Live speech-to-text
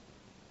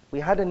We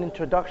had an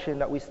introduction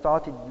that we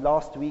started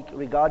last week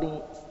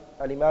regarding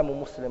Al-Imam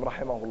Muslim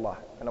rahimahullah.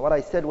 And what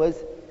I said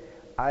was,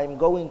 I'm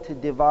going to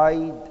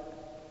divide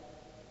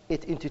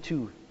it into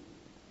two.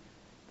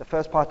 The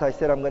first part I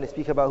said I'm going to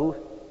speak about who?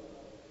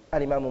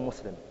 Al-Imam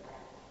Muslim.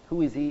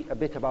 Who is he? A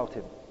bit about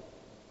him.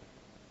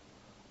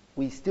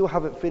 We still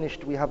haven't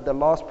finished. We have the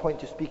last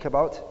point to speak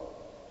about,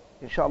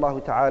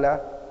 inshaAllah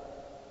ta'ala,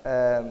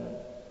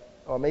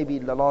 or maybe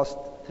the last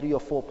 3 or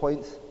 4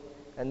 points,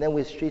 and then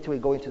we'll straight away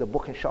go into the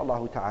book,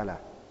 inshaAllah ta'ala.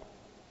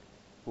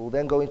 We'll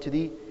then go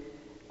into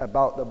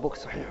about the book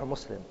Sahih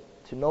Muslim,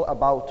 to know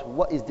about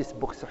what is this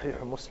book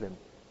Sahih Muslim,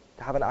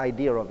 to have an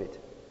idea of it.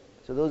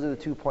 So those are the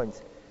 2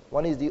 points.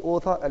 One is the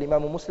author,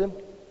 Al-Imam Muslim,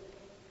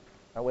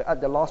 and we're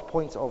at the last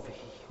points of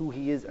who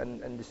he is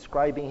and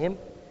describing him.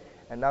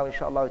 And now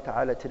inshaAllah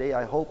ta'ala today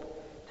I hope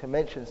to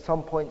mention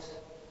some points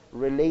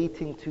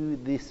relating to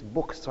this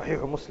book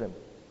Sahih Muslim,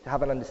 to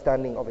have an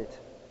understanding of it,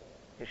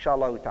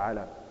 inshaAllah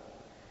ta'ala.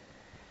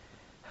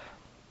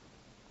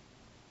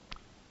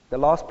 The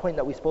last point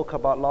that we spoke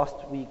about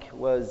last week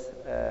was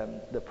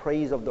the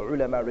praise of the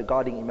ulama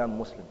regarding Imam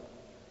Muslim.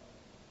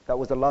 That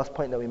was the last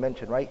point that we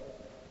mentioned, right?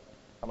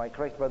 Am I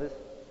correct, brothers?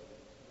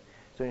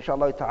 So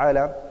inshaAllah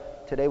ta'ala,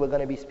 today we're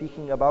going to be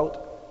speaking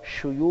about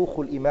Shuyukh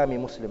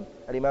al-Imam Muslim,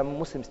 Al-Imam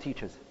Muslim's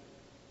teachers.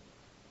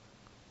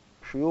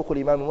 Shuyukh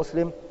al-Imam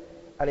Muslim,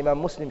 Al-Imam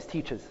Muslim's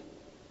teachers.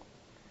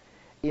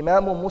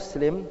 Imam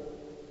Muslim,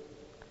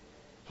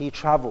 he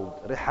traveled.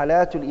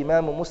 رحلات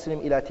الإمام مسلم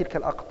إلى تلك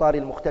الأقطار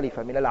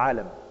المختلفة من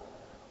العالم.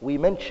 We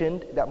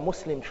mentioned that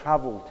Muslim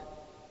traveled.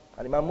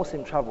 Al-Imam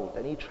Muslim traveled,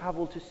 and he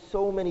traveled to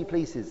so many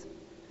places.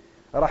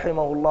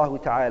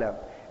 Rahimahullah ta'ala.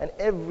 And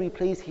every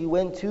place he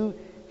went to,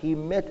 he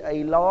met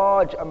a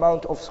large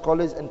amount of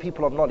scholars and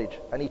people of knowledge,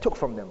 and he took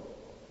from them.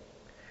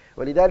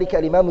 ولذلك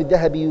الإمام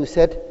الذهبي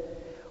said,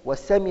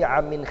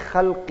 وسمع من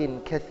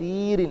خلق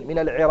كثير من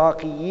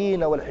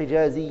العراقيين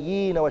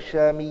والحجازيين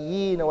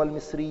والشاميين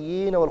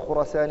والمصريين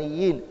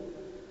والخراسانيين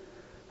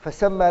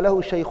فسمى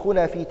له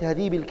شيخنا في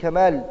تهذيب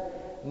الكمال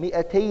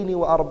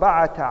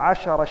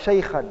 214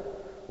 شيخا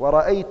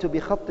ورأيت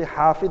بخط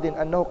حافظ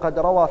أنه قد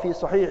روى في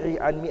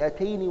صحيحه عن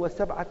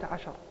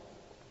 217.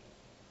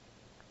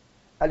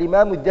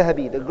 Al-Imam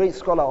al-Dhahabi, the great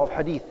scholar of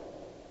hadith,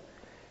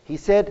 he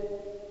said,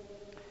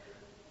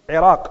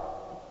 Iraq,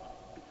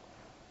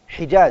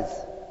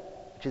 Hijaz,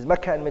 which is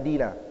Mecca and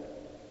Medina,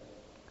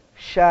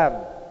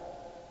 Sham,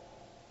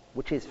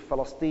 which is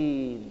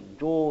Palestine,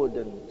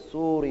 Jordan,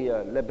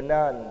 Syria,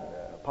 Lebanon,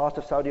 part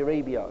of Saudi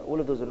Arabia,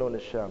 all of those are known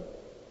as Sham.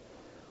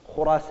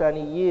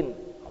 Khurasaniyin,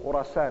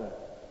 Khurasan,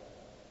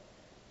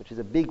 which is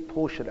a big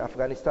portion,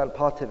 Afghanistan,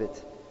 part of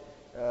it,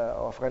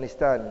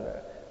 Afghanistan,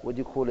 what do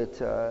you call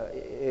it,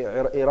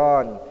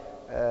 Iran,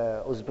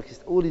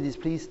 Uzbekistan, all of these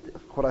places,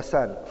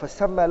 Khurasan.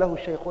 فسمى له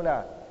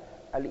شيخنا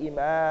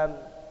الإمام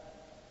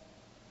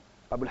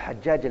Abu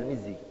al-Hajjaj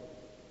al-Mizzi.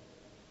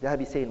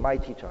 Dhahabi saying, my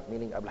teacher,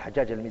 meaning Abu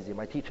al-Hajjaj al-Mizzi,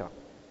 my teacher.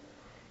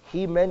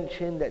 He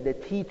mentioned that the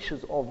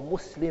teachers of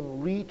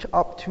Muslim reach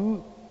up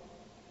to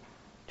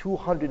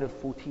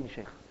 214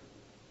 shaykhs.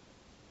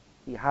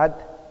 He had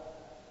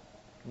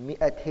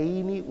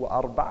 214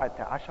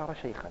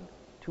 shaykhan,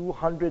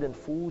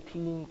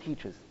 214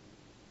 teachers.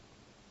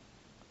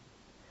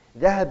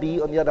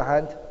 Dhahabi, on the other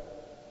hand,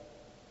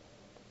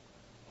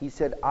 he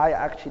said, I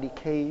actually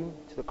came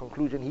to the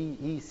conclusion,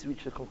 he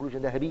reached the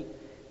conclusion, Dhahabi,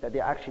 that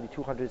there are actually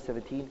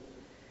 217,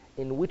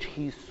 in which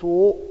he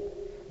saw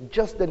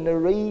just the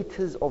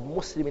narrators of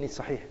Muslim in his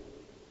Sahih.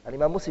 And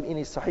Imam Muslim in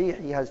his Sahih,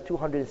 he has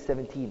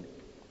 217.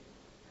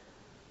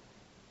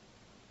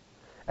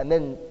 And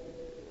then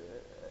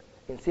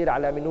in Sir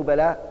A'lam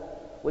al-Nubala,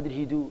 what did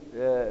he do?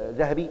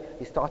 Dhahabi,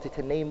 he started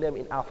to name them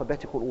in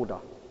alphabetical order.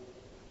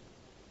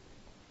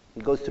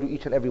 He goes through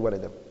each and every one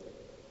of them.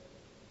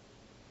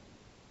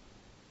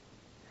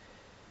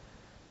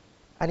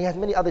 And he has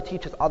many other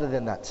teachers other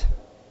than that,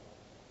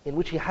 in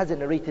which he hasn't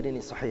narrated in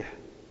his Sahih,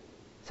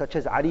 such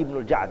as Ali ibn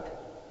al-Ja'd,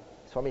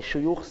 from his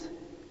shuyukhs,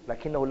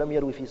 لكنه لم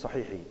يروي في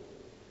صحيحه.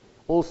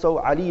 Also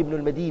Ali ibn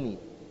al-Madini,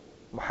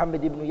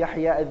 Muhammad ibn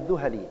Yahya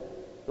al-Dhuhali.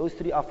 Those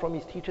three are from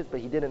his teachers, but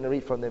he didn't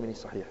narrate from them in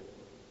his Sahih.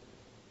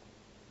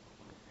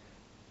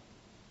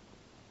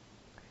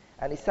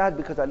 And it's sad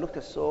because I looked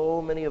at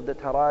so many of the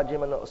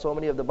tarajim and so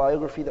many of the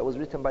biography that was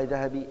written by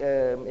Dhahabi,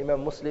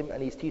 Imam Muslim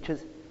and his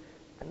teachers,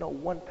 and not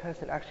one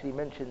person actually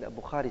mentioned that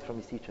Bukhari is from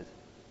his teachers.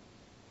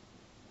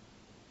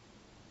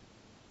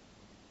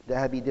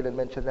 Dhahabi didn't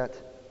mention that.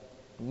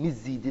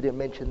 Mizzi didn't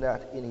mention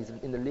that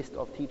in the list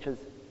of teachers.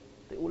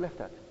 They all left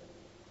that.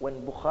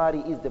 When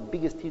Bukhari is the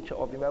biggest teacher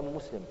of Imam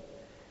Muslim,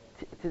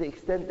 to the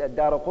extent that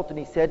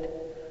Daraqutni said,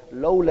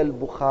 لولا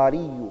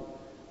البخاري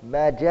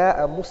ما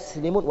جاء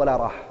مسلم ولا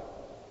راح.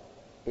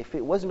 If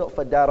it was not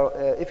for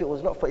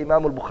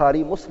Imam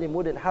al-Bukhari, Muslim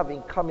wouldn't have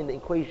come in the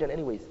equation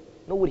anyways.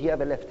 Nor would he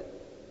ever left.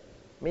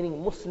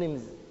 Meaning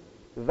Muslim's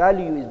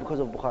value is because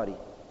of Bukhari.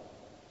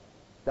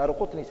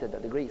 Daraqutni said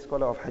that, the great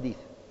scholar of hadith.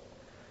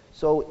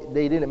 So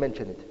they didn't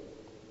mention it.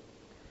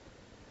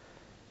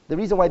 The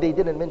reason why they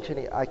didn't mention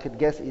it, I could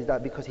guess, is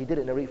that because he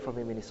didn't narrate from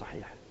him in his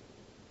Sahih.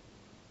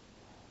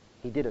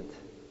 He didn't.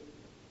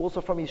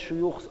 Also from his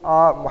shuyukhs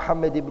are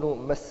Muhammad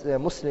ibn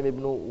Muslim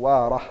ibn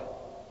Warah.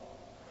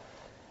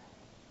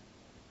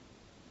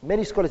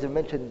 Many scholars have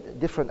mentioned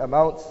different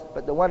amounts,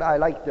 but the one I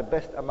like the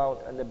best amount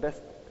and the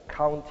best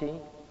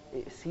counting,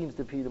 it seems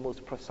to be the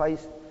most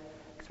precise,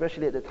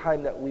 especially at the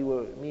time that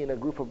me and a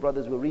group of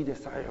brothers were reading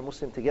Sahih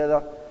Muslim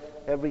together.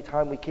 Every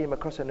time we came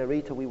across a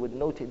narrator, we would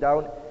note it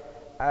down,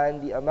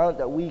 and the amount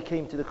that we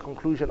came to the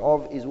conclusion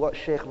of is what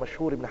Shaykh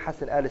Mashhur ibn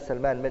Hassan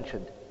al-Salman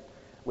mentioned,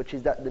 which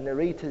is that the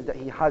narrators that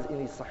he has in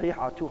his Sahih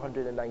are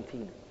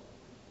 219.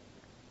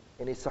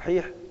 In his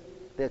Sahih,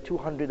 they're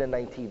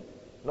 219,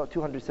 not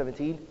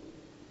 217,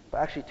 but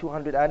actually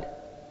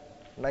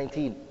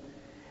 219.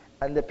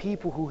 And the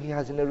people who he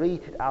has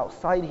narrated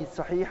outside his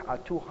Sahih are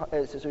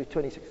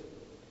 26.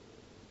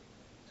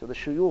 So the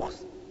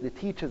shuyukhs, the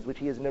teachers which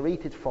he has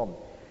narrated from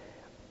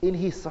in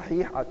his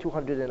Sahih are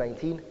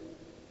 219.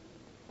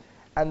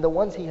 And the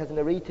ones he has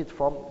narrated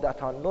from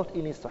that are not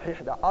in his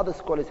Sahih, that other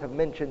scholars have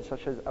mentioned,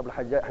 such as Abu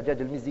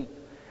Hajjaj al-Mizzi,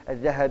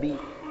 al-Dhahabi,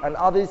 and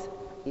others,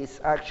 is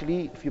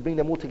actually, if you bring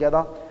them all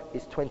together,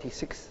 is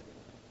 26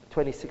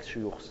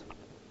 shuyukhs.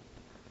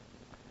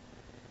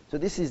 So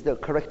this is the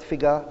correct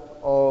figure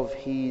of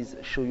his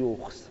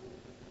shuyukhs.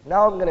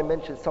 Now I'm going to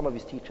mention some of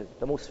his teachers,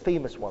 the most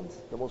famous ones,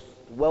 the most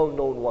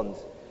well-known ones.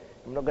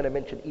 I'm not going to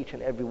mention each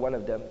and every one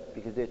of them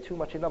because they're too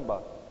much in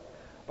number.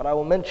 But I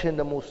will mention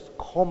the most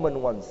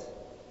common ones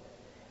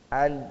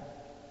and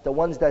the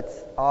ones that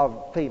are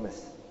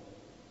famous,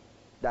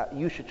 that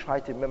you should try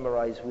to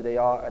memorize who they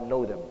are and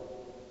know them,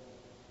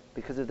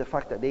 because of the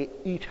fact that they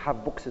each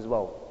have books as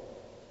well,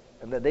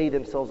 and that they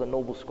themselves are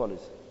noble scholars.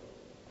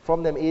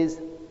 From them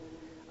is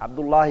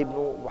Abdullah ibn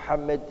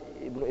Muhammad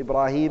ibn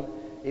Ibrahim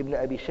ibn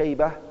Abi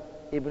Shaybah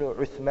ibn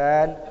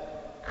Uthman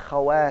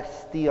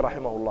Khawasti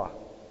rahimahullah,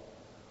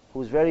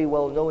 who's very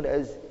well known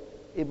as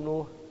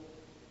Ibn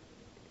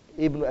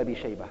Abi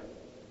Shaybah.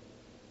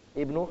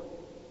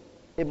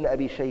 Ibn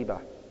Abi Shaybah.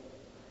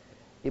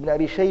 Ibn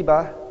Abi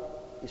Shaybah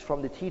is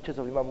from the teachers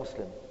of Imam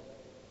Muslim.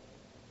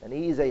 And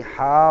he is a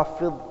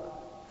hafidh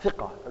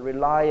thiqah, a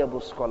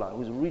reliable scholar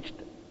who's reached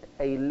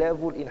a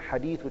level in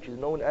hadith which is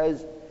known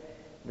as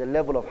the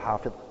level of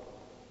hafidh.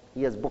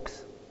 He has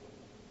books.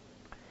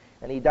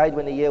 And he died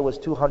when the year was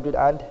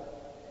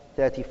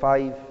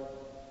 235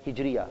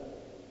 Hijriya.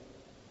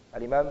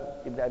 Al-Imam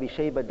Ibn Abi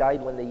Shaybah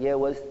died when the year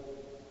was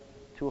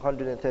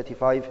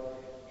 235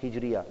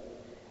 Hijriya.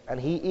 And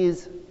he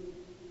is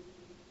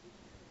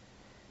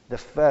the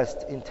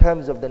first in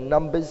terms of the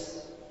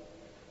numbers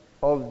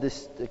of the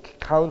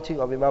counting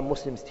of Imam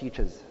Muslim's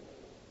teachers.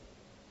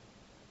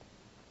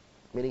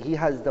 Meaning he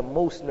has the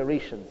most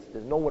narrations.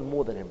 There's no one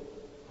more than him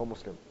for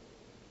Muslim.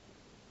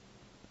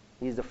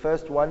 He is the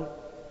first one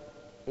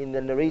in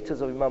the narrators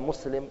of Imam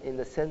Muslim, in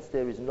the sense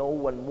there is no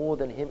one more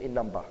than him in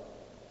number.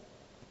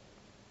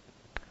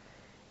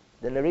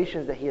 The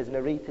narrations that he has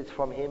narrated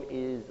from him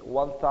is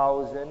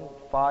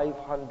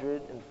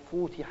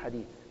 1,540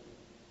 hadith.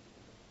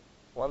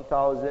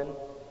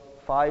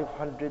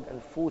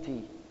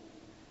 1,540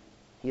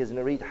 he has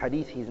narrated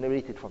hadith, he's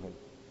narrated from him.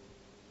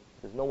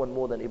 There's no one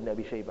more than Ibn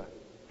Abi Shaybah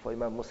for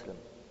Imam Muslim.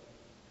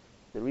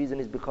 The reason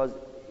is because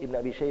Ibn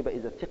Abi Shaybah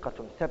is a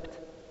thiqatun thabt.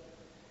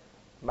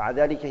 مع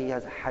ذلك he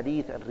has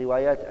hadith and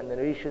riwayat and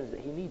narrations that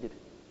he needed.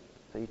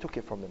 So he took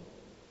it from him.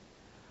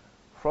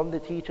 From the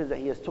teachers that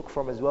he has took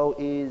from as well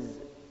is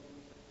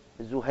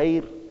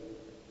Zuhair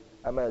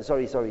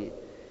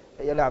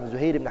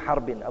ibn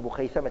Harb, Abu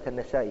Khaythamat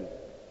al-Nasa'i.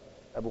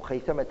 Abu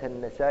Khaythamat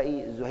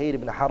al-Nasa'i, Zuhair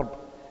ibn Harb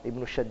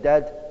ibn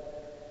Shaddad,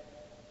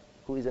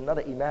 who is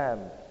another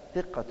Imam,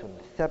 thiqatun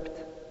thabt.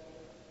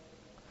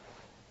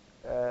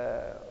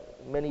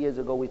 Many years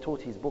ago we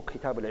taught his book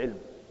Kitab al-Ilm.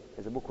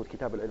 There's a book called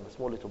Kitab al-Ilm, a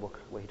small little book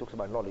where he talks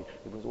about knowledge.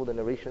 He brings all the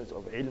narrations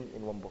of ilm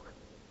in one book.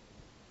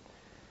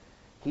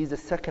 He's the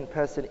second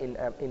person in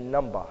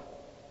number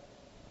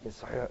in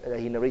Sahih that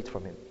he narrates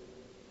from him.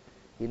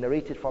 He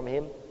narrated from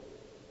him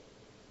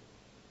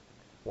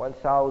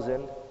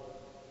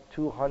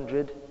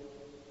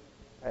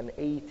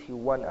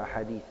 1,281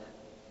 ahadith.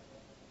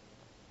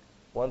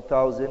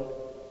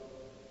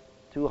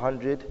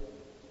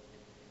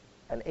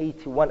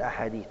 1,281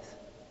 ahadith.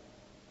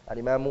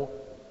 Al-Imam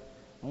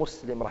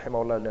Muslim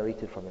rahimahullah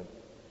narrated from him.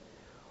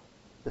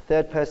 The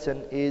third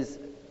person is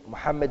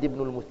Muhammad ibn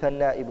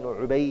al-Muthanna ibn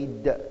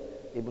Ubaid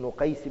ibn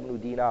Qais ibn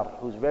Dinar,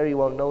 who's very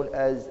well known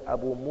as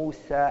Abu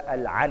Musa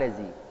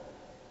al-Anazi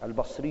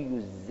al-Basri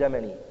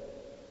al-Zamani.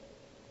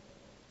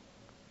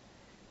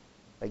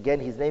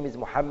 Again, his name is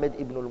Muhammad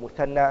ibn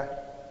al-Muthanna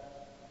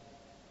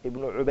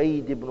ibn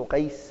Ubaid ibn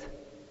Qais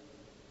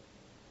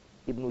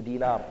ibn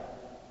Dinar,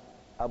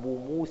 Abu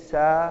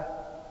Musa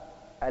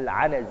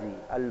al-Anazi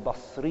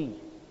al-Basri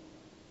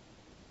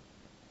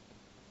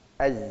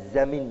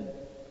al-Zamin.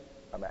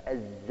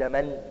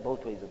 Al-Zaman,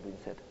 both ways have been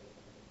said.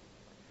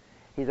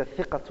 He's a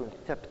thiqatun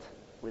thabt,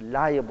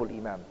 reliable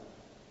Imam.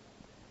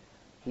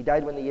 He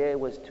died when the year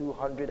was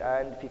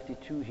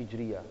 252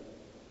 Hijriya.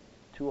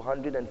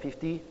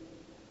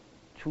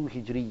 252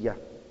 Hijriya.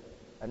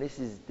 And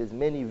there's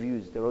many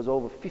views. There was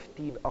over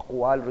 15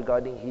 aqwal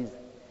regarding his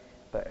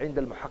But عند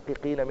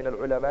المحققين من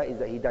العلماء is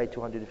that he died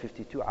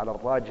 252 على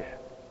الراجح.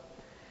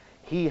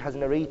 He has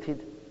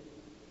narrated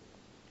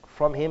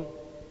from him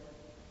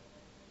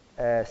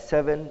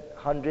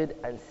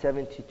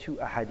 772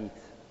 ahadith.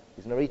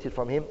 He's narrated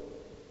from him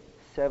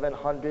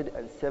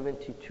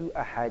 772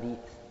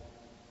 ahadith.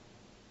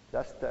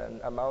 That's the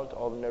amount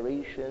of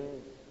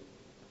narrations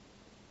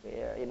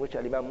in which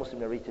Imam Muslim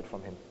narrated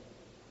from him.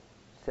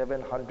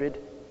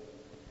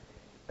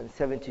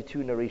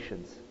 772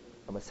 narrations,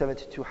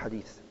 72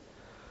 hadiths.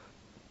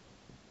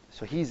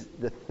 So he's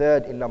the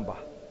third in number.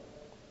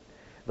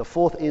 The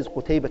fourth is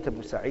Qutaybah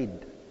ibn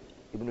Sa'id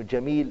ibn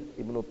Jamil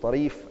ibn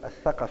Tarif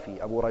al-Thaqafi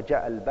Abu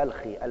Raja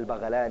al-Balkhi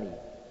al-Baghlani.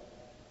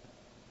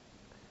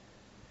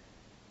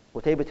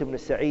 Qutaybah ibn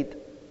Sa'id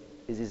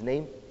is his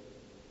name.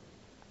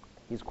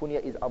 His kunya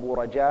is Abu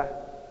Raja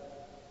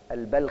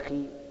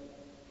al-Balkhi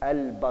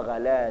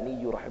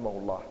al-Baghlani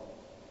rahimahullah.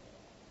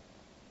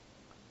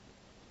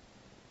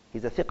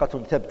 He's a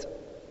thiqatun thabt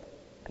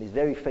and he's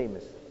very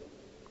famous.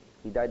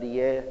 He died the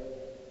year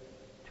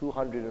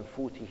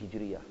 240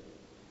 Hijriya.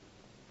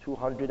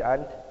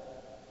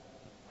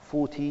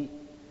 240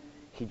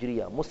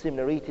 Hijriya. Muslim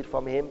narrated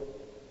from him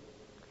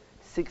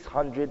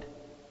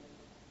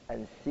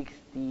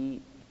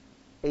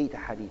 668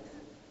 hadiths.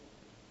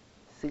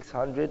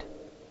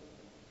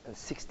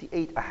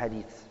 668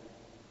 hadiths.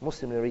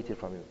 Muslim narrated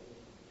from him.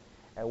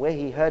 And where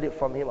he heard it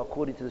from him,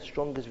 according to the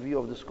strongest view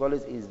of the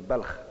scholars, is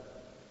Balkh.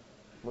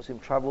 Muslim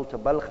traveled to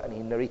Balkh and he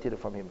narrated it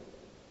from him.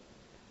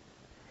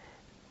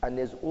 And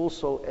there's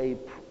also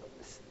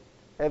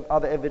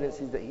other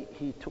evidences that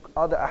he took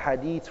other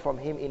ahadiths from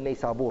him in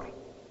Naysabur,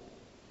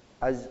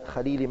 as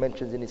Khalili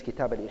mentions in his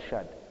Kitab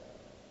al-Irshad.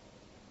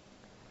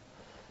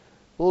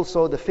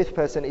 Also, the fifth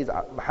person is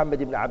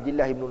Muhammad ibn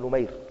Abdullah ibn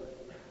Numayr.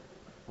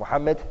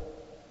 Muhammad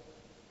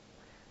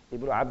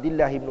ibn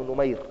Abdullah ibn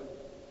Numayr,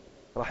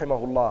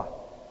 rahimahullah,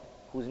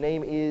 whose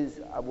name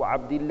is Abu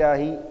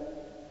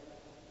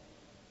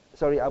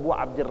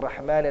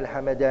Abdurrahman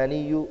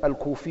al-Hamadani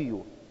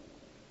al-Kufi.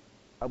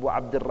 Abu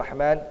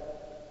Abdurrahman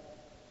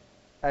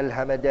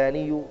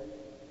al-Hamadani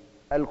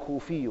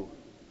al-Kufi.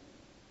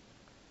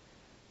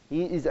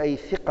 He is a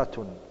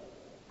thiqatun,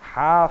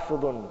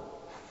 hafidun,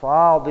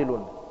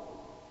 fadilun.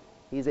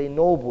 He is a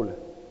noble,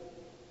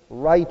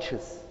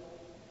 righteous,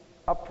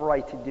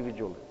 upright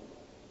individual.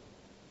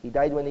 He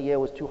died when the year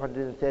was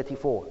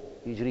 234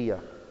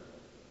 Hijriya.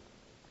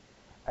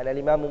 And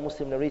Imam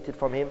Muslim narrated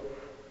from him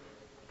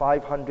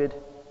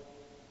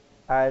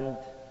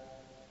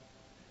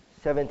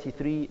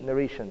 573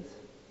 narrations.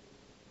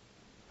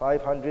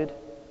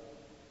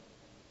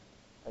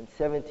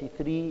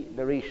 573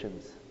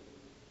 narrations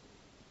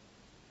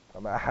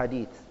from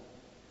ahadith.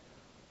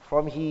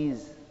 From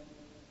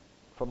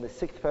the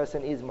sixth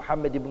person is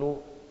Muhammad ibn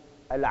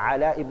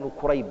al-Ala ibn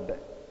Qurayb.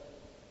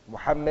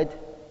 Muhammad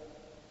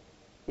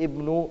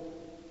ibn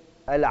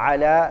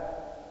al-Ala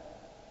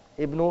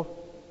ibn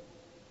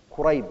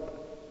Qurayb.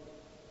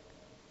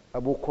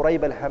 Abu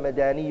Qurayb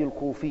al-Hamadani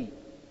al-Kufi.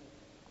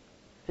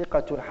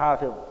 Thiqatun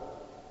Hafiz.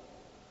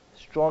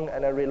 Strong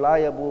and a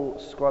reliable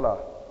scholar.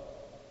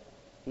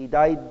 He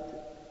died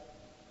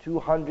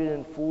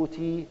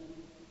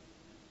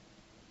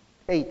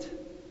 248.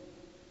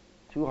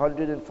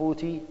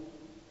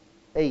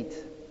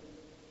 248.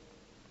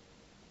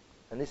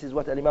 And this is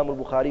what Imam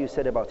al-Bukhari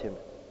said about him.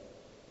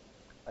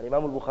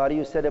 Imam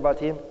al-Bukhari said about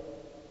him,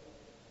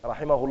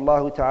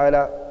 rahimahullah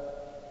ta'ala,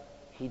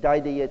 he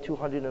died the year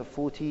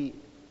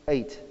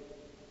 248.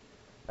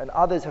 And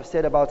others have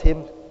said about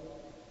him,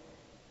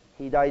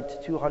 he died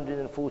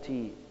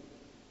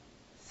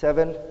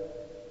 247.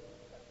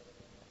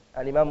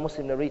 And Imam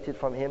Muslim narrated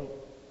from him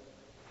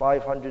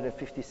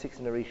 556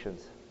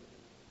 narrations.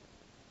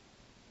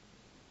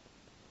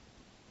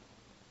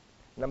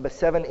 Number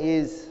 7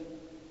 is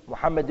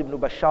Muhammad ibn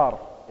Bashar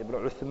ibn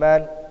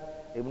Uthman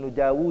ibn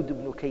Dawood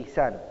ibn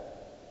Kaysan.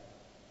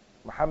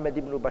 Muhammad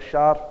ibn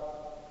Bashar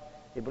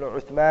ibn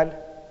Uthman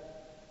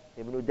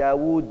ibn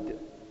Dawood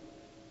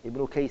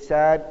ibn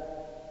Kaysan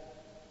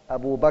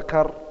Abu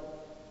Bakr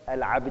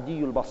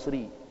al-Abdi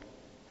al-Basri.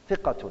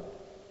 Thiqatun.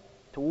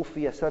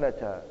 توفي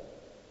سنة.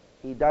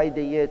 He died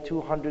the year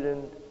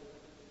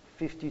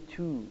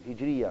 252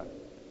 Hijriya.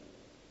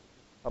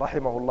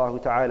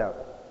 Rahimahullah ta'ala.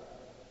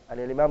 And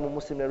Imam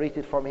Muslim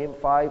narrated from him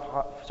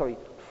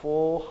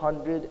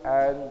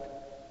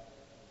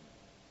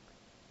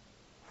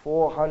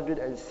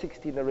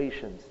 460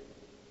 narrations.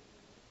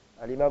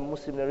 And Imam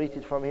Muslim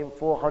narrated from him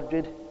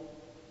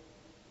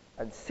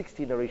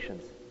 460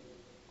 narrations.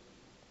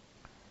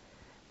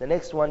 The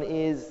next one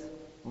is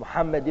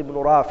Muhammad ibn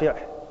Rafi'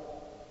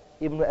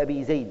 ibn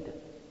Abi Zayd.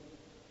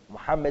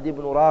 Muhammad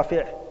ibn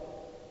Rafi'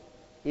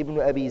 ibn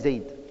Abi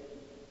Zayd,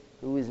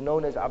 who is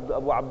known as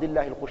Abu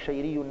Abdullah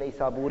al-Qushayri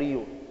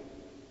al-Naysaburi.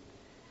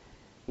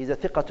 He's a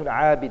thiqatun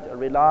abid, a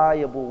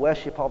reliable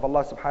worshipper of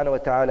Allah subhanahu wa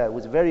ta'ala. He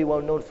was very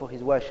well known for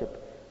his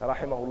worship,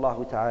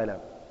 rahimahullah ta'ala.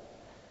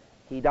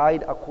 He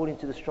died, according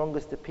to the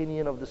strongest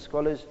opinion of the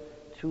scholars,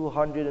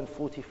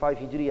 245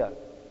 Hijriya.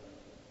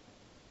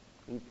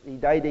 He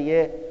died the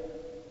year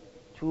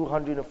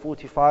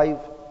 245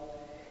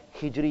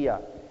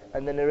 Hijriya.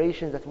 And the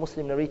narrations that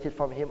Muslim narrated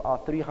from him are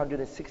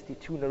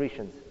 362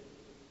 narrations.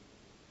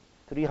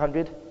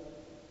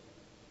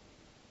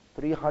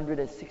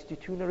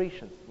 362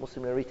 narrations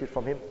Muslim narrated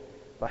from him,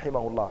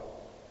 rahimahullah.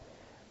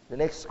 The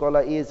next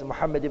scholar is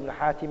Muhammad ibn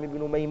Hatim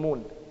ibn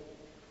Maymun.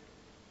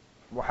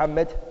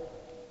 Muhammad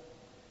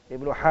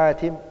ibn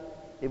Hatim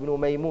ibn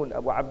Maymun,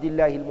 Abu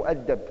Abdullah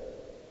al-Mu'addab,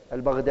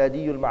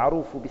 al-Baghdadi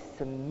al-Ma'ruf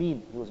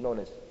bis-Sammin, he was known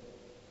as.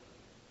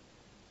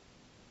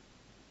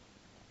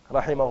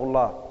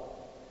 Rahimahullah.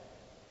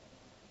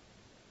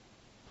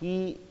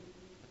 He,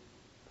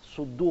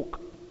 Sudduq,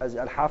 as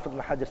Al-Hafidh ibn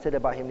Hajar said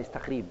about him in his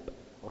Taqrib,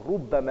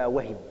 رُبَّمَا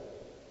وَهِمْ.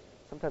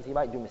 Sometimes he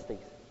might do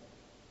mistakes.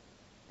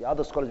 The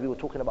other scholars we were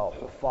talking about,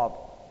 Huffaz,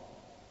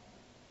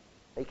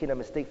 making a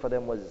mistake for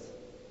them was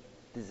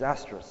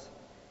disastrous.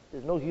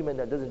 There's no human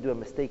that doesn't do a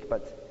mistake,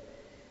 but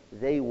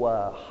they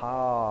were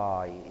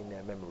high in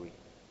their memory.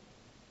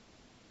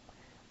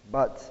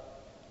 But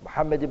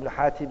Muhammad ibn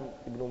Hatim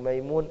ibn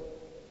Maymun,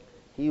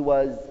 he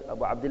was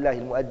Abu Abdullah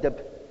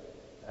al-Mu'addab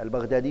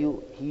al-Baghdadi,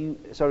 him.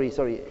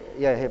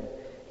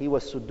 He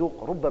was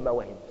Sudduq, Rubbama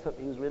Wahim.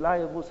 He was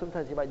reliable,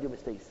 sometimes he might do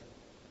mistakes.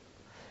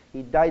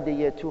 He died the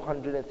year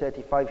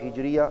 235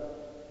 Hijriya,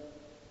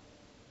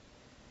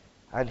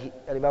 and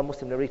Imam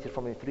Muslim narrated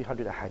from him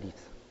 300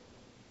 ahadith.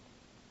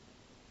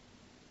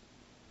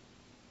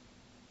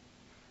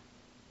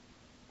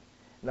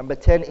 Number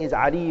 10 is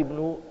Ali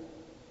ibn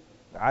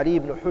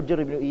Hujr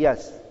ibn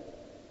Iyas.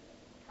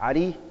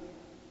 Ali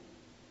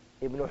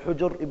ibn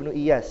Hujr ibn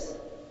Iyas.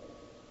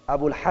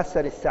 Abu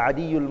al-Hasan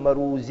al-Sa'di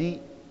al-Maruzi,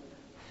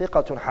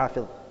 thiqatun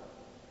hafidh.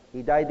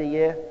 He died the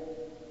year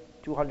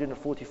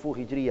 244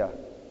 Hijriya.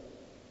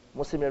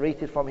 Muslim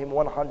narrated from him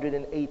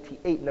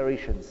 188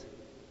 narrations.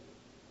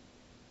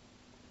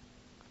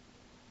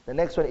 The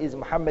next one is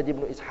Muhammad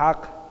ibn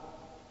Ishaq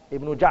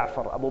ibn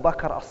Ja'far, Abu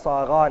Bakr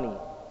as-Saghani.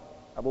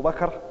 Abu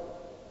Bakr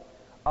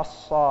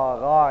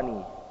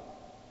as-Saghani.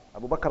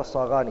 Abu Bakr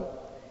as-Saghani.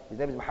 His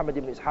name is Muhammad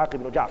ibn Ishaq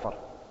ibn Ja'far.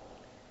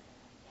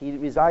 He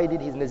resided,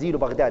 he's Nazir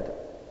Baghdad.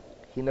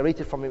 He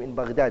narrated from him in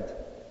Baghdad.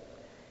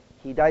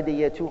 He died the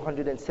year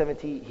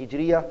 270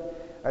 Hijriya,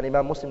 and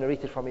Imam Muslim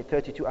narrated from him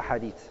 32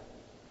 ahadith.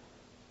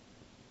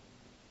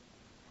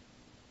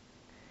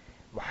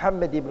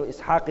 Muhammad ibn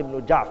Ishaq ibn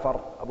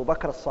Ja'far, Abu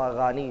Bakr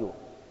as-Saghani.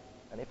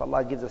 And if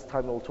Allah gives us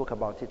time, we'll talk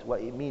about it,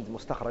 what it means,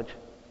 mustakhraj.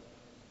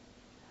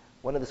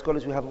 One of the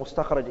scholars who have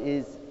mustakhraj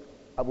is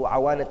Abu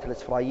Awanat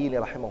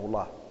al-Isfrayini,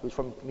 rahimahullah, who is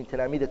from min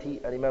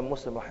Talamidati al-Imam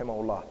Muslim,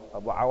 rahimahullah.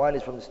 Abu Awan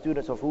is from the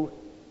students of who?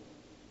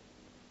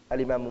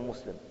 Al-Imam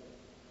Muslim.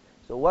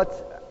 So what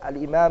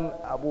Al-Imam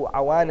Abu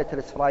Awanat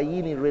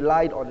al-Isfrayini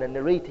relied on, the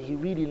narrator, he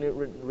really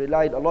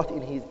relied a lot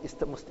in his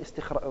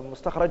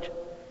mustakhraj,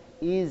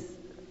 is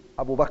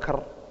Abu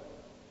Bakr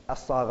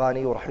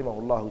as-Saghani,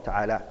 rahimahullah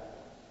ta'ala.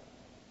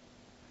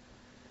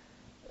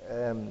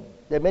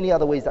 There are many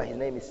other ways that his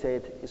name is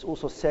said. It's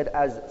also said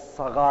as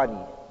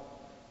Saghani,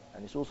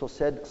 and it's also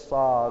said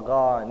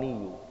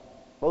Saghani.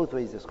 Both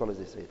ways the scholars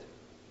they say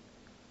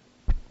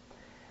it.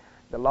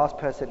 The last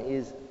person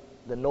is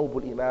the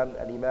noble Imam,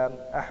 Al-Imam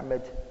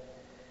Ahmad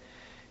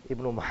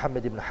ibn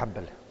Muhammad ibn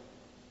Hanbal.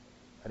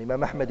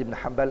 Al-Imam Ahmad ibn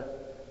Hanbal,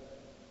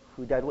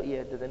 who died what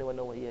year? Does anyone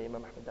know what year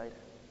Imam Ahmad died?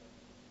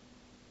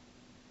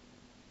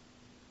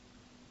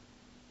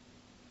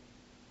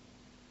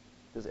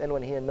 Does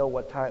anyone here know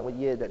what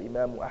year that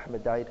Imam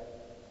Ahmad died?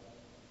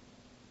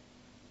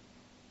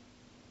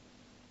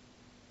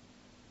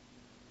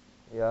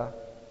 Yeah?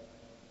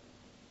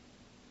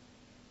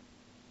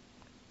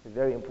 It's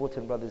very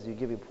important, brothers,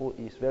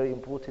 it's very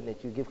important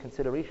that you give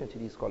consideration to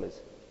these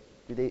scholars.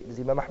 Does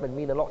Imam Ahmad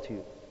mean a lot to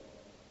you?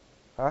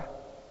 Huh?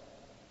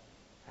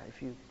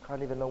 If you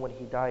can't even know when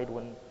he died,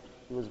 when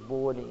he was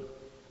born,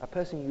 a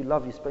person you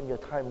love, you spend your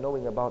time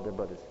knowing about them,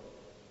 brothers.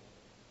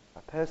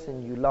 A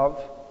person you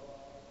love,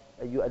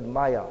 you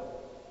admire,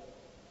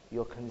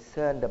 you're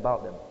concerned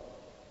about them,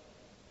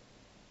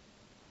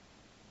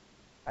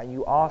 and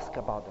you ask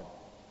about them,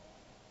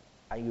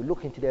 and you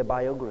look into their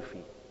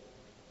biography,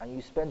 and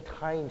you spend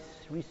time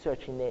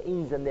researching their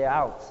ins and their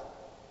outs.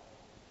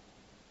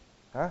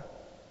 Huh?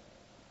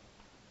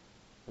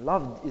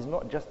 Love is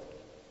not just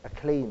a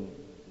claim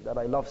that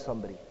I love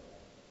somebody.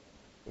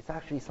 It's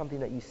actually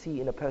something that you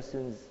see in a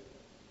person's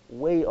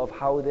way of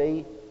how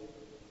they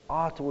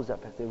are towards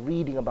that person. They're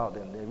reading about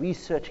them, they're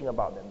researching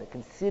about them, they're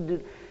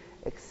considered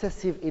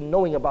excessive in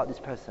knowing about this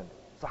person.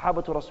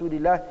 Sahabatu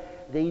Rasulillah,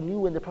 they knew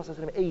when the Prophet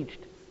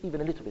aged,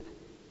 even a little bit.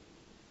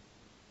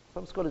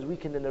 Some scholars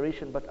weaken the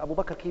narration, but Abu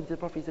Bakr came to the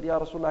Prophet, he said, Ya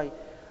Rasulullah,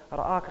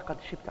 ra'aka qad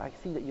shibta, I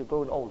see that you're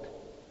growing old.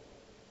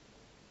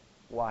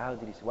 Why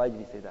did he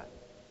say that?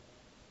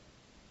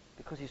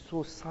 Because he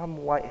saw some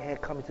white hair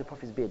coming to the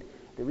Prophet's beard.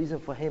 The reason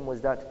for him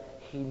was that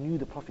he knew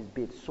the Prophet's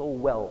beard so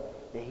well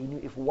that he knew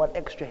if one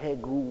extra hair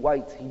grew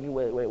white, he knew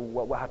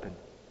what happened.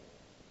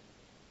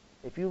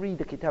 If you read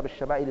the Kitab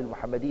al-Shama'il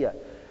al-Muhammadiyah,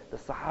 the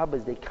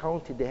Sahabas, they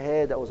counted the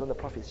hair that was on the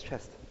Prophet's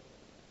chest.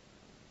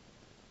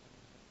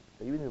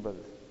 Are you with me,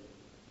 brothers?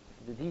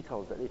 The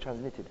details that they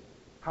transmitted.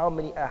 How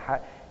many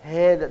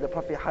hair that the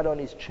Prophet had on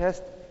his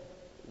chest,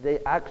 they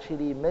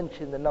actually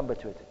mention the number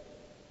to it.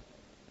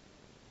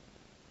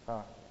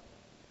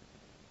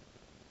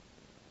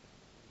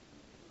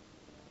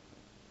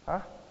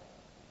 Huh?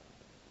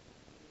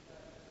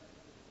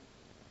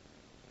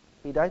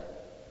 He died?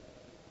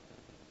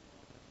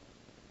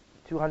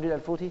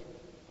 240?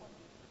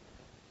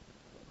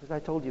 Because I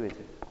told you it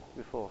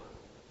before.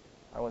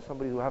 I want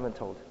somebody who haven't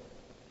told.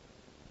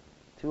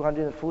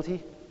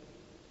 240?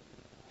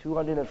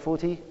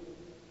 240?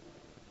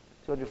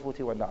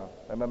 241 now,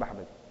 Imam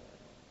Ahmad.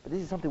 But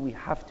this is something we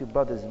have to,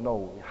 brothers,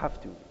 know. We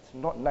have to. It's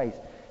not nice.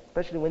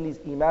 Especially when these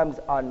imams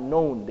are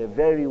known. They're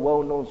very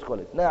well-known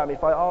scholars. Now,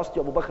 if I asked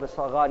you Abu Bakr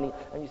al-Saghani,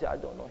 and you say, I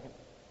don't know him.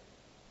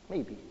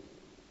 Maybe.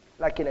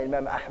 Like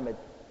Imam Ahmad,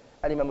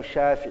 Imam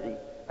al-Shafi'i,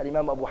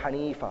 Imam Abu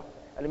Hanifa,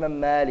 Imam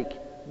Malik,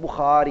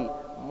 Bukhari,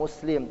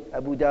 Muslim,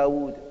 Abu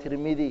Dawood,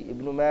 Tirmidhi,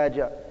 Ibn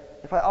Majah.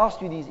 If I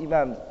asked you these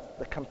imams,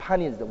 the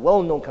companions, the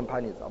well-known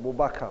companions, Abu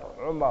Bakr,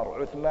 Umar,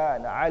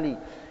 Uthman, Ali,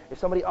 if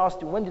somebody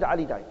asked you, when did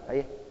Ali die?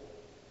 You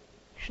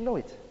should know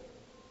it.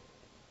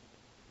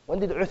 When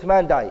did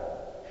Uthman die?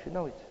 You should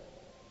know it.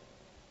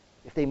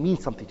 If they mean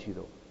something to you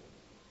though.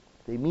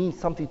 If they mean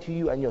something to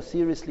you and you're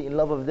seriously in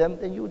love of them,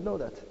 then you would know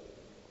that.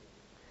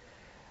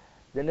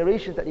 The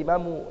narrations that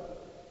Imam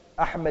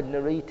Ahmad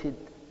narrated,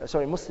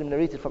 Muslim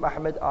narrated from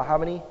Ahmad are how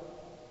many?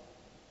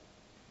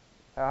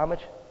 How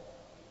much?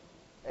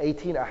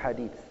 18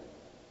 ahadith.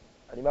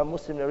 And Imam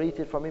Muslim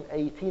narrated from him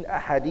 18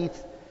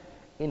 ahadith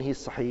in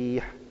his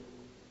Sahih.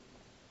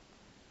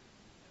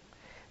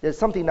 There's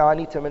something now I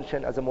need to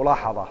mention as a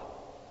mulahada.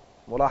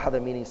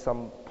 Mulahada meaning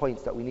some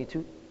points that we need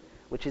to,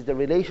 which is the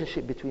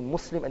relationship between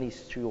Muslim and his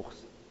shuyukhs.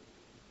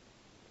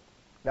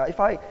 Now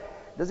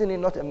doesn't it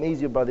not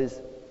amaze you, brothers,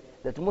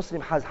 that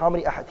Muslim has how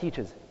many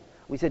teachers?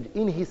 We said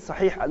in his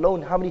Sahih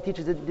alone, how many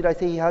teachers did I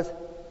say he has?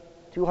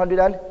 200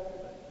 and?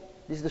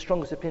 This is the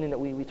strongest opinion that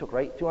we took,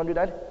 right?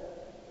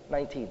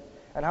 219.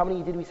 And how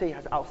many did we say he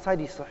has outside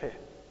his Sahih?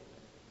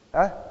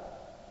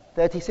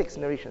 36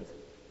 narrations.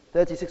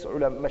 36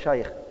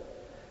 mashayikh.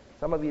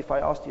 Some of you, if I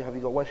asked you, have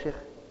you got one sheikh?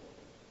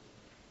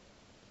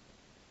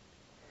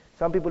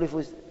 Some people,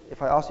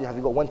 if I asked you, have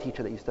you got one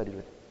teacher that you studied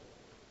with?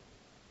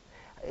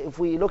 If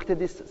we looked at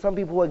this, some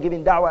people who are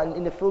giving da'wah, and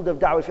in the field of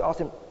da'wah, if you ask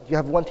them, do you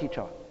have one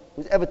teacher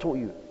who's ever taught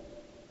you?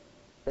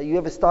 That you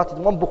ever started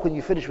one book when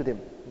you finished with him?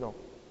 No.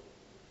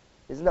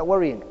 Isn't that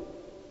worrying?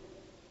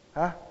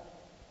 It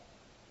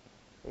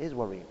is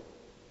worrying.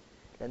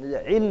 And the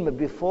ilm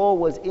before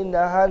was in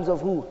the hands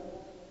of who?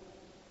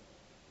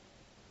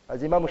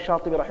 As Imam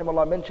al-Shatibi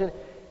rahimahullah mentioned,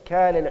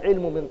 كان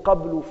العلم من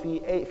قبل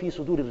في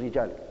صدور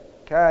الرجال.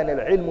 كان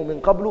العلم من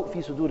قبل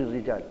في صدور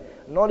الرجال.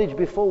 Knowledge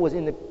before was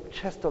in the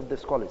chest of the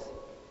scholars.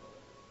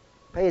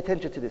 Pay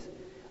attention to this.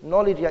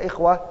 Knowledge, ya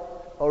ikhwa,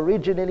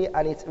 originally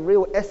and its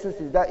real essence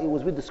is that it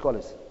was with the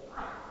scholars.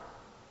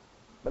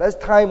 But as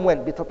time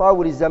went,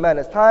 بتطاول الزمان,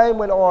 as time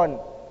went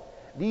on,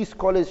 these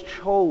scholars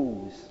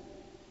chose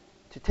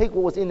to take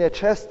what was in their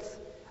chests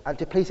and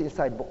to place it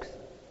inside books.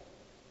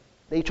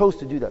 They chose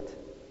to do that.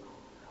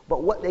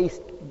 But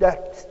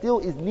that still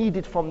is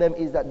needed from them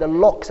is that the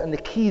locks and the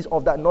keys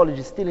of that knowledge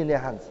is still in their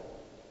hands.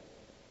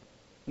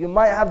 You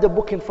might have the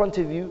book in front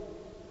of you,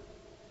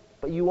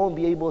 but you won't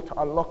be able to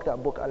unlock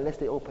that book unless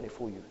they open it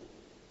for you.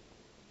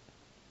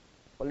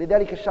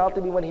 ولذلك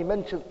الشاطبي, when he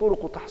mentions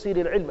طرق تحصيل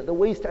العلم, the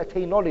ways to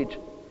attain knowledge,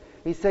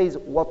 he says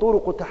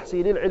وطرق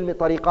تحصيل العلم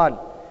طريقان.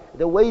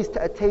 The ways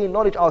to attain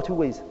knowledge are two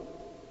ways.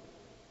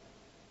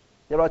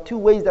 There are two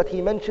ways that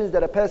he mentions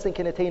that a person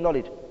can attain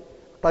knowledge.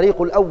 طريق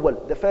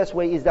الأول, the first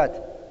way is that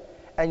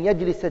أن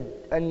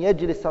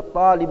يجلس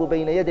الطالب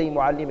بين يدي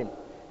معلم,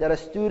 that a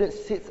student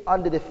sits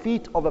under the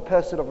feet of a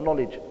person of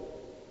knowledge.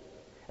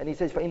 And he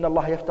says فإن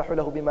الله يفتح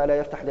له بما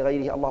لا يفتح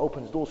لغيره. Allah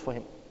opens doors for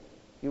him.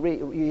 You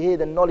hear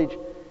the knowledge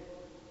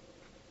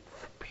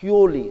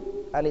purely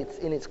and it's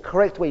in its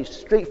correct way,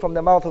 straight from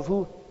the mouth of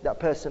who? That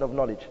person of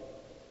knowledge.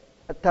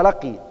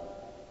 التلقي,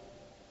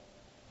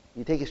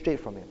 you take it straight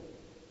from him.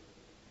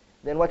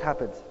 Then what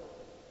happens?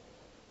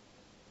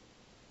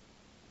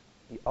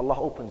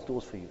 Allah opens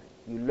doors for you.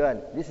 You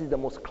learn. This is the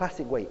most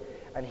classic way.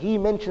 And he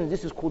mentions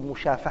this is called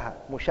mushafaha.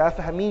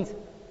 Mushafaha means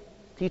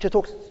teacher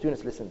talks,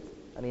 students listen,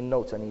 and he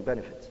notes and he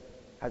benefits.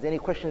 Has any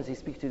questions, he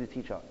speaks to the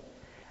teacher.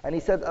 And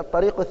he said,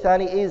 الطريق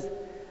الثاني is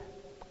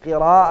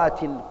قراءة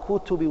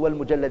الكتب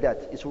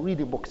والمجلدات. It's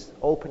reading books,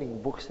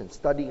 opening books and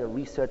studying and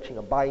researching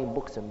and buying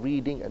books and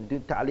reading and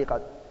doing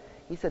ta'liqat.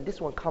 He said this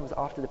one comes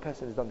after the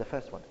person has done the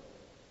first one.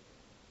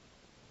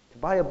 To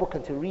buy a book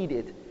and to read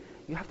it,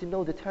 you have to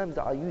know the terms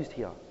that are used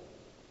here.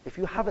 If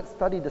you haven't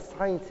studied the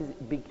sciences,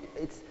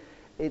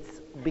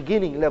 it's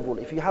beginning level.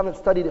 If you haven't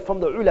studied it from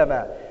the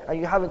ulama, and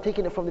you haven't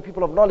taken it from the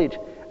people of knowledge,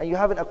 and you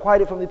haven't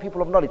acquired it from the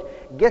people of knowledge,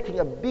 getting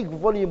a big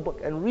volume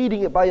book and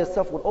reading it by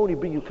yourself will only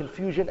bring you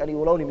confusion and it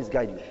will only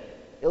misguide you.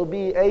 It will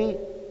be a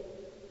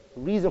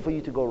reason for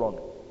you to go wrong.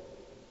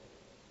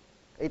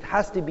 It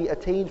has to be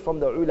attained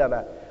from the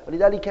ulama.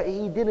 ولذلك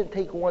he didn't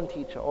take one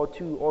teacher, or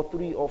two, or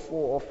three, or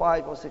four, or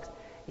five, or six.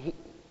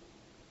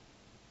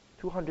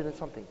 200 and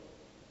something.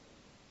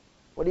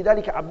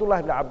 ولذلك Abdullah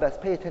ibn Abbas,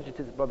 pay attention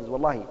to this, brothers,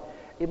 wallahi.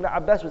 Ibn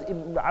Abbas was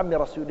Ibn Ammi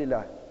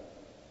Rasulillah.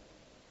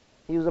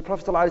 He was the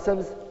Prophet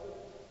ﷺ's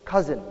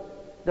cousin.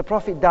 The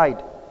Prophet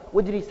died.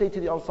 What did he say to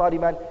the Ansari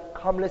man?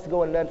 Come, let's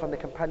go and learn from the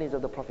companions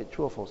of the Prophet.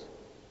 True or false?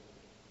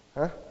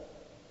 Huh?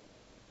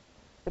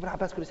 Ibn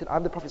Abbas could have said,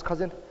 I'm the Prophet's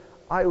cousin.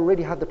 I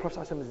already had the Prophet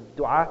ﷺ's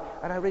dua,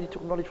 and I already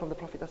took knowledge from the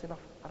Prophet. That's enough.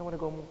 I don't want to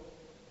go more.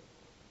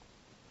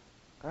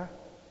 Huh?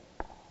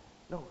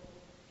 No.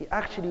 He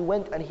actually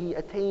went and he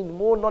attained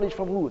more knowledge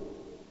from who?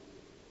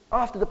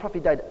 After the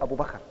Prophet died, Abu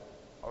Bakr,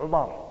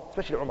 Umar,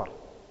 especially Umar.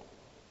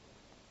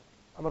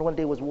 Umar one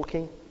day was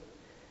walking,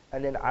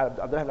 and then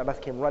Abdullah ibn Abbas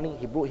came running.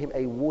 He brought him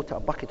a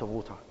bucket of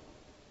water.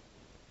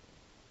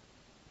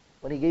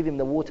 When he gave him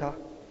the water,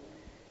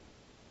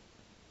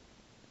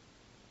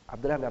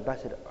 Abdullah ibn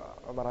Abbas said,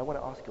 Umar, I want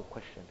to ask you a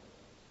question.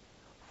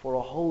 For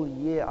a whole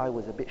year, I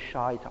was a bit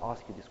shy to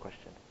ask you this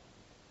question.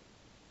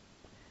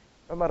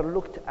 Umar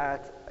looked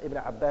at Ibn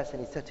Abbas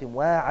and he said to him,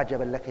 Wa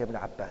ajaban laka Ibn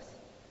Abbas.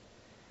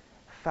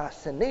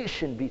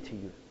 Fascination be to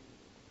you.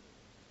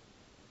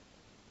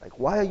 Like,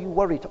 why are you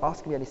worried to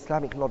ask me an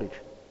Islamic knowledge?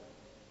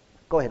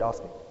 Go ahead,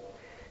 ask me.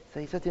 So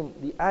he said to him,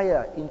 the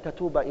ayah, in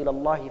tatuba ila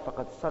Allahi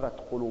faqad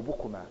sagat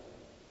qulubukuma.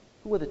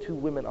 Who are the two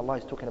women Allah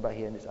is talking about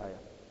here in this ayah?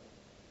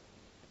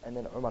 And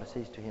then Umar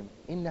says to him,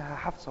 Innaha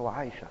Hafsa wa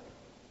Aisha.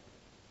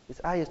 This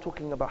ayah is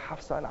talking about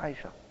Hafsa and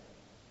Aisha.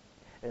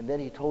 And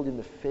then he told him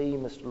the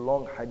famous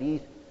long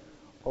hadith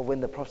of when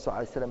the Prophet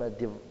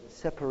ﷺ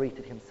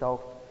separated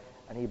himself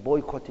and he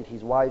boycotted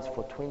his wives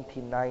for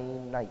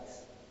 29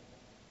 nights.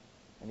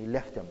 And he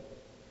left them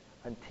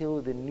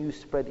until the news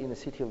spread in the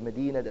city of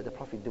Medina that the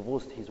Prophet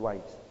divorced his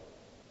wives.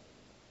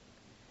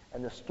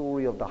 And the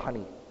story of the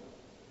honey.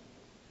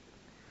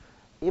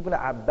 Ibn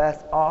Abbas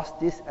asked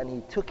this and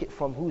he took it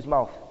from whose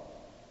mouth?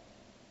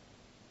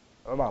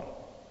 Umar.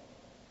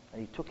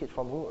 And he took it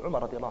from who?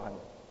 Umar radiallahu anhu.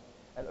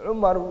 And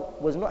Umar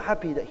was not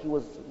happy that he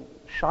was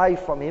shy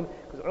from him,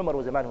 because Umar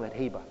was a man who had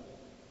haiba.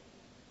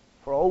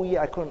 For a whole year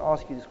I couldn't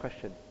ask you this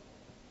question.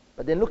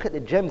 But then look at the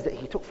gems that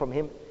he took from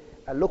him,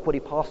 and look what he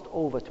passed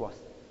over to us.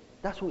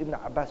 That's who Ibn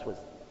Abbas was.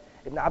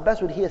 Ibn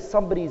Abbas would hear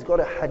somebody's got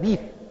a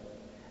hadith,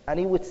 and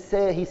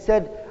he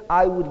said,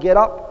 I would get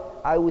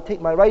up, I would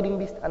take my riding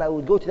beast, and I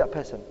would go to that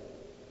person.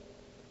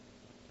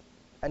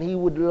 And he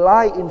would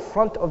lie in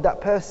front of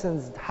that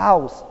person's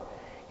house.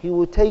 He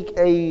would take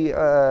a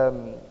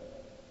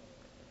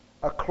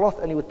cloth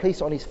and he would place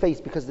it on his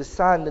face, because the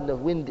sand and the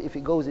wind, if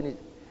it goes in it,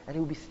 and he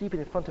would be sleeping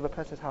in front of a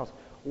person's house,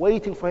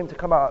 waiting for him to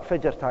come out at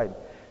Fajr time.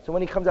 So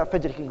when he comes out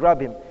Fajr, he can grab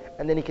him,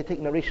 and then he can take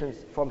narrations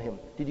from him.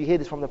 Did you hear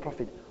this from the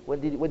Prophet?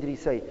 What did he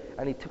say?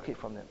 And he took it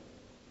from them.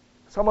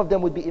 Some of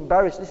them would be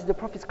embarrassed. This is the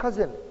Prophet's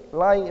cousin,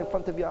 lying in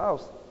front of your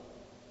house.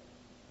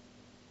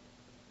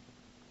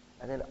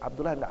 And then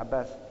Abdullah ibn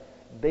Abbas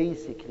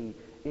basically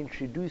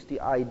introduced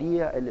the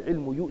idea,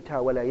 al-ilmu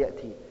yu'ta wa la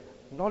ya'ti.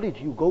 Knowledge,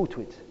 you go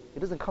to it. It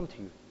doesn't come to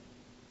you.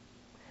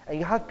 And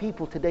you have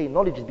people today,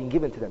 knowledge has been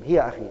given to them.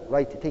 Here, akhi,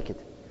 right, take it.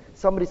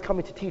 Somebody's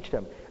coming to teach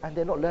them, and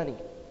they're not learning.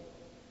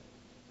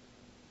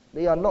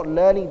 They are not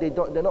learning, they're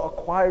not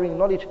acquiring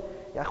knowledge.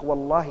 Ya akhi,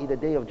 wallahi, the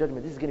day of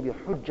judgment, this is going to be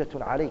a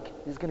hujjatun alayk.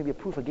 This is going to be a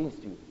proof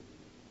against you.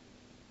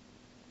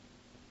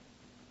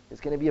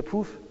 It's going to be a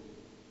proof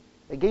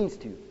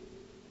against you.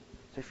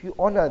 So if you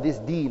honor this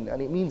deen,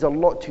 and it means a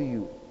lot to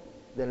you,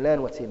 then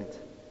learn what's in it.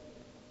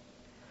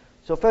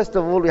 So first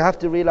of all, we have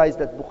to realize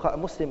that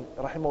Muslim,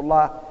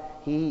 rahimahullah,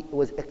 he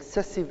was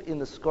excessive in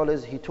the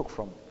scholars he took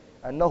from.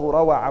 أَنَّهُ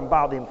رَوَى عَنْ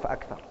بَعْضِهِمْ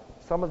فَأَكْثَرَ.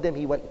 Some of them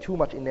he went too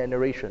much in their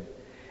narration.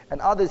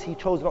 And others he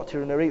chose not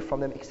to narrate from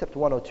them except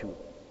one or two.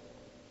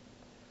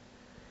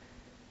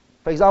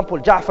 For example,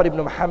 Ja'far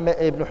ibn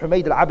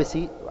Humayd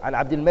al-Abasi and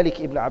Abdul Malik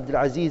ibn Abdul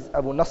Aziz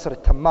Abu Nasr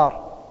al-Tammar.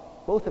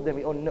 Both of them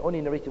he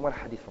only narrated one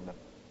hadith from them.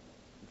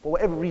 For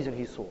whatever reason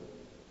he saw.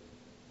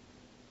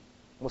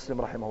 Muslim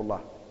rahimahullah.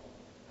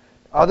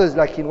 Others,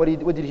 like him, what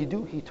did he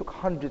do? He took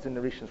hundreds of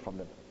narrations from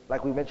them.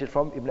 Like we mentioned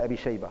from Ibn Abi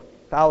Shayba.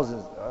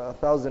 Thousands,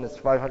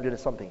 1,500 and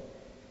something.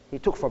 He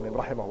took from him,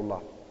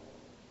 rahimahullah.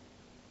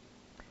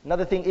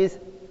 Another thing is,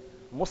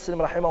 Muslim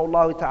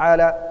rahimahullah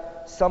ta'ala,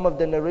 some of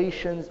the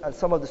narrations and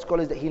some of the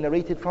scholars that he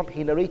narrated from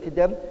them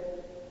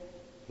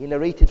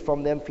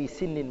fi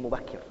sinnin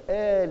mubakkir,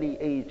 early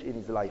age in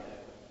his life.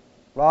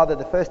 Rather,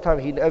 the first time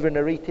he ever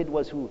narrated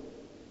was who?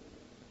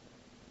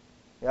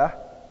 Yeah?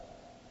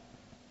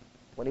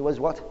 When he was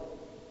what?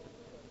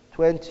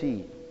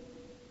 20.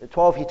 At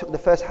 12 he took the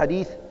first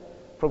hadith.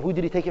 From who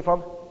did he take it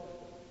from?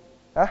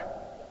 Huh?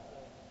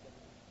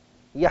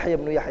 Yahya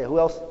ibn Yahya. Who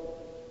else?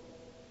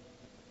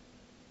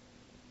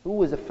 Who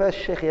was the first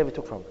sheikh he ever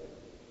took from?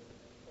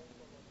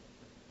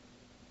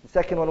 The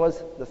second one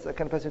was? The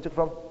second person he took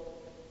from?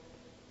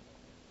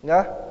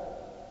 Yeah?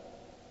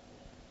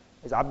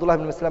 Is Abdullah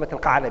ibn Maslamat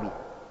al-Qa'nabi.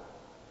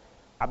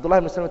 Abdullah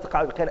ibn Maslamat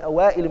al-Qa'nabi كان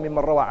أوائل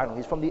ممن روى عنه.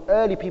 He's from the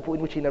early people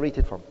in which he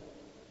narrated from.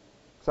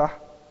 صح?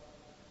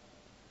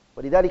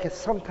 ولذلك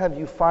sometimes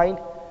you find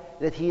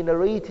that he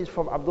narrated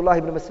from Abdullah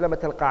ibn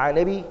Maslamat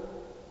al-Qa'nabi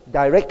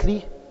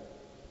directly,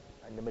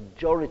 and the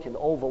majority and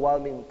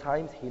overwhelming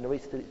times he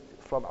narrates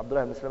from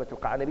Abdullah ibn Salamat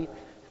al-Qa'anabi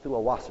through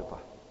a wasita,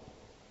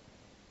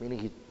 meaning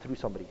he through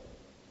somebody,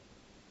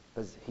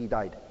 because he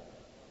died.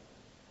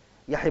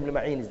 Yahya ibn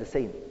Ma'in is the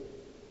same.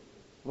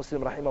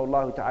 Muslim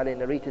rahimahullah ta'ala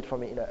narrated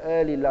from it in an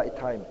early light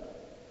time.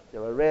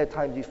 There were rare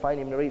times you find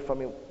him narrate from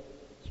him,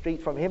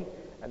 straight from him,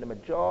 and the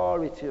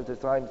majority of the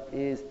times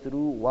is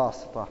through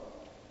wasita.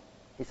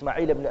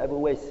 Ismail ibn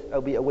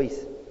Abi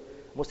Awais,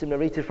 Muslim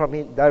narrated from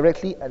him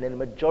directly, and then the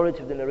majority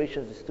of the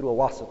narrations is through a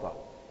wasita.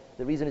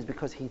 The reason is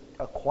because he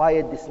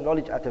acquired this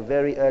knowledge at a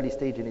very early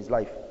stage in his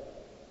life.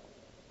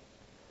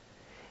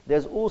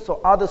 There's also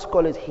other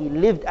scholars, he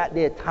lived at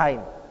their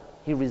time.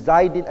 He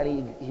resided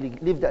and he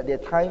lived at their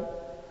time,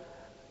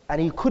 and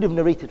he could have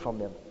narrated from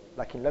them.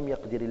 Like in Lam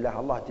Yaqdirillah,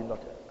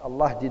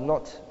 Allah did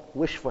not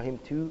wish for him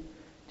to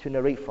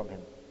narrate from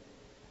him.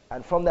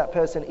 And from that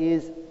person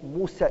is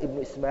Musa ibn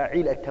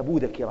Ismail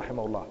al-Tabudaki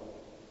rahimahullah.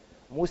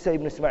 Musa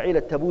ibn Ismail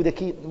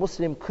al-Tabudaki,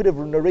 Muslim could have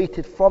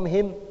narrated from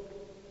him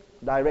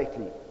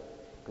directly,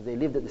 because they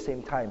lived at the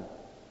same time.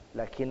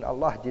 Lakin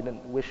Allah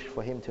didn't wish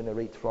for him to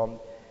narrate from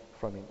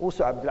him.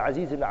 Also Abdul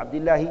Aziz ibn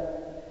Abdullah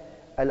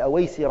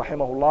al-Awaysi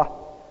rahimahullah,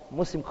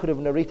 Muslim could have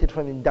narrated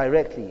from him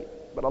directly,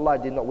 but Allah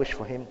did not wish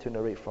for him to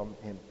narrate from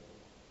him.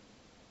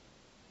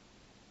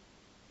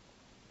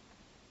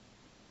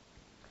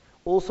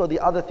 Also the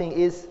other thing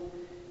is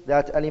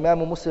that Al-Imam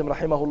Muslim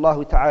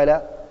rahimahullah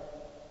ta'ala,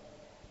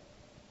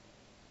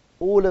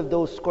 all of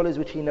those scholars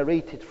which he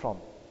narrated from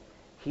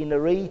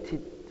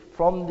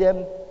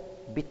them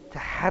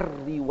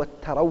بالتحري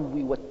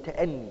والتروي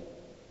والتأني.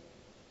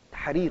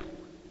 Tahrir.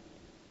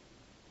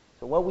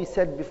 So what we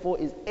said before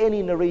is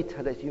any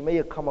narrator that you may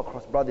have come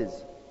across,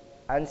 brothers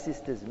and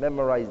sisters,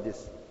 memorize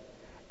this.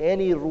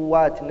 Any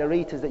ruwat,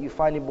 narrators that you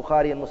find in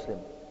Bukhari and Muslim,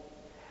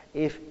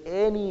 if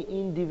any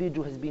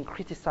individual has been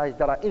criticized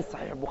that are in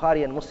Sahih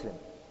Bukhari and Muslim,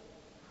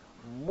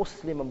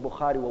 Muslim and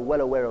Bukhari were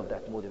well aware of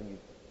that more than you.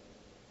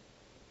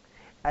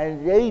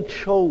 And they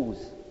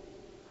chose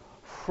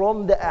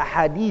from the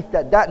ahadith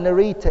that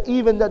narrator,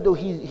 even that though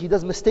he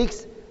does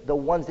mistakes, the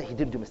ones that he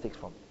didn't do mistakes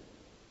from.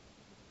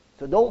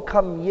 So don't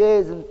come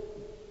years and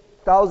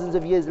thousands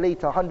of years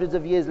later, hundreds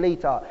of years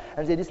later,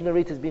 and say this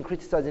narrator has been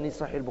criticized in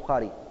Sahih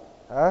Bukhari.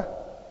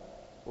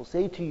 We'll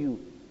say to you,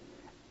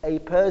 a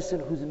person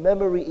whose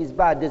memory is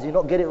bad, does he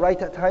not get it right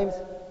at times?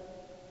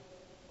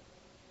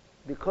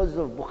 Because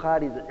of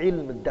Bukhari's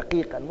ilm,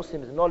 al-daqiq, and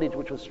Muslims' knowledge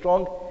which was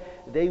strong,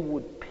 they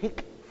would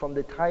pick from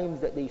the times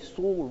that they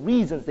saw,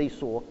 reasons they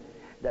saw,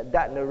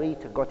 that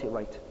narrator got it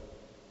right.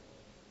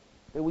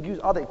 They would use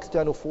other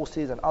external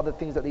forces and other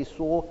things that they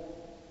saw.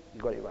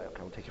 You got it right,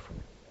 okay, I'll take it from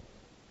you.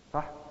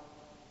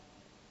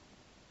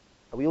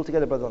 Are we all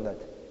together, brothers, on that?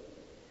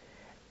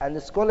 And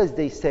the scholars,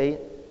 they say,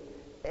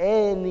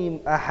 any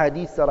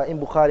ahadith that are in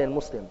Bukhari and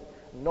Muslim,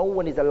 no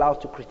one is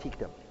allowed to critique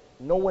them.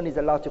 No one is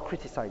allowed to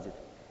criticize it,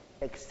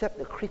 except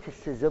the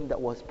criticism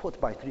that was put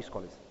by three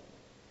scholars.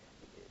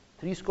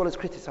 Three scholars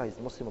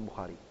criticized Muslim and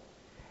Bukhari.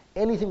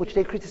 Anything which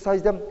they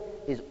criticize them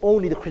is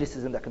only the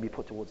criticism that can be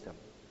put towards them.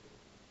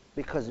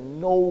 Because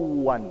no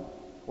one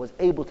was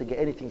able to get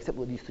anything except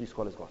what these three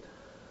scholars got.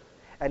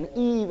 And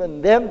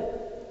even them,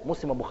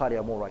 Muslim and Bukhari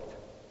are more right.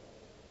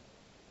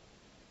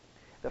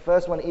 The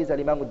first one is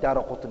Al-Imam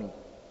al-Daraqutni.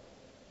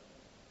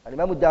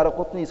 Al-Imam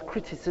al-Daraqutni's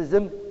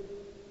criticism,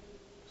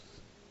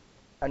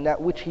 and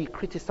that which he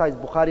criticized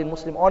Bukhari and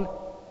Muslim on,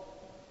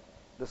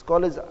 the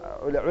scholars,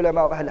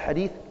 ulama of Ahl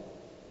Hadith,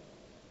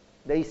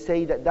 they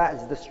say that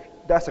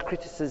that's a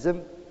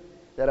criticism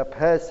that a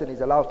person is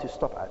allowed to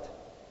stop at.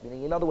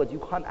 Meaning, in other words, you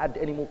can't add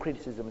any more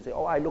criticism and say,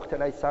 oh, I looked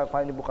and I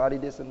find in Bukhari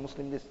this and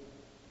Muslim this.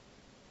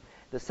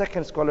 The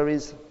second scholar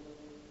is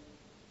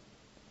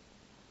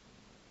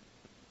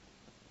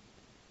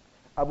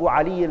Abu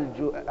Ali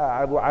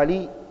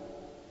al-Jayyani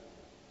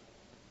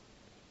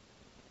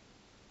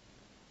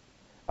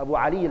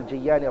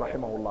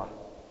rahimahullah.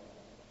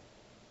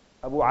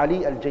 Abu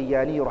Ali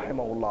al-Jayyani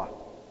rahimahullah.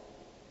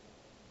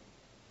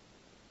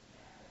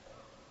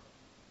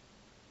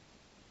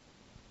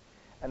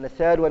 And the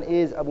third one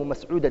is Abu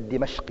Mas'ud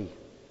al-Dimashqi.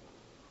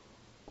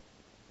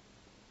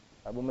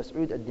 Abu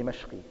Mas'ud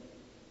al-Dimashqi.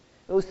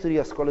 Those three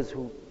are scholars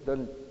who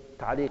done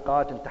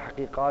ta'liqat and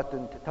tahqiqat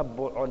and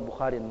tatabbu' on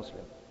Bukhari and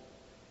Muslim.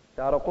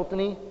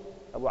 Daraqutni,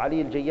 Abu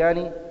Ali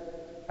al-Jayyani,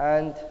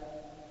 and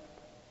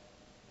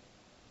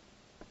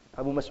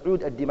Abu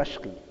Mas'ud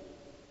al-Dimashqi.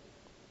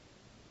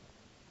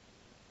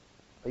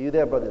 Are you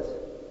there, brothers?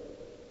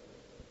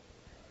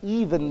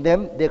 Even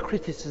them, their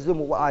criticism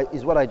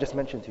is what I just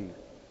mentioned to you.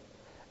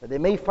 They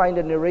may find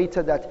a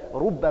narrator that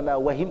رُبَّمَا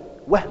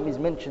wahm is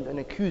mentioned and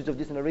accused of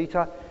this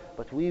narrator,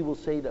 but we will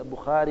say that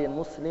Bukhari and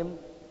Muslim,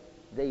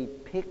 they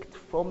picked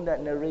from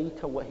that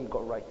narrator what he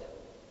got right.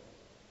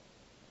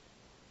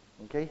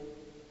 Okay?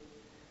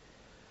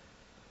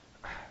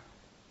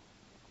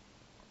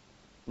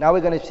 Now we're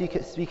going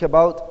to speak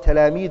about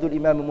Talamidul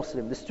Imam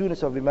Muslim, the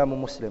students of Imam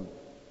Muslim.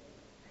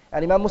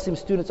 And Imam Muslim's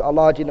students are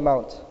large in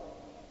amount.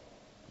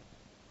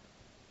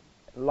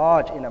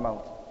 Large in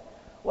amount.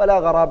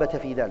 وَلَا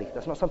غَرَابَةَ فِي ذَلِكَ.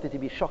 That's not something to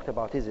be shocked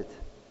about, is it?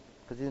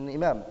 Because he's an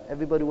Imam.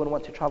 Everybody would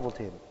want to travel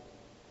to him.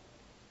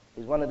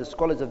 He's one of the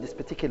scholars of this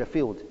particular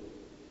field.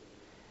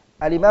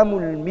 Al-Imam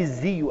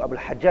al-Mizzi, Abu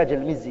al-Hajjaj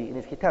al-Mizzi, in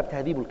his kitab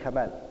Tahdhib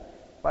al-Kamal.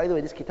 By the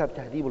way, this kitab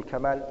Tahdhib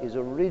al-Kamal is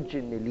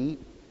originally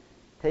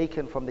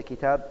taken from the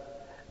kitab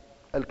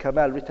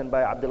Al-Kamal written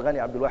by Abdul Ghani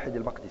Abdul Wahid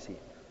al-Maqdisi.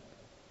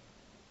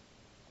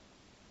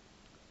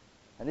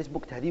 And this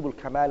book Tahdhib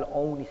al-Kamal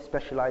only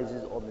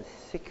specializes on the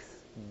 6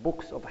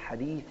 books of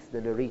hadiths,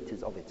 the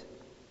narrators of it.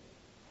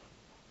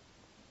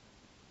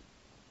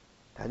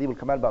 Tahdhib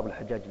al-Kamal by Abu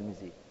al-Hajjaj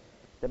al-Mizzi.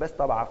 The best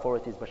taba'a for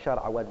it is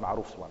Bashar Awad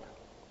Ma'ruf's one.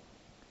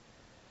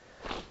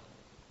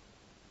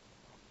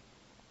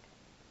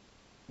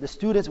 The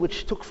students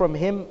which took from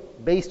him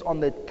based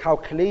on the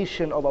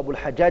calculation of Abu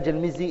al-Hajjaj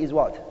al-Mizzi is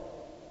what?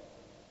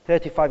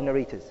 35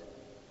 narrators.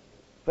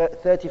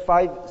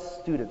 35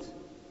 students.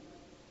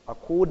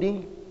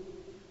 According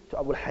to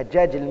Abu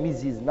al-Hajjaj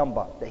al-Mizzi's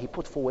number that he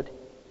put forward,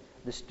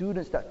 the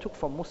students that took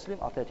from Muslim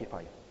are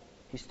 35.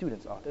 His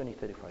students are only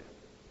 35.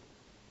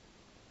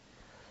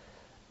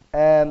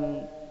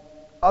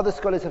 Other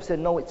scholars have said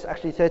no, it's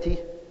actually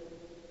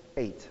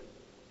 38.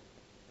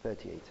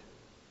 38.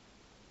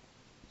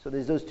 So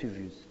there's those two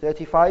views.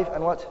 35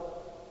 and what?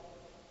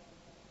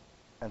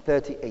 And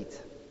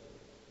 38.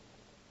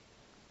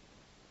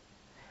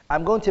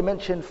 I'm going to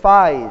mention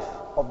 5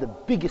 of the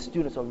biggest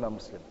students of Imam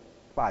Muslim.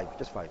 5,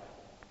 just 5.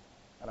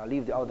 And I'll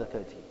leave the other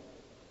 30.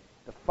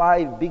 The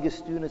 5 biggest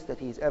students that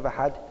he's ever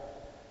had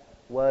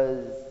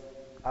was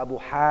Abu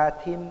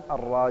Hatim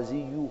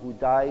al-Razi, who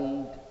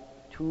died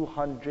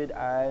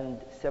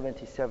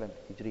 277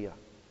 Hijriya.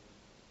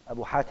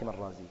 Abu Hatim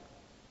al-Razi.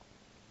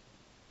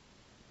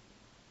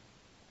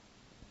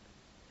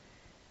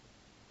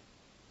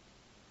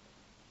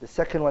 The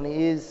second one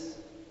is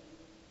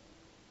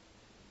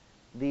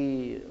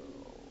the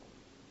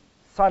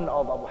son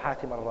of Abu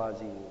Hatim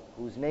al-Razi,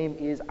 whose name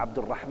is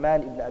Abdul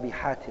Rahman ibn Abi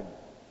Hatim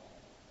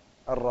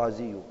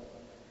al-Razi.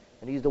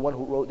 And he's the one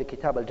who wrote the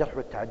Kitab al-Jarh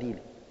al-Ta'dil.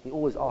 He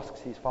always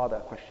asks his father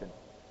a question.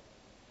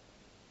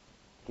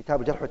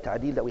 Kitab al-Jarh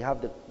al-Ta'dil, that we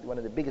have one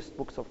of the biggest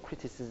books of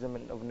criticism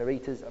and of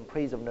narrators and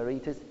praise of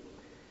narrators.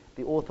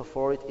 The author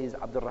for it is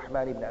Abdul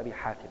Rahman ibn Abi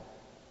Hatim.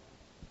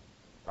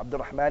 Abdul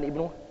Rahman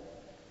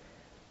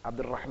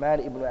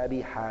ibn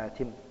Abi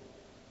Hatim.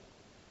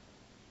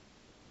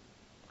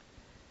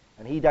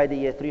 And he died the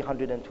year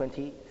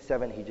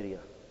 327 Hijriya.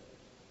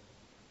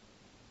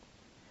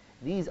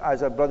 These,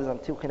 as our brothers I'm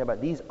talking about,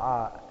 these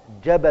are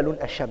Jabalun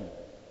Asham.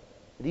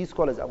 These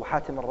scholars, Abu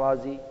Hatim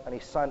al-Razi and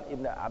his son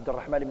Ibn Abdul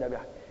Rahman ibn Abi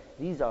Hatim,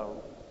 these are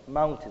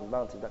mountains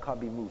that can't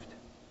be moved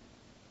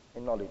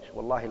in knowledge.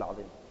 Wallahi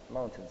al-Azim,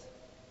 mountains.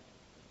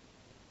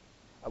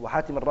 Abu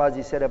Hatim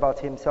al-Razi said about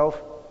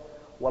himself,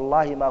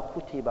 Wallahi ma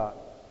kutiba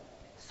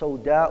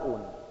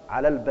sawda'un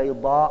ala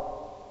al-bayda,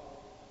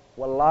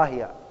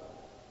 wallahi,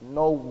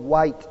 no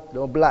white,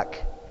 no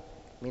black,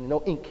 meaning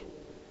no ink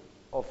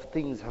of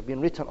things have been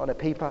written on a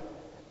paper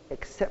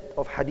except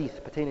of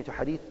hadith, pertaining to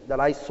hadith, that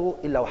I saw,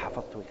 illa wa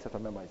hafadtu, except I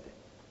memorized it.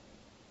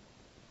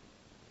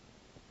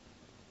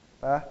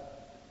 Huh?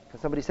 Can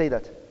somebody say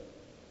that?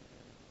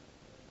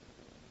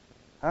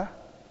 Huh?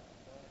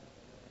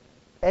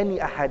 Any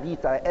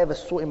ahadith I ever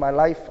saw in my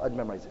life, I'd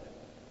memorize it.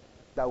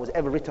 That was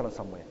ever written on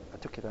somewhere. I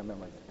took it and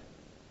memorized it.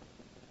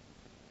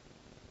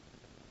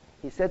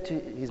 He said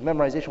his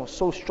memorization was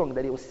so strong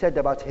that it was said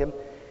about him,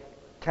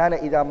 كان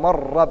إذا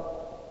مر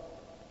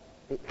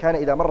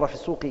في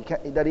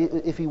السوق, that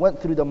if he went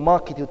through the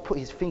market, he would put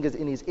his fingers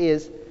in his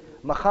ears,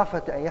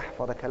 مخافة أن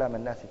يحفظ كلام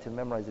الناس, to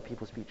memorize the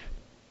people's speech.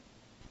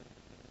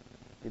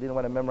 He didn't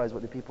want to memorize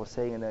what the people were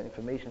saying and the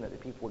information that the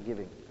people were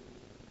giving.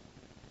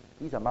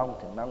 These are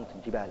mountain,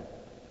 Jibal.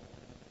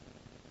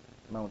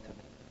 Mountain.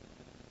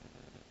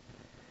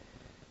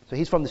 So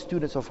he's from the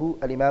students of who?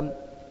 Al-Imam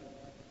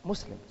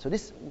Muslim. So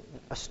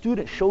a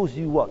student shows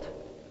you what?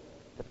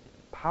 The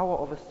power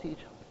of a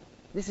teacher.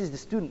 This is the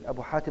student,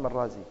 Abu Hatim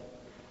al-Razi.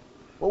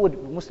 What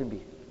would Muslim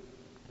be?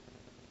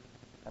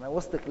 And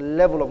what's the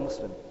level of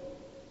Muslim?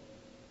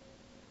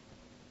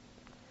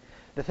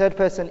 The third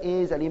person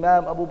is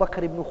Al-Imam Abu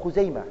Bakr ibn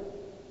Khuzaymah.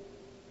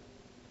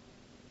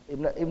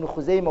 Ibn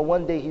Khuzaymah,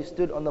 one day he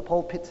stood on the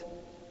pulpit.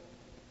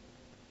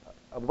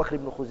 Abu Bakr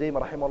ibn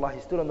Khuzaymah, rahimahullah,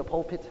 he stood on the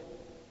pulpit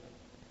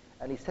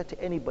and he said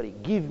to anybody,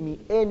 give me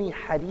any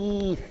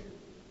hadith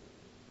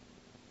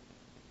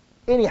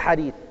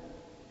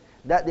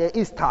that there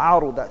is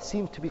ta'arud, that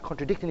seems to be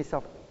contradicting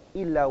itself,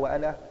 illa wa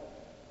ana,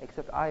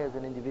 except I as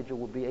an individual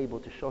would be able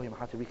to show him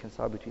how to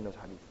reconcile between those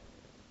hadiths.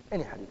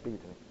 Any hadith, bring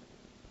it to me.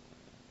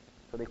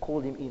 So they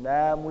called him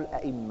Imamul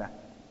A'imma,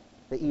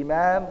 the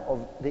Imam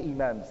of the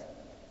Imams.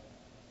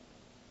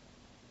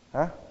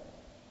 Huh?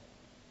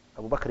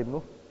 Abu Bakr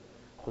ibn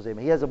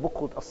Khuzaymah. He has a book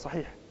called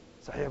As-Sahih,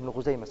 Sahih ibn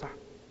Khuzaymah, صح?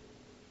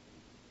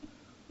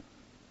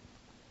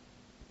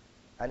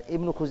 And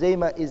Ibn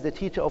Khuzaymah is the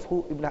teacher of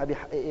who? Ibn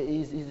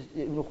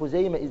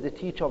Khuzaymah is the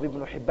teacher of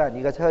Ibn Hibban.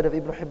 You guys heard of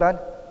Ibn Hibban?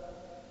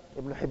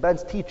 Ibn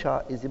Hibban's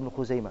teacher is Ibn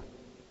Khuzaymah.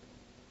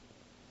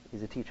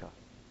 He's a teacher.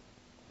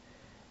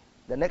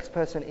 The next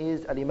person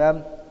is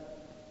Al-Imam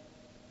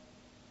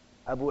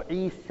Abu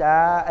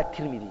Isa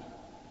al-Tirmidhi.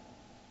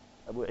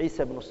 Abu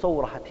Isa ibn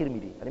Sawrah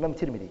at-Tirmidhi, Imam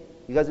Tirmidhi.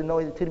 You guys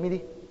know the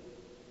Tirmidhi?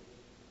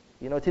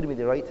 You know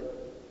Tirmidhi, right?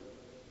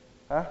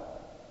 Huh?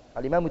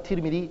 Al-Imam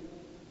Tirmidhi,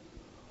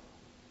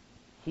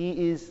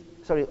 he is,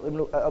 sorry,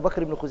 Abu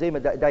Bakr ibn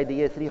Khuzaymah died the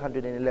year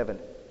 311.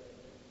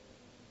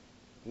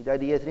 He died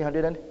the year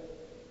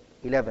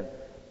 311.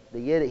 The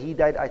year that he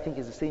died, I think,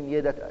 is the same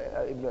year that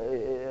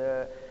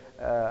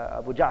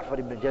Abu Ja'far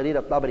ibn Jarir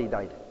al-Tabari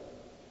died.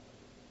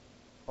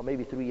 Or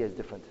maybe 3 years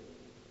different.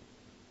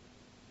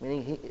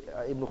 Meaning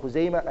Ibn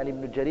Khuzaymah and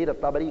Ibn Jarir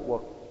al-Tabari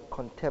were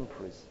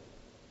contemporaries.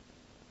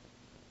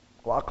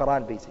 Or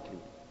Aqran, basically.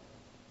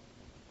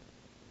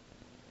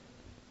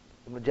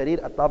 Ibn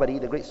Jarir al-Tabari,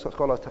 the great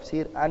scholar of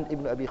tafsir, and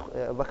Ibn Abi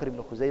Bakr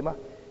ibn Khuzaymah,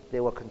 they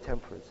were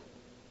contemporaries.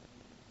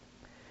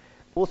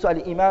 Also,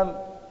 Al-Imam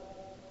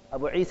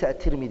Abu Isa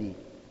at-Tirmidhi.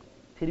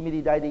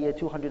 Tirmidhi died the year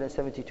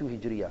 272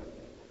 Hijriya.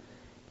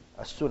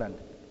 As-Sunan.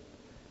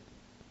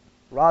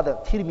 Rather,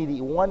 Tirmidhi,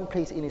 in one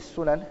place in his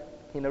Sunan,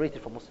 he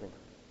narrated from Muslim.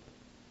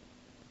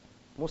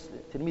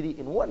 Tirmidhi,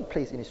 in one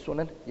place in his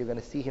Sunan, you're going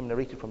to see him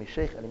narrated from his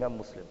Shaykh, Al-Imam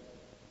Muslim.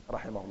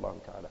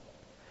 Rahimahullah ta'ala.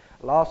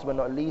 Last but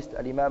not least,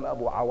 Al-Imam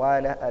Abu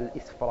Awana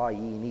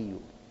al-Isfarayini.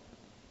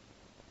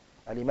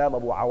 Al-Imam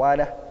Abu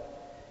Awana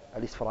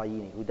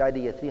al-Isfarayini, who died the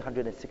year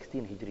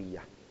 316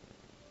 Hijriya.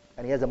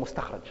 And he has a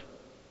mustakhraj.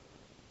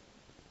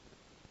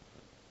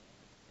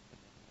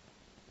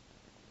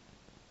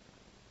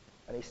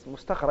 And his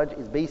mustakhraj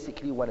is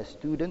basically when a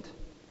student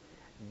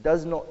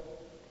does not,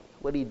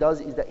 what he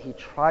does is that he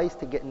tries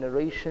to get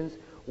narrations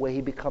where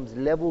he becomes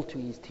level to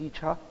his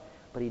teacher,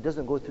 but he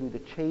doesn't go through the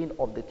chain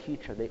of the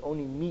teacher. They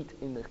only meet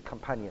in the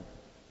companion.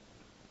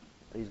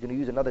 He's going to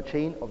use another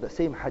chain of the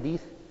same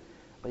hadith,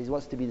 but he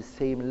wants to be the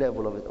same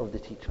level of the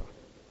teacher.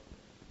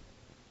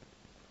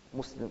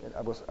 Muslim,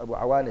 Abu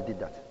Awana did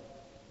that.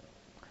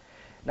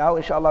 Now,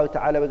 inshallah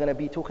ta'ala, we're going to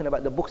be talking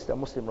about the books that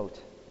Muslim wrote.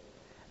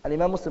 And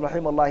Imam Muslim,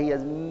 rahimahullah, he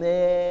has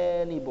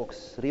many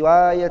books,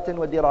 riwayatan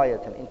wa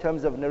dirayatan, in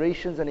terms of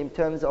narrations and in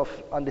terms of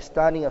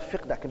understanding of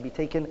fiqh that can be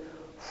taken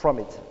from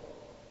it.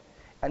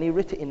 And he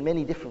wrote it in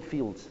many different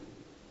fields.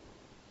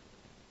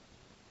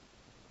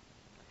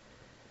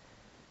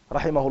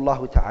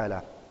 Rahimahullah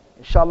ta'ala.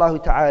 Inshallah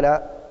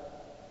ta'ala,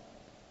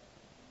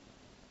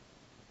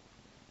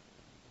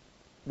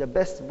 the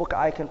best book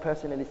I can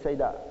personally say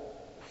that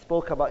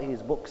spoke about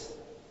his books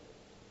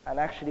and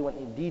actually went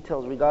in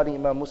details regarding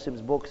Imam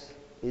Muslim's books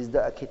is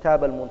the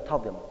Kitab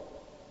al-Muntazim.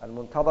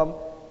 Al-Muntazim,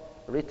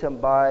 written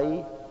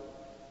by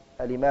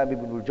Al-Imam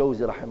Ibn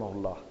al-Jawzi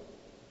rahimahullah.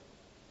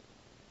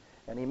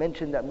 And he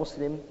mentioned that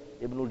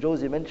Ibn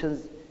al-Jawzi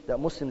mentions that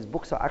Muslim's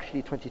books are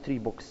actually 23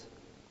 books.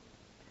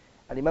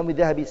 And Imam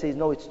al-Dhahabi says,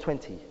 no, it's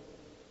 20.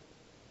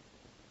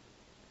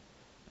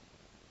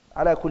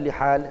 Ala kulli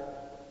hal,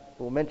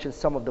 we'll mention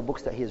some of the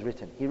books that he has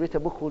written. He wrote a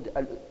book called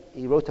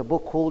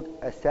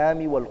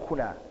Asami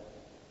wal-Kuna.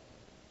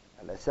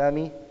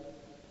 Al-Asami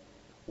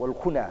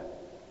wal-Kuna.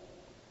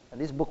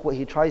 And this book, what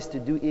he tries to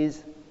do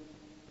is,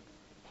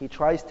 he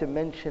tries to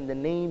mention the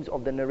names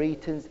of the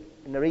narrators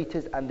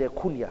and their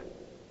kunya.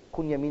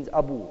 Kunya means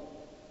Abu.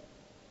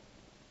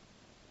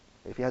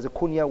 If he has a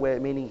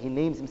kunya, meaning he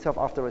names himself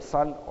after a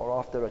son or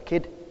after a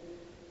kid,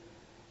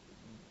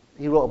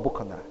 he wrote a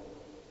book on that.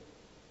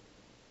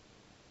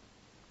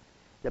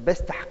 The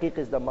best tahqiq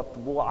is the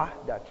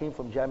matbu'ah that came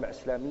from Jami'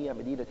 Islamiyya,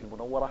 Medina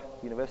al-Munawwarah,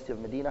 University of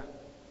Medina,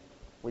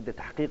 with the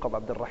tahqiq of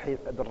Abdul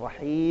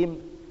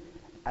Rahim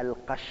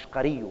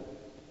al-Qashqari.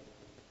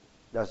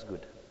 That's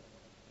good.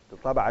 The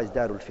taba'a is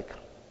Darul Fikr.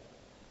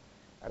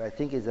 And I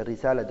think it's a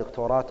risala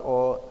doctorat,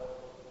 or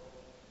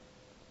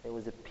it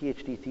was a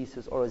PhD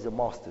thesis, or as a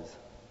master's.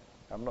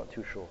 I'm not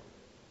too sure.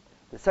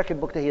 The second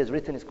book that he has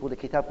written is called a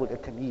kitab called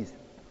At-Tamyiz.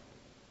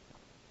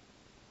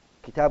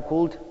 Kitab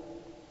called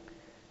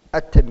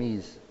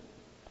At-Tamyiz.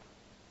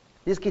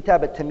 This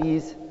kitab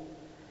At-Tamyiz,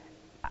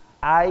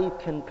 I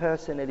can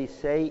personally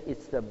say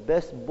it's the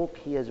best book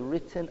he has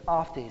written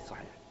after his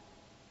Sahih.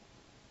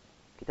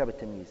 Kitab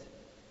At-Tamyiz.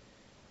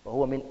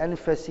 وهو من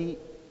أنفس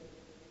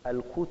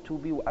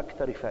الكتب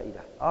وأكثر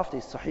فائدة. After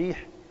his Sahih,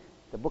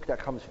 the book that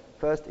comes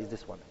first is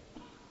this one.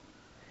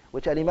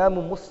 Which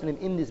Al-Imam Muslim,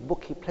 in this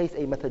book, he placed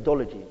a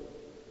methodology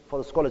for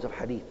the scholars of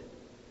hadith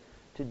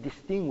to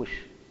distinguish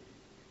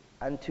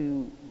and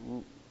to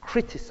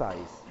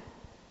criticize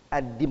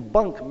and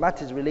debunk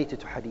matters related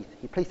to hadith.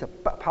 He placed a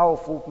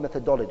powerful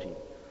methodology.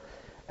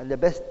 And the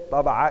best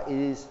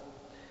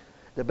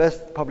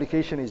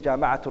publication is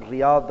Jama'atul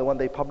Riyadh, the one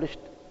they published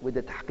with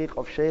the tahqiq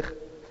of Sheikh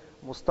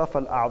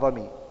Mustafa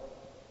al-A'zami.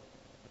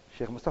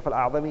 Sheikh Mustafa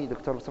al-A'zami,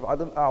 Dr. Mustafa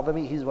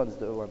al-A'zami, his one's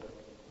the one.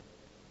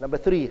 Number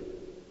 3,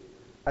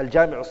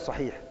 Al-Jami'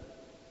 al-Sahih.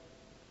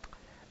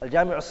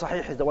 Al-Jami'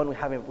 al-Sahih is the one we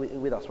have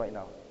with us right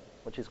now,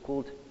 which is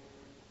called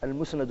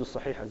Al-Musnad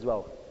al-Sahih as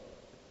well.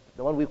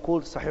 The one we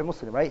call Sahih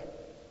Muslim, right?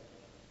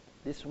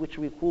 This which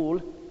we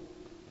call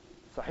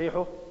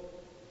Sahih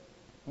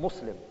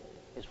Muslim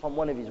is from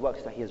one of his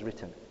works that he has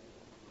written.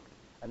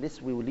 And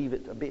this we will leave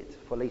it a bit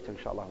for later,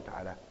 inshallah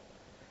ta'ala.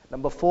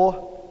 Number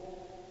 4,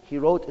 he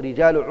wrote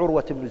Rijal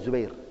Urwa ibn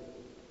Zubayr.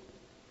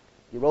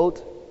 He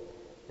wrote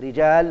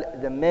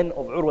Rijal, the men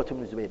of Urwa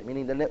ibn Zubayr,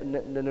 meaning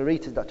the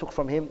narrators that took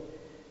from him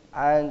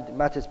and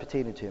matters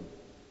pertaining to him.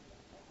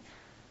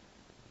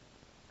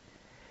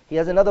 He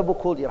has another book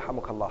called,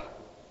 Yarhamukallah,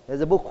 he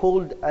has a book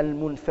called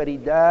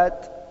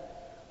Al-Munfaridat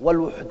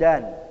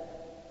wal-Wuhdan.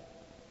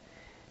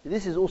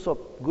 This is also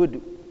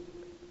good,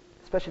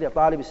 especially a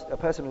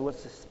person who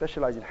wants to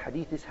specialize in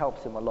hadith. This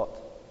helps him a lot,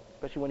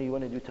 especially when you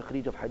want to do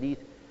takhrij of hadith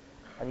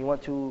and you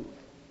want to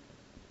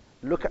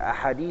look at a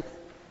hadith.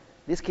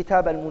 This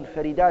kitab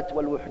Al-Munfaridat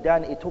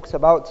wal-Wuhdan, it talks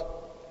about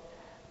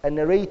a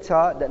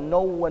narrator that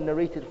no one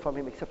narrated from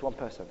him except one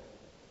person.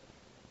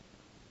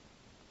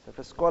 So if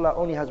a scholar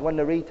only has one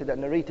narrator that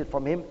narrated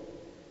from him,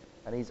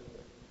 and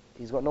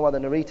he's got no other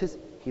narrators,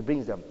 he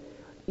brings them,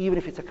 even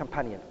if it's a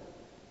companion.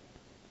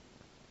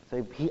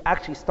 So he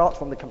actually starts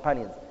from the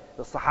companions,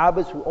 the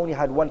Sahabas who only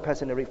had one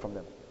person narrate from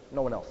them,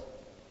 no one else.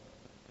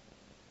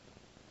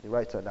 He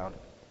writes that down.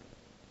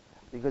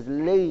 Because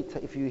later,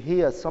 if you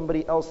hear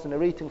somebody else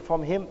narrating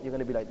from him, you're going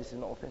to be like, this is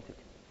not authentic,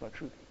 it's not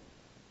true.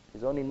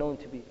 It's only known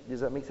to be.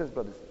 Does that make sense,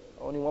 brothers?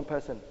 Only one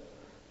person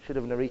should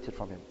have narrated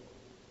from him.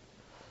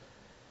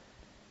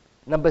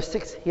 Number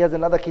 6, he has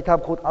another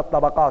kitab called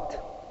At-Tabaqat.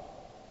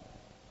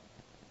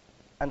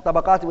 And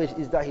Tabaqat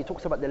is that he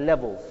talks about the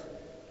levels.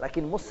 Like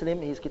in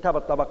Muslim, his kitab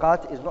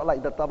At-Tabaqat is not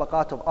like the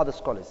Tabaqat of other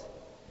scholars.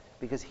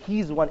 Because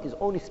his one is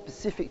only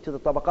specific to the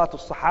Tabaqat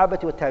of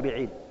Sahabati wa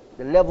Tabi'een.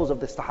 The levels of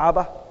the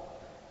Sahaba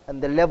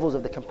and the levels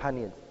of the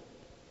companions.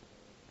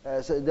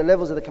 So the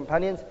levels of the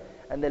companions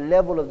and the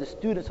level of the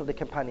students of the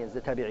companions,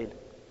 the Tabi'een.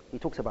 He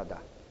talks about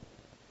that.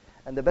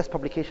 And the best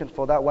publication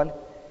for that one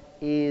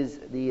is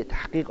the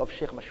Tahqiq of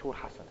Sheikh Mashhur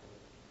Hassan.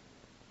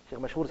 Sheikh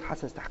Mashhur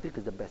Hassan's Tahqiq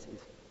is the best.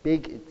 It's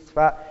big, it's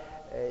fat,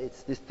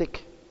 it's this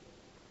thick.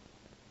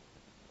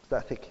 It's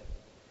that thick,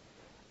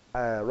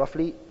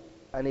 roughly.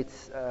 And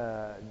it's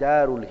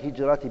Darul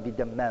Hijrati bi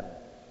Dammam.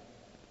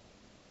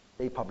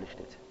 They published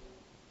it.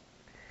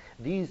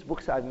 These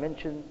books I've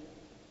mentioned,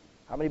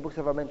 how many books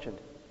have I mentioned?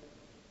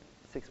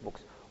 6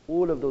 books.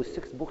 All of those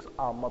 6 books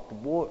are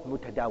matbu'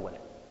 mutadawal.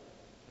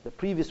 The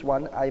previous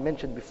one I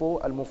mentioned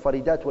before,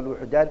 Al-Munfaridat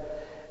wal-Wuhdan,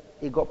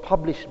 it got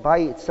published by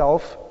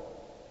itself.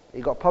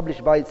 It got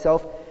published by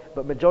itself,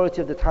 but majority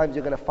of the times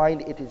you're going to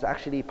find it is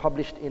actually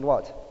published in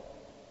what?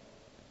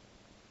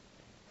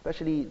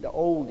 Especially the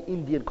old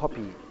Indian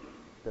copy,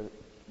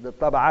 the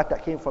taba'at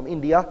that came from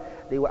India,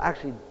 they were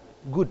actually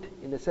good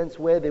in the sense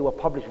where they were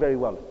published very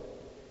well,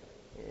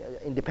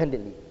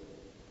 independently.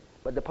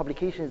 But the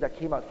publications that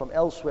came out from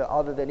elsewhere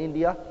other than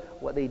India,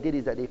 what they did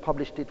is that they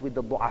published it with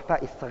the Du'afa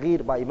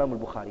al-Saghir by Imam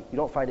al-Bukhari. You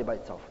don't find it by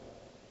itself.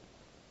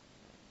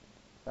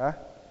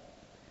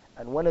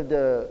 And one of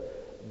the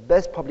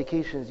best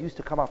publications used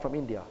to come out from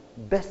India.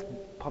 Best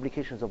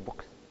publications of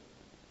books.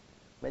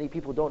 Many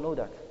people don't know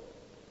that.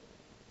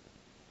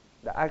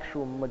 The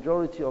actual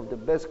majority of the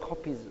best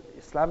copies,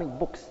 Islamic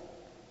books,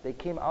 they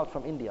came out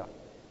from India.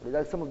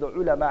 Some of the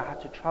ulama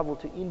had to travel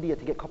to India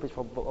to get copies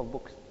of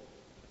books.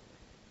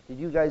 Did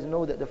you guys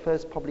know that the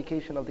first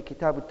publication of the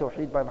Kitab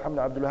al-Tawheed by Muhammad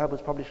Abdul Wahhab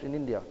was published in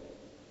India?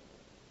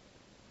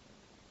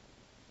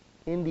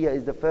 India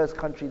is the first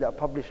country that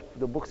published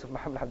the books of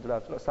Muhammad Abdul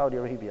Wahhab, not Saudi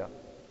Arabia.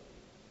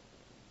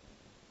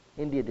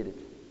 India did it.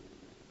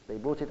 They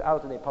brought it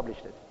out and they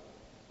published it.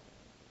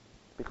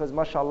 Because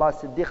mashallah,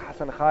 Siddiq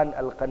Hassan Khan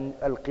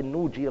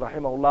al-Qinnuji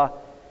rahimahullah,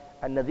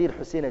 and Nadir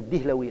Hussain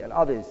al-Dihlawi and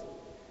others,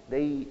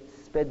 they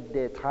spent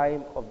their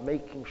time of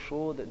making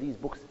sure that these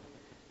books,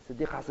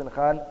 Siddiq Hassan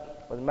Khan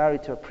was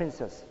married to a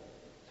princess,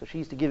 so she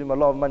used to give him a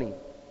lot of money.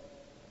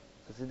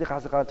 So Siddiq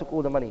Hassan Khan took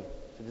all the money,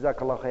 so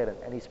Jazakallah khairan,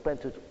 and he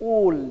spent it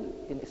all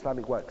in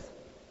Islamic works.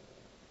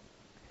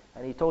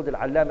 And he told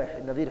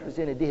Al-Allama Nadir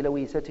Hussain al-Dihlawi,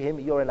 he said to him,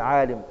 you're an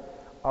alim,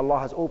 Allah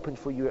has opened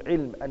for you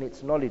ilm and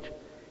its knowledge.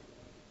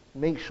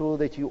 Make sure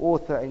that you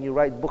author and you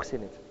write books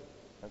in it.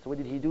 And so what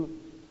did he do?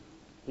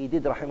 He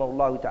did,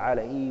 rahimahullah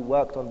ta'ala, he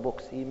worked on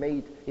books,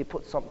 he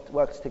put some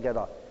works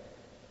together.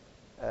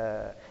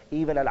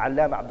 Even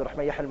Al-Allama Abdul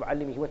Rahman Yahya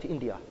al-Muallimi, he went to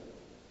India.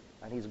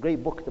 And his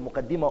great book, the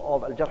Muqaddimah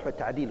of Al-Jarh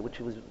al-Ta'dil,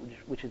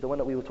 which is the one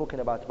that we were talking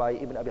about by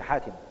Ibn Abi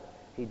Hatim,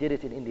 he did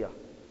it in India.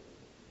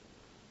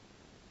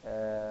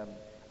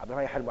 Abdul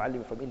Rahman Yahya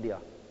al-Muallimi from India,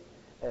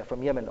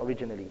 from Yemen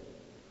originally.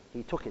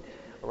 He took it.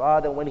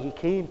 Rather, when he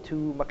came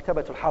to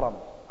Maktabat al-Haram,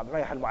 Abdul Rahman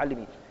Yahya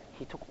al-Muallimi,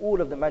 he took all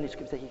of the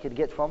manuscripts that he could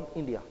get from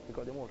India. He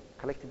got them all,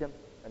 collected them,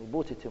 and he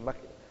brought it to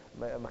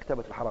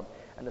Maktabat al-Haram.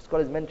 And the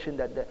scholars mentioned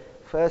that the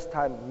first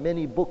time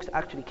many books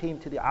actually came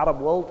to the Arab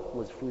world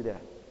was through there.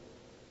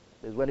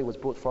 Is when it was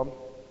brought from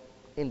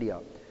India.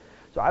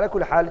 So ala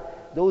kulli hal,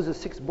 those are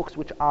 6 books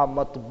which are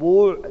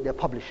matbu', they're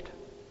published.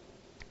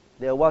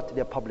 They're what?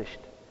 They're published.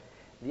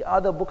 The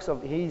other books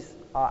of his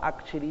are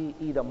actually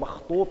either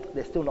makhtut,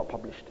 they're still not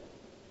published.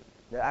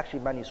 They're actually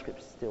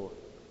manuscripts still.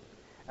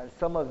 And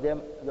some of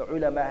them, the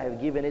ulama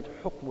have given it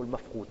hukmul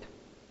mafqut.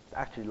 It's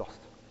actually lost.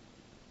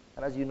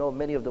 And as you know,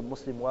 many of the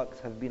Muslim works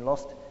have been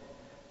lost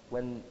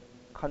when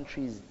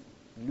countries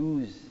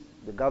lose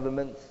the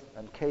governments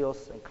and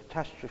chaos and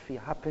catastrophe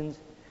happens.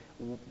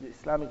 The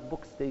Islamic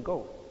books, they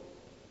go.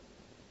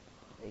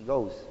 It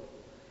goes.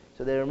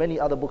 So there are many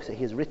other books that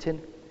he has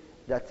written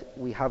that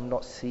we have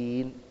not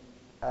seen,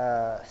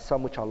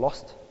 some which are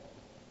lost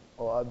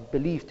or are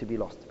believed to be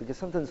lost. Because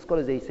sometimes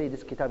scholars, they say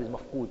this kitab is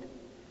mafqood.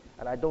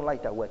 And I don't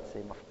like that word,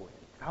 say mafqood.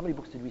 How many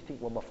books did we think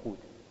were mafqood?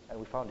 And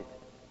we found it.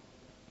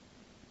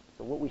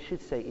 So what we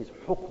should say is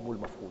hukmul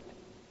mafqood.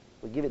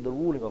 We give it the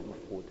ruling of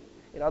mafqood.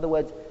 In other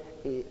words,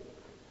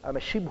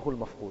 shibhul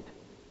mafqood.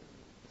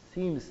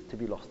 Seems to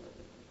be lost.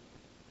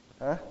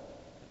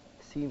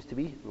 Seems to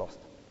be lost.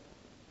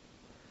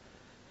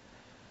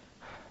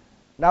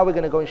 Now we're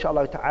going to go,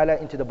 inshallah ta'ala,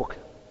 into the book,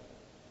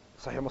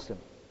 Sahih Muslim.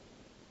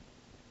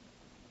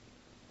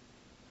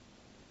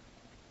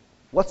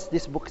 What's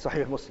this book,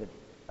 Sahih Muslim?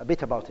 A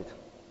bit about it.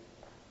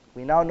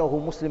 We now know who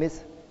Muslim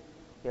is.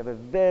 We have a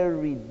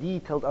very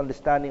detailed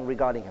understanding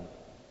regarding him.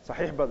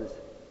 Sahih, brothers.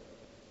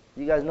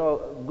 You guys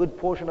know a good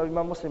portion of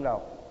Imam Muslim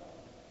now.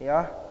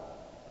 Yeah?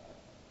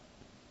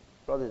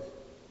 Brothers.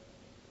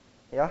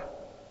 Yeah?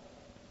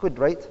 Good,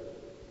 right?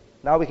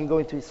 Now we can go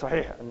into his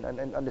Sahih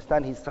and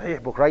understand his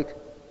Sahih book, right?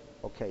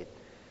 Okay.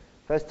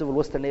 First of all,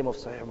 what's the name of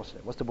Sahih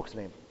Muslim? What's the book's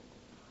name?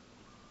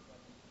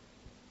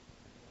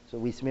 So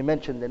we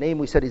mentioned the name,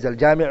 we said is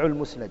Al-Jami'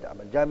 al-Musnad,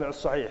 Al-Jami'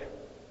 al-Sahih.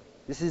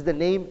 This is the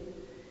name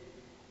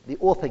the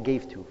author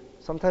gave to.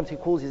 Sometimes he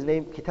calls his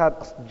name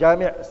Kitab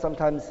Jami',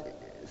 sometimes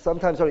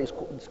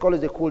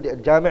scholars they called it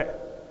Al-Jami'.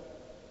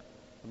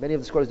 Many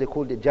of the scholars they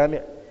called it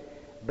Jami'.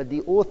 But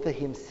the author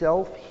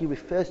himself, he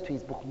refers to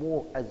his book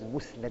more as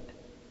Musnad.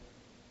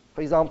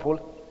 For example,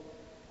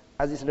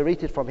 as it's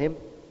narrated from him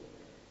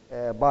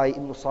by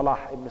Ibn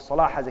Salah. Ibn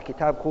Salah has a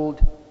kitab called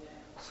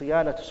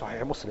Siyanatu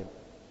Sahih Muslim.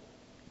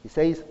 He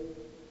says,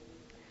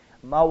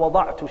 ما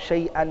وضعت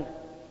شيئا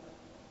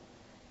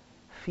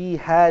في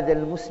هذا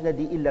المسند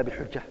إلا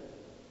بحجة.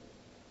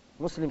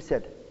 Muslim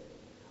said,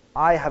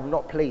 I have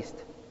not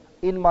placed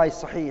in my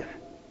Sahih,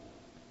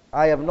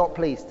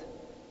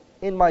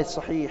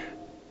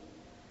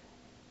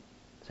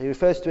 so he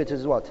refers to it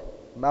as what?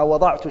 ما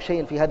وضعت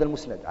شيئا في هذا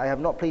المسند. I have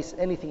not placed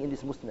anything in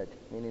this musnad,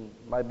 meaning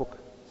my book,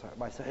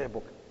 my Sahih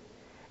book,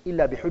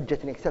 إلا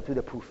بحجة, except with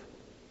a proof.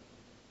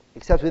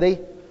 Except with a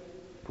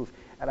proof.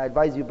 And I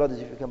advise you, brothers,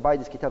 if you can buy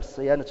this kitab,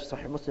 Siyanatu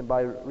Sahih Muslim,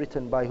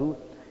 written by who?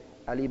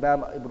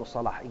 Al-Imam Ibn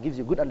Salah. It gives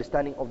you a good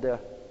understanding of the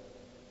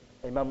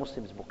Imam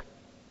Muslim's book.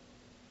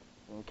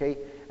 Okay?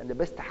 And the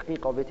best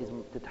tahqiq of it is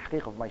the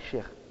tahqiq of my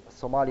Sheikh, a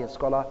Somalian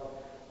scholar.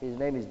 His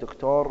name is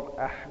Dr.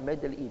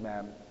 Ahmed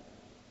Al-Imam,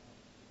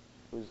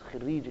 who's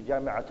Khirij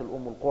Jami'at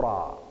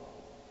Al-Qura.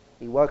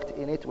 He worked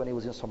in it when he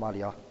was in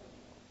Somalia.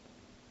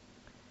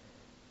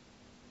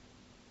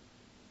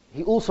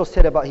 He also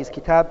said about his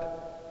kitab,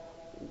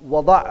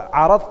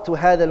 عرضت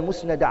هذا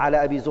المسند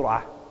على أبي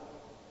زرعة.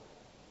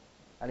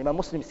 And Imam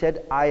Muslim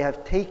said, I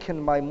have taken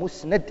my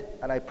musnad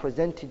and I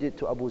presented it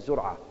to Abu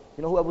Zur'a.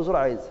 You know who Abu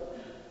Zur'a is?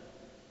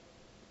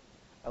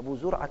 Abu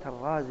Zur'a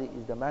al-Razi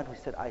is the man who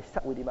said, I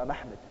sat with Imam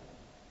Ahmed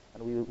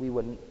and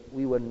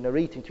we were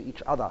narrating to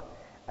each other.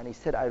 And he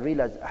said, I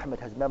realized Ahmed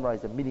has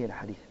memorized 1 million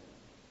hadith.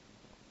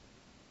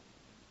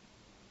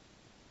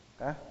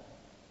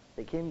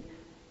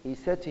 He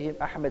said to him,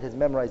 Ahmed has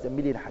memorized 1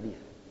 million hadith.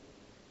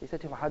 He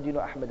said to him, how do you know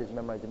Ahmed has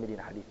memorized 1 million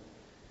hadith?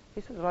 He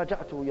said,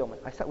 Raja'tu yawman.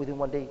 I sat with him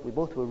one day, we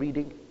both were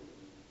reading,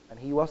 and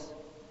he was,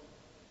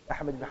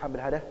 Ahmed ibn Hanbal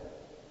had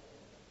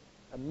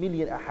 1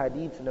 million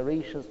ahadith,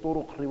 narrations,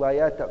 turuq,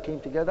 riwayat that came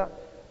together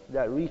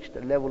that reached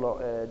the level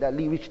of, that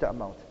reached the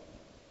amount.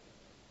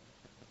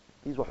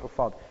 These were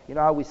huffaz. You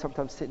know how we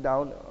sometimes sit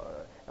down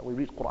and we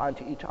read Quran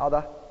to each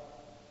other?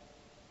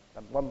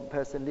 And one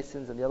person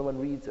listens and the other one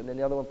reads and then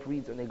the other one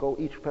reads and they go,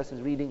 each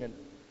person's reading, and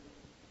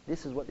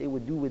this is what they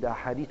would do with the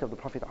hadith of the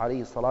Prophet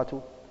alayhi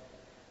salatu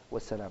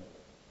wassalam.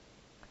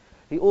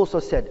 He also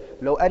said,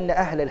 لو أن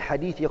أهل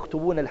الحديث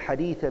يكتبون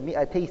الحديث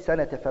 200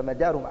 سنة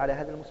فمدارهم على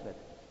هذا المسند.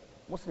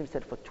 Muslim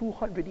said for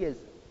 200 years,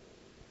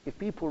 if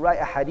people write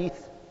a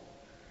hadith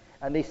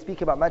and they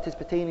speak about matters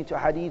pertaining to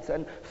hadith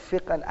and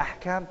fiqh and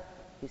ahkam,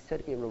 he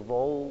said it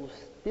revolves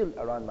still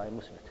around my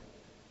musnad,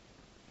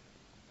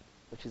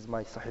 which is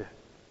my sahih.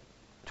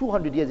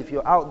 200 years, if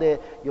you're out there,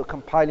 you're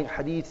compiling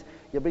hadith,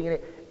 you're bringing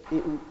it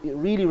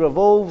really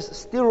revolves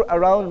still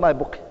around my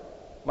book,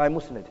 my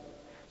musnad.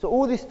 So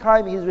all this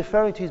time he's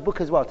referring to his book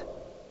as what?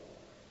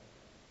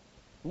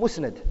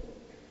 Musnad.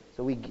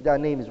 So that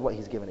name is what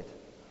he's given it.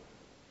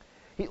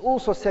 He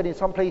also said in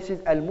some places,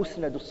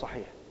 Al-Musnad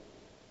al-Sahih.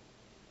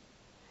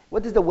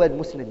 What does the word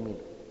Musnad mean?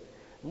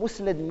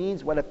 Musnad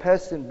means when a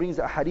person brings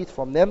a hadith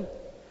from them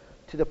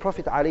to the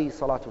Prophet alayhi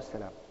salatu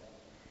wasalam.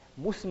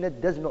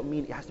 Musnad does not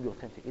mean it has to be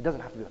authentic. It doesn't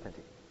have to be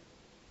authentic.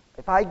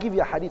 If I give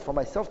you a hadith from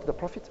myself to the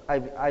Prophet,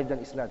 I've done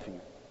isnad for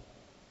you.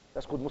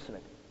 That's called Musnad.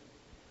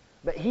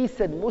 But he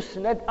said,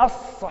 Musnad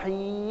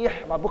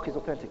as-Sahih. My book is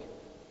authentic.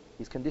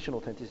 He's conditional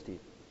authenticity.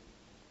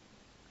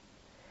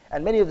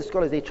 And many of the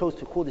scholars, they chose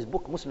to call this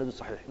book Musnad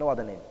al-Sahih, no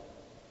other name.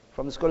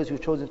 From the scholars who've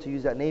chosen to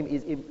use that name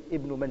is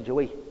Ibn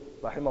Manjawayh,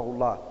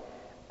 rahimahullah,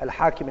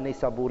 Al-Hakim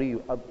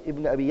al-Naysaburi,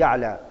 Ibn Abi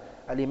Ya'la,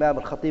 Al-Imam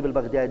al-Khatib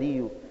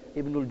al-Baghdadi,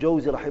 Ibn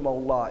al-Jawzi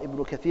rahimahullah, Ibn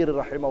Kathir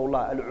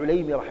rahimahullah,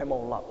 Al-Ulaymi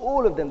rahimahullah.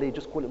 All of them, they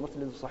just call it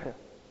Musnad al-Sahih.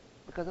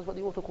 because that's what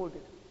the author called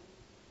it.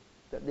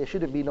 That there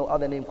shouldn't be no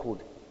other name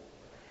called.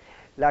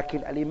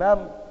 Lakin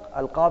Al-Imam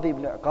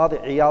Al-Qadi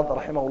Qadi Iyad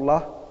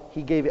rahimahullah,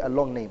 he gave it a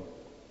long name.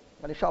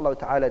 And inshallah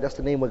ta'ala, that's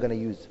the name we're going to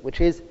use,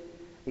 which is,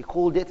 he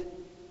called it,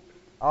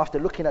 after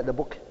looking at the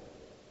book,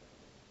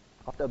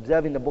 after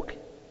observing the book,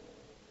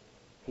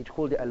 he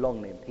called it a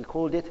long name. He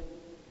called it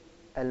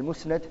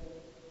Al-Musnad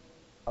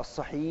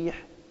Al-Sahih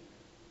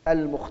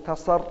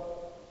Al-Mukhtasar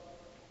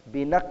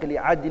بنقل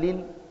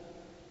عدل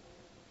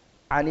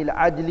عن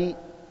العدل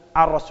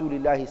عن رسول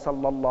الله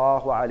صلى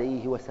الله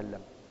عليه وسلم.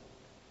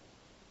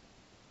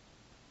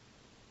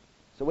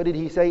 So what did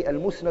he say?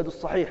 Al-Musnad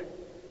Al-Sahih.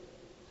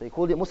 So he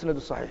called it Musnad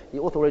Al-Sahih. The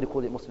author already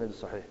called it Musnad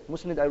Al-Sahih.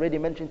 Musnad, I already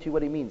mentioned to you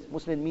what it means.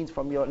 Musnad means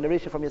from your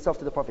narration from yourself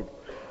to the Prophet.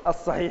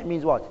 Al-Sahih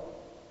means what?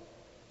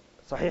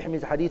 Sahih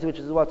means hadith which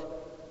is what?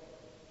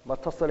 ما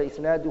اتصل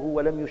إسناده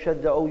ولم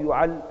يشذ أو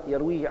يعل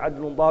يرويه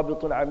عدل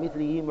ضابط عن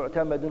مثله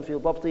معتمد في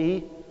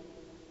ضبطه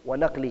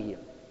ونقله.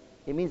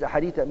 It means a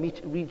hadith that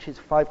reaches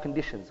 5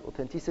 conditions.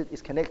 Authenticity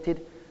is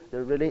connected, the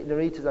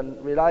narrators are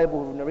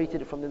reliable who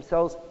narrated it from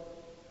themselves.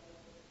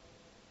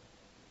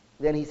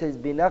 Then he says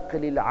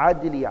بنقل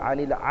العدل عن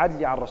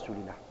العدل عن رسول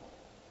الله.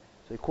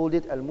 So he called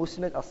it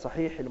Al-Musnad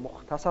Al-Sahih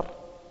Al-Mukhtasar.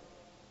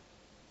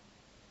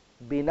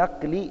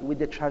 بنقل, with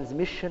the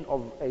transmission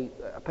of a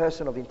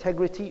person of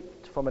integrity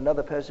from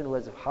another person who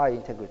has high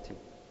integrity.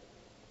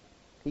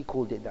 He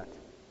called it that.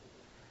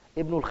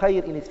 Ibn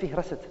al-Khayr in his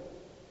Fihrasat,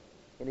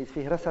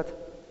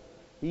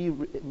 he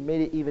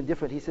made it even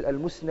different. He said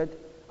Al-Musnad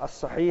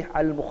Al-Sahih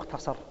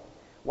Al-Mukhtasar.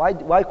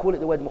 Why call it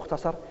the word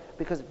Mukhtasar?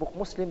 Because Book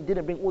Muslim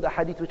didn't bring all the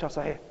hadith which are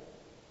Sahih.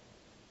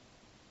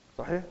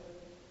 Sahih?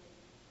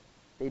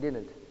 They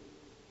didn't.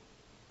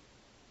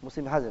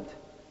 Muslim hasn't.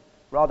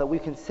 Rather, we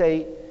can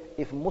say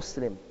if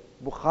Muslim,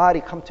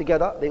 Bukhari come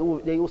together, they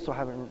also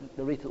have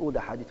narrated all the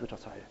hadith which are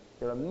Sahih.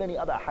 There are many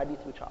other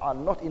hadith which are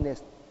not in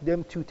this,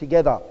 them two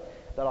together,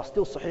 that are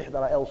still Sahih,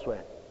 that are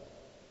elsewhere.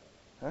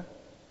 Huh?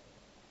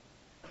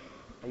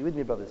 Are you with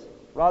me, brothers?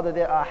 Rather,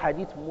 there are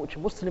hadith which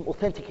Muslim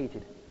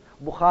authenticated,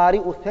 Bukhari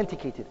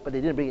authenticated, but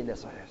they didn't bring it in their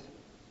Sahihs.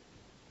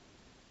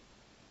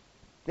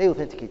 They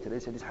authenticated. They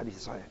said this hadith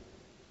is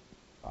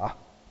Sahih.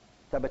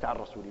 Thabata an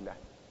Rasulillah.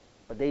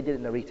 But they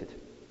didn't narrate it.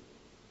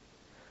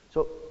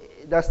 So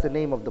that's the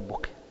name of the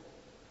book.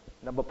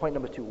 Point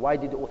number 2. Why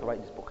did the author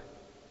write this book?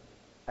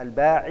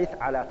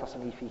 Al-Ba'ith ala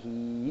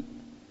tasnifihi.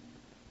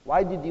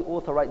 Why did the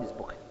author write this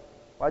book?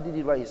 Why did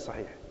he write his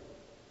Sahih?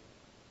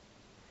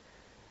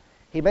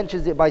 He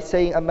mentions it by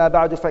saying أما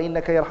بعد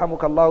فإنك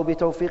يرحمك الله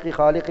بتوفيق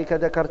خالقك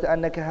ذكرت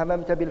أنك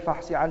هممت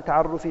بالفحص عن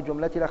تعرف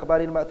جملة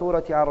الأخبار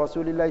المأثورة عن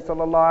رسول الله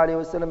صلى الله عليه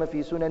وسلم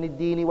في سنن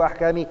الدين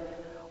وأحكامه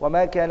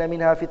وما كان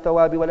منها في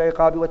الثواب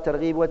والعقاب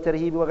والترغيب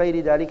والترهيب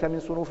وغير ذلك من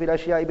صنوف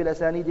الأشياء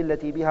بالأسانيد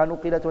التي بها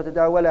نقلت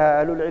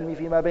وتداولها أهل العلم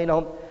فيما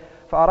بينهم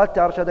فأردت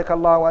أرشدك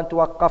الله أن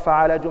توقف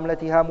على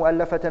جملتها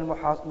مؤلفة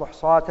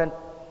محصاة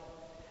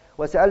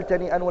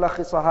وسألتني أن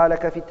ألخصها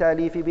لك في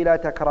التأليف بلا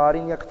تكرار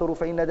يكثر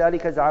فإن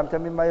ذلك زعمت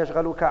مما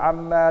يشغلك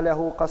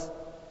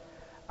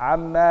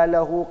عما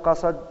له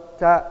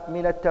قصدت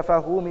من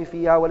التفهم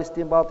فيها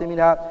والاستنباط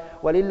منها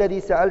وللذي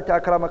سألت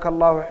أكرمك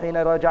الله حين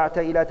رجعت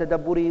إلى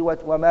تدبره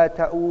وما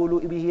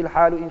تؤول به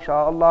الحال إن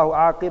شاء الله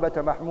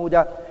عاقبة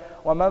محمودة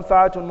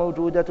ومنفعة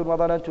موجودة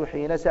وظننت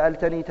حين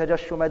سألتني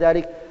تجشم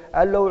ذلك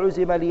أن لو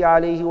عزم لي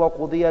عليه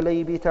وقضي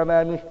لي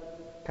بتمامه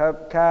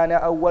كان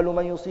أول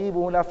من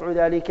يصيبه نفع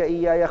ذلك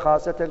إياي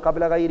خاصة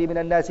قبل غير من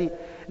الناس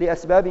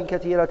لأسباب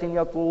كثيرة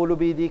يطول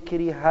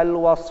بذكرها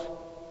الوصف.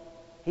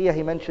 Here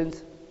he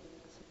mentions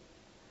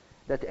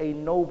that a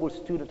noble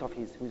student of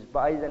his, who is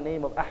by the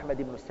name of Ahmad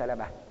ibn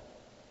Salama.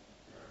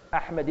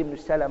 Ahmad ibn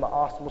Salama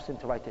asked Muslim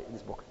to write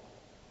this book.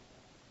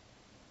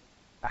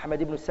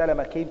 Ahmad ibn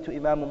Salama came to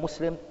Imam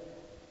Muslim,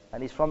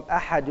 and he's from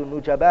Ahad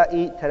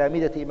al-Nujaba'i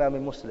Talamidat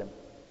Imam Muslim.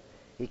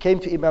 He came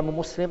to Imam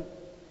Muslim,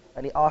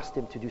 and he asked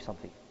him to do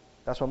something.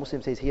 That's what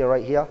Muslim says here,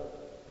 right here.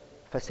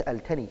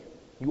 فَسَأَلْتَنِي,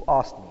 you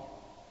asked me.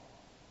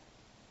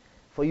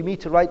 For me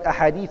to write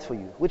ahadith for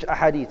you. Which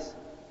ahadith?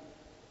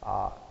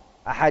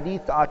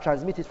 Ahadith are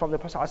transmitted from the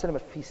Prophet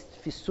ﷺ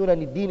في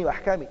السنن الدين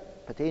وأحكامه,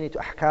 pertaining to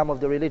ahkam of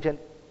the religion,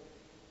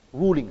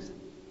 rulings,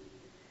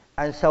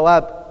 and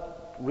sawab,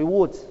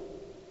 rewards,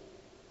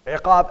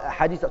 iqab,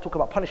 ahadith that talk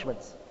about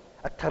punishments,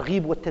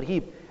 at-targhib wa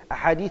at-tarhib,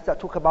 ahadith that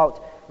talk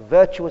about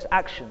virtuous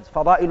actions,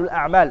 fada'ilul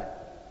a'mal,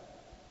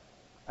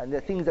 and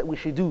the things that we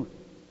should do.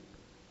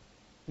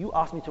 You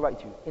asked me to write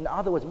to you. In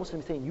other words,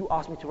 Muslims saying, you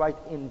asked me to write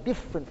in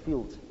different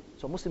fields.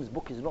 So Muslim's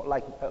book is not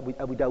like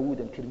Abu Dawood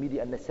and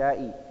Tirmidhi and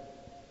Nasa'i.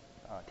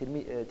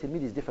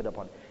 Tirmidhi is different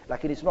upon.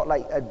 Like it's not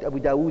like Abu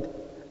Dawood,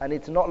 and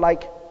it's not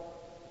like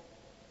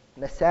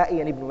Nasa'i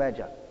and Ibn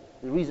Majah.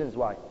 The reasons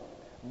why.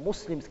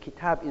 Muslim's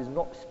kitab is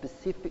not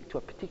specific to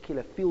a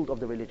particular field of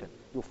the religion.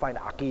 You'll find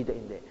aqidah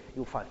in there.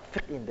 You'll find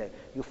fiqh in there.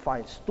 You'll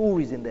find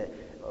stories in there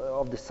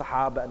of the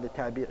Sahaba and the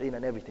Tabi'een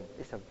and everything.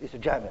 It's a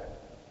jami',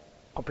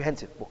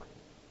 comprehensive book.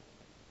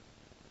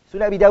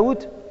 Sunnah Abi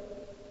Dawood,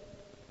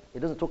 it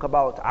doesn't talk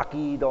about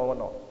aqidah or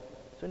whatnot.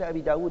 Sunnah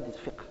Abi Dawood is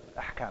fiqh,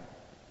 ahkam.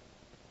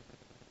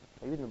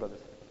 Are you with me, brothers?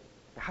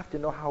 You have to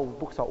know how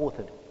books are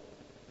authored.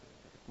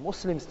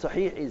 Muslim's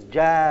Sahih is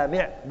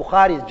Jami'.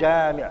 Bukhari is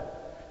Jami'.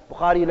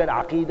 Bukhari, you learn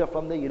Aqidah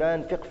from there, you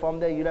learn Fiqh from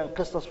there, you learn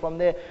Qisas from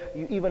there,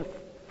 you even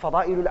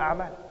Fada'ilul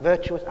A'mal,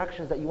 virtuous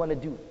actions that you want to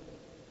do.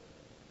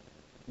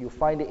 You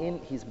find it in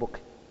his book.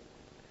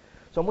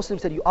 So Muslim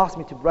said, you asked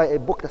me to write a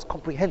book that's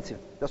comprehensive.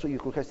 That's what you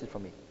requested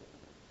from me.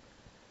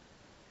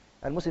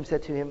 And Muslim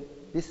said to him,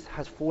 this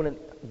has fallen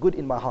good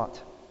in my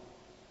heart.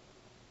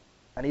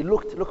 And he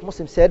looked,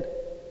 Muslim said,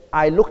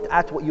 I looked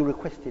at what you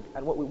requested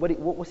and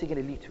what's it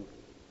going to lead to?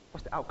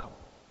 What's the outcome?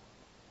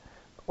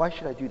 Why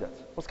should I do that?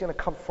 What's going to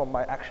come from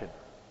my action?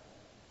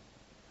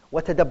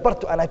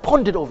 وَتَدَبَّرْتُ, and I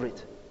pondered over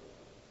it.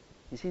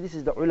 You see, this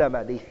is the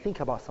ulama, they think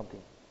about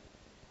something.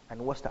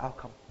 And what's the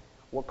outcome?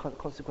 What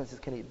consequences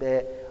can it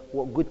bear?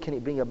 What good can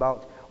it bring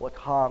about? What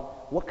harm?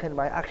 What can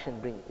my action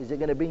bring? Is it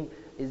going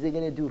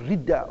to do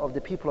ridda of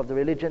the people of the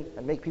religion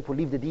and make people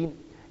leave the deen?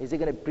 Is it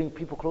going to bring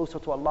people closer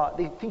to Allah?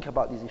 They think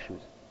about these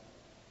issues.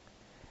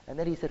 And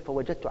then he said,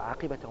 فَوَجَدْتُ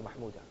عَاقِبَتَهُ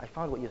مَحْمُودًا. I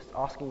found what you're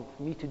asking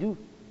me to do.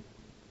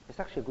 It's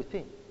actually a good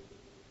thing.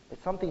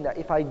 It's something that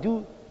if I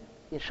do,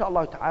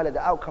 inshallah ta'ala,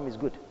 the outcome is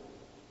good.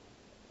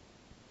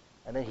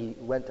 And then he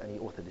went and he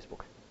authored this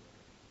book.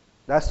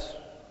 That's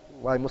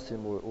why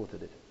Muslim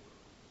authored it.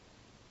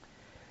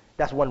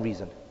 That's one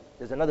reason.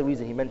 There's another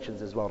reason he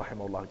mentions as well,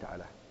 rahimahullah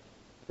ta'ala.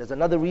 There's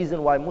another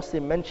reason why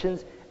Muslim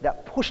mentions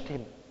that pushed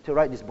him to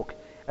write this book.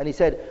 And he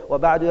said,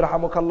 وَبَعْدُ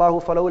يَرْحَمُكَ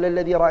اللَّهُ فَلَوْلَا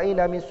الَّذِي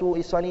رَأَيْنَا مِنْ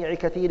سُوءِ صَنِيعِ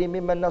كَثِيرٍ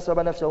مِمَّنْ نَصَبَ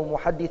نَفْسَهُ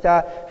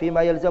مُحَدِّثًا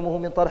فِيمَا يَلْزَمُهُ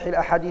مِنْ طَرْحِ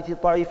الْأَحَادِيثِ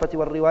الضَّعِيفَةِ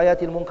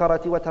وَالرِّوَايَاتِ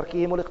الْمُنْكَرَةِ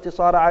وَتَرْكِهِمُ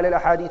الاقتصار على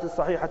الأحاديث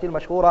الصحيحة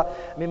المشهورة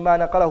مما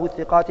نقله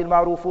الثقات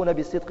المعروفون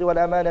بالصدق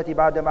والأمانة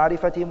بعد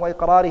معرفتهم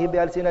وإقرارهم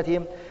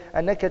بألسنتهم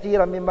أن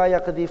كثيرا مما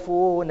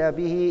يقذفون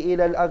به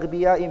إلى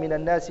الأغبياء من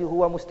الناس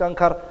هو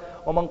مستنكر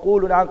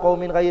ومنقول عن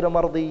قوم غير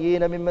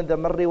مرضيين ممن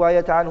ذم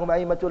الرواية عنهم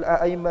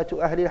أئمة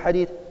أهل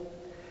الحديث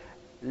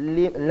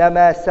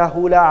لما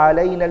سهل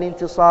علينا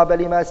الانتصاب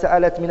لما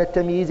سألت من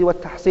التمييز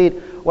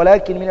والتحصيل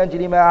ولكن من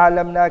أجل ما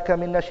علمناك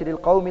من نشر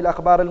القوم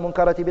الأخبار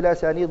المنكرة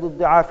بالأسانيد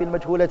الضعاف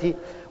المجهولة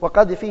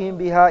وقذفهم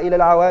بها إلى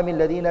العوام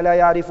الذين لا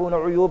يعرفون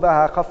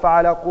عيوبها خف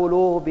على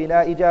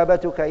قلوبنا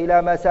إجابتك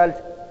إلى ما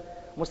سألت.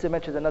 Muslim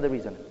mentions another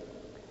reason.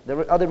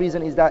 The other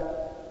reason is that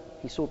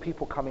he saw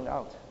people coming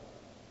out.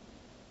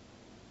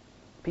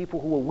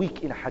 People who were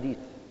weak in hadith.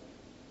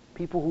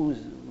 People whose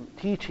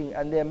teaching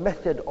and their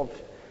method of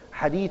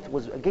hadith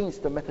was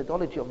against the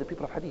methodology of the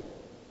people of hadith.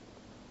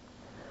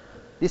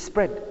 This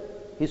spread.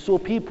 He saw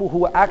people who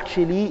were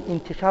actually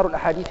intishar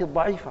al-ahadith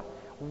al-da'ifa.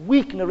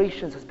 Weak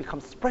narrations has become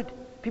spread.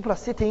 People are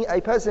sitting,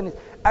 a person is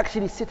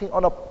actually sitting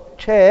on a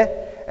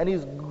chair and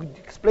he's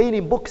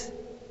explaining books.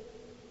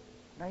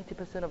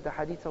 90% of the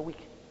hadiths are weak.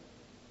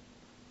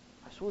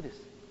 I saw this.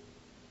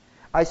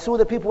 I saw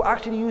that people were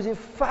actually using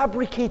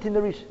fabricated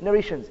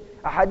narrations,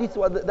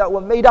 ahadiths that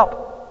were made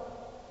up.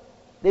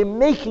 They're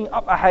making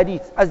up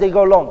ahadith as they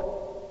go along.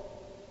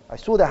 I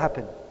saw that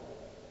happen.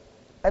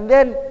 And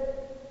then,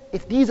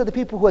 if these are the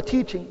people who are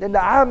teaching, then the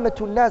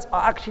ammatul nas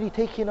are actually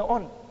taking it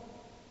on.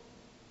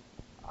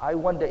 I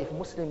wonder if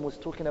Muslim was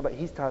talking about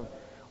his time,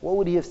 what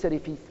would he have said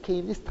if he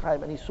came this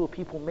time and he saw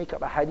people make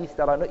up ahadith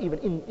that are not even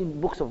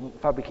in books of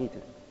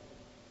fabricated?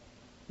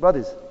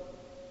 Brothers,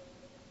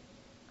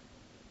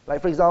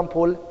 like for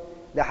example,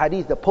 the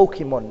hadith, the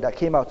Pokemon that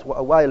came out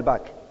a while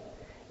back.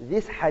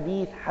 This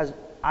hadith has,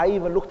 I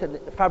even looked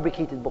at the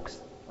fabricated books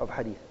of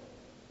hadith.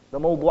 The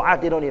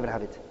mawdu'at, they don't even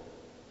have it.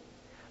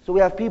 So we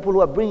have people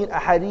who are bringing a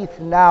hadith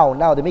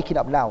now, they're making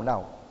up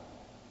now.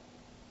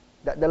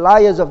 That the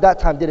liars of that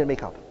time didn't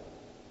make up.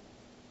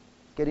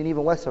 Getting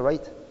even worse,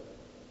 right?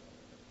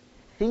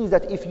 Things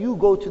that if you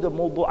go to the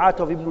mawdu'at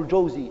of Ibn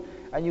al-Jawzi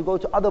and you go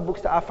to other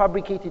books that are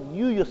fabricated,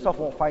 you yourself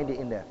won't find it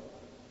in there.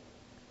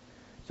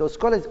 So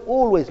scholars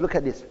always look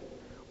at this.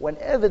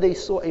 Whenever they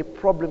saw a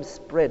problem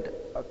spread,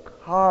 a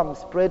harm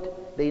spread,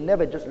 they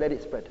never just let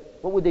it spread.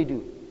 What would they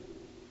do?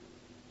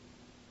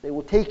 They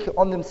will take it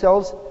on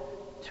themselves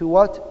to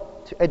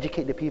what? To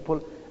educate the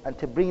people and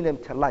to bring them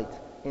to light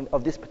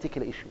of this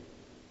particular issue.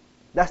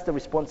 That's the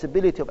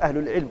responsibility of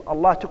Ahlul Ilm.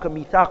 Allah took a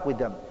mithaq with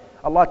them.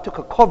 Allah took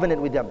a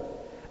covenant with them.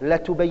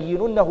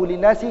 لَتُبَيِّنُنَّهُ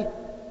لِلنَّاسِ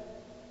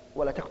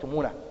وَلَا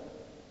تَكْتُمُونَهُ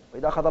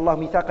وَإِذَا أَخَذَ اللَّهُ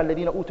مِيثَاقَ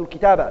الَّذِينَ أُوتُوا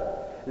الْكِتَابَ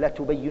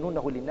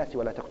لَتُبَيِّنُنَّهُ لِلنَّاسِ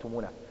وَلَا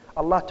تَكْتُمُونَهُ.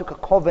 Allah took a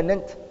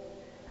covenant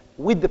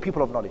with the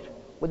people of knowledge.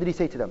 What did He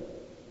say to them?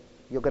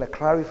 You're going to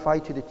clarify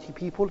to the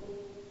people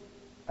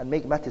and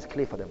make matters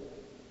clear for them.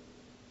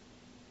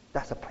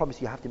 That's a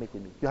promise you have to make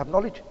with me. You have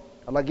knowledge.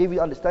 Allah gave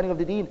you understanding of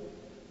the deen.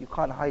 You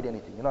can't hide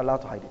anything. You're not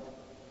allowed to hide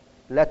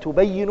it.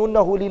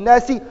 لَتُبَيِّنُنَّهُ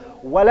لِلنَّاسِ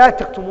وَلَا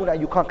تَكْتُمُونَهُ.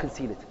 You can't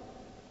conceal it.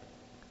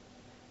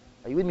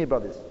 Are you with me,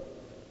 brothers?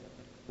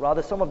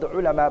 Rather, some of the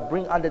ulama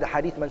bring under the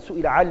hadith man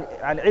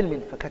su'ila an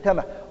ilmin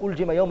fakatama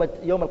uljima yawm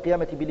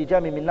al-qiyamati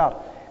bilijami min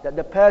nar. That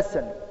the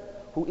person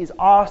who is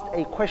asked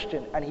a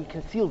question and he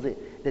conceals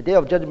it, the day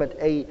of judgment,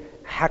 a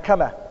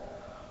hakama.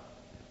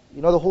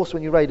 You know the horse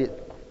when you ride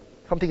it,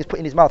 something is put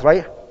in his mouth,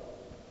 right?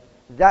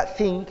 That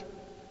thing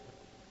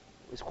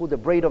is called the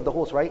braid of the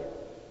horse, right?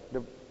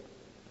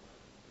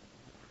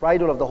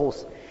 bridle of the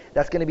horse,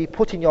 that's going to be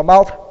put in your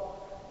mouth.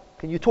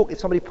 Can you talk if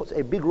somebody puts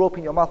a big rope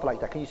in your mouth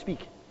like that? Can you speak?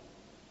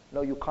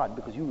 No, you can't,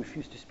 because you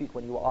refuse to speak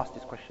when you were asked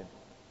this question.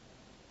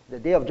 The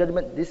day of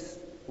judgment, this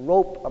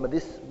rope,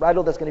 this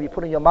bridle that's going to be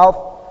put in your mouth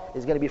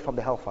is going to be from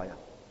the hellfire.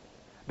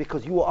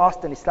 Because you were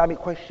asked an Islamic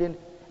question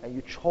and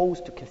you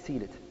chose to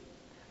conceal it.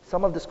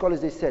 Some of the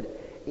scholars, they said,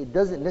 it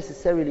doesn't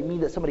necessarily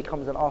mean that somebody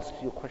comes and asks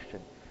you a question.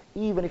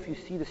 Even if you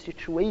see the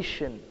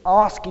situation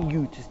asking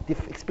you to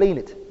explain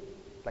it.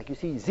 Like you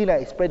see zina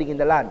is spreading in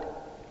the land,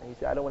 and you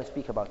say, I don't want to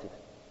speak about it.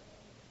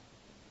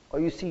 Or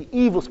you see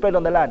evil spread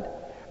on the land.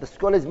 The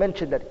scholars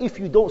mentioned that if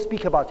you don't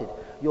speak about it,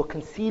 you're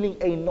concealing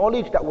a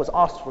knowledge that was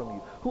asked from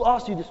you. Who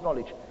asked you this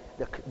knowledge?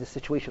 The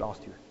situation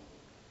asked you.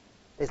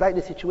 It's like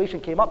the situation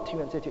came up to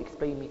you and said to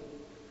explain me,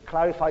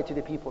 clarify to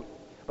the people.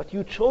 But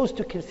you chose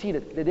to conceal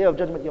it. The day of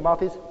judgment, your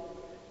mouth is.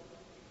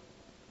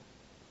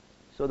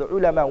 So the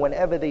ulama,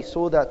 whenever they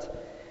saw that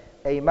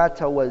a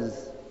matter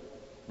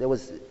there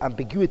was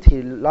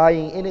ambiguity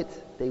lying in it,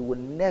 they would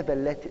never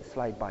let it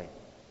slide by.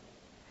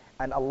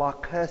 And Allah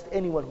cursed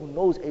anyone who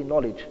knows a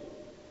knowledge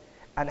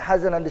and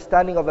has an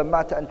understanding of a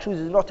matter and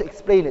chooses not to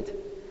explain it.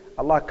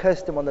 Allah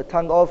cursed him on the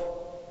tongue of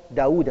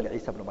Dawood and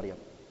Isa ibn Maryam.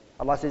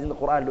 Allah says in the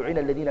Quran, لُعِنَ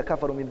الَّذِينَ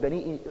كَفَرُوا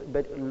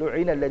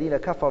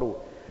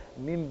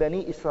مِن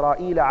بَنِي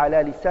إِسْرَائِيلَ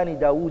عَلَى لِسَانِ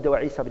دَاوُودَ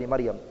وَعِيسَى بْنِ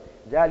مَرْيَمَ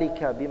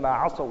ذَلِكَ بِمَا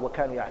عَصَوْا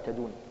وَكَانُوا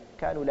يَعْتَدُونَ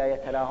كَانُوا لَا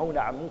يَتَنَاهَوْنَ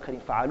عَن مُنكَرٍ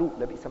فَعَلُوهُ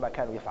لَبِئْسَ مَا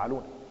كَانُوا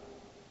يَفْعَلُونَ.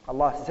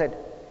 Allah said,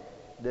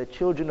 the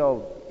children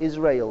of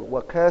Israel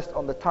were cursed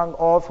on the tongue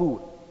of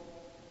who?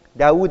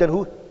 Dawood and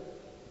who?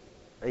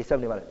 Isa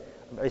ibn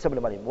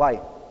Maryam.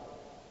 Why?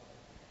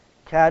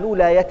 كَانُوا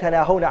لَا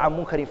يَتَنَاهَوْنَ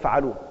عَن مُنكَرٍ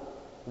فَعَلُوهُ.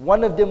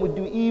 One of them would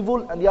do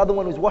evil and the other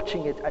one was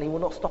watching it and he will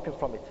not stop him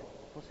from it.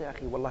 He'll say,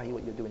 Akhi, wallahi,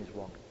 what you're doing is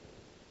wrong.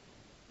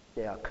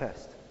 They are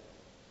cursed.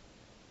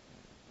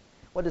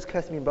 What does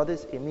curse mean,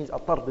 brothers? It means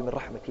أَطَرْضُ مِنْ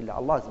رَحْمَةِ اللَّهِ.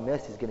 Allah's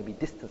mercy is going to be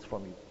distanced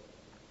from you.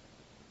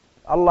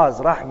 Allah's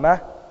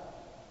rahmah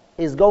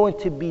is going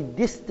to be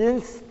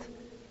distanced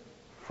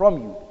from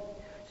you.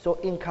 So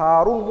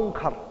inkarul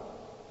munkar,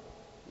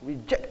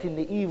 rejecting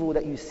the evil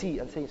that you see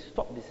and saying,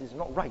 stop, this is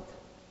not right,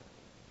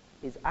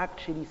 is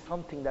actually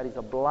something that is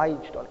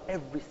obliged on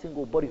every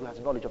single body who has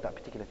knowledge of that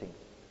particular thing.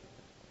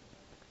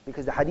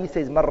 Because the hadith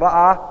says, مَنْ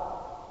رَأَى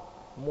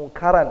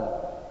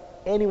مُنْكَرًا.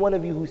 Any one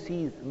of you who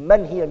sees,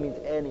 man here means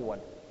anyone.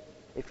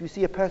 If you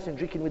see a person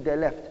drinking with their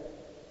left,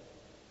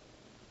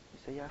 you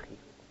say, Ya akhi,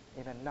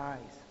 in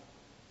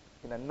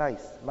a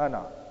nice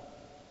manner,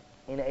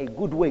 in a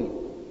good way,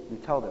 you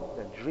tell them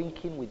that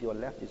drinking with your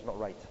left is not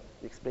right.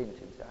 You explain it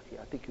to him, say, Akhi,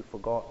 I think you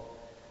forgot.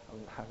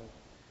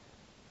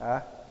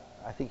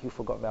 I think you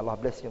forgot. May Allah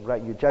bless you and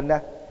grant you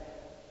Jannah.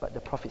 But the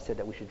Prophet said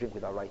that we should drink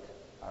with our right.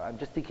 I'm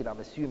just thinking, I'm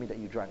assuming that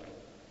you drank.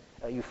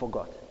 You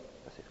forgot.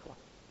 That's it.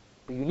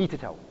 But you need to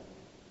tell.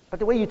 But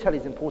the way you tell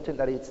is important,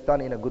 that it's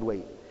done in a good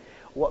way.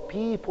 What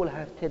people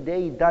have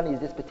today done is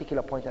this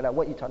particular point, and I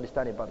want you to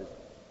understand it, brothers.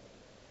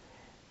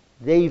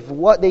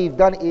 What they've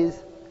done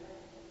is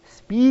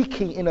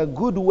speaking in a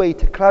good way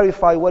to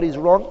clarify what is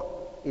wrong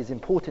is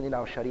important in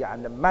our Sharia,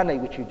 and the manner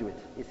in which you do it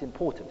is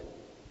important.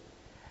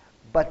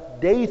 But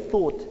they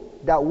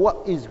thought that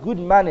what is good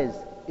manners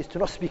is to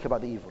not speak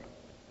about the evil.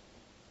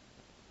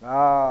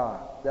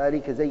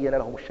 ذَلِكَ زَيَّنَ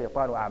لَهُمُ الشَّيْطَانُ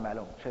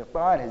أَعْمَالَهُم.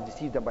 Shaitan has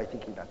deceived them by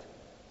thinking that.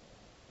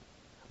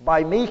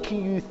 By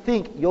making you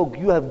think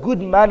you have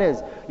good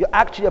manners, you're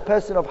actually a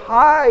person of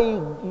high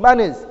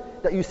manners,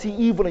 that you see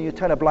evil and you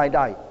turn a blind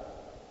eye.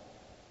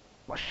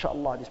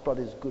 MashaAllah, this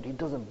brother is good. He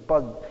doesn't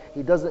bug.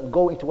 He doesn't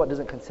go into what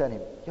doesn't concern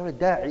him. You're a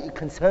da'i. It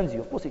concerns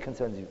you. Of course it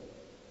concerns you.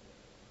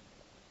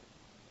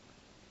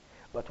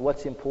 But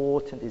what's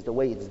important is the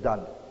way it's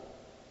done.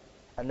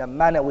 And the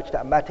manner which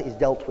that matter is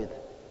dealt with.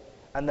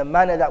 And the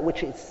manner that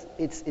which it's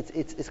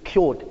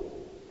cured.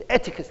 The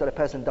etiquette that a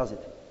person does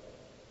it.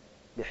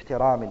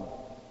 بِاحْتِرَامٍ.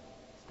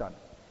 It's done.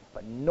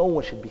 But no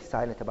one should be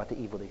silent about the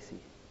evil they see.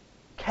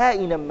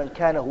 كَائِنًا مَنْ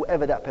كَانَ,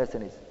 whoever that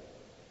person is.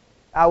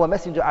 Our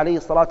Messenger alayhi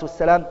salatu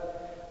wasalam,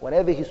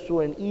 whenever he saw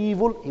an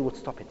evil, he would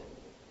stop it.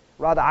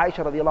 Rather,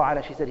 Aisha radiallahu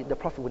anha, she said the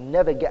Prophet would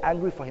never get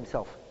angry for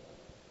himself.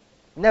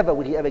 Never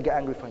would he ever get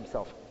angry for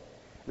himself.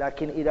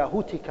 لكن إذا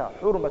هتك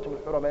حرمة من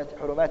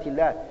حرمات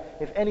الله,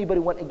 if anybody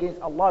went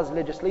against Allah's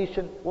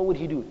legislation, what would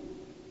he do?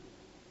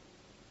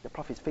 The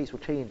Prophet's face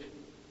would change.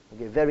 He'd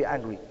get very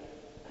angry.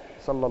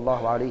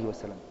 Sallallahu alayhi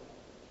wasallam.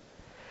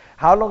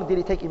 How long did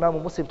it take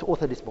Imam Muslim to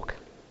author this book?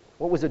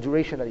 What was the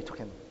duration that it took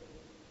him?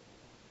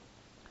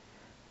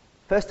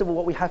 First of all,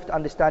 what we have to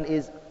understand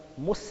is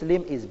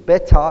Muslim is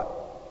better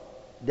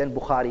than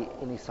Bukhari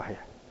in his Sahih.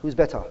 Who's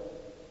better?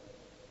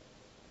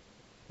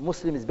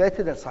 Muslim is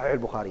better than Sahih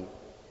al-Bukhari.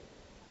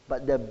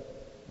 But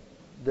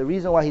the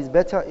reason why he's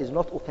better is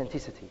not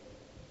authenticity.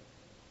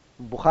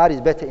 Bukhari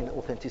is better in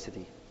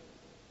authenticity.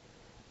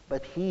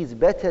 But he is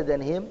better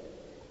than him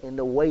in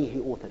the way he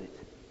authored it.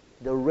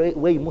 The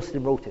way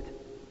Muslim wrote it.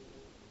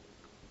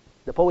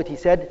 The poet, he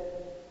said,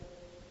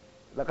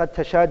 لقد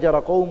تشاجر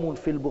قوم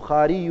في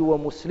البخاري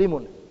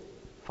ومسلم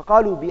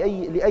فقالوا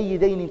لأي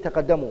دين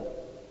تقدموا.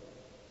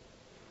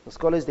 The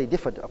scholars, they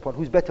differed upon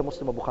who's better,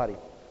 Muslim or Bukhari.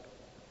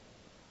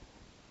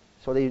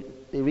 So they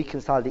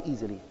reconciled it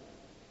easily.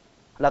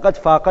 لَقَدْ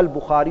فَاقَ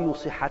الْبُخَارِيُّ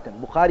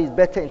صِحَّةً. Bukhari is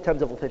better in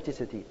terms of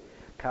authenticity.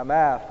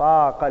 كَمَا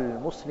فَاقَ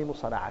الْمُسْلِمُ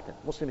صَنَعَةً.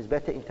 Muslim is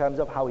better in terms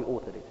of how he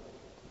authored it.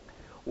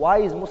 Why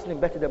is Muslim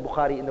better than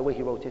Bukhari in the way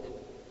he wrote it?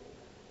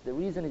 The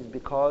reason is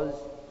because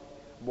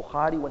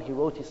Bukhari, when he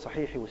wrote his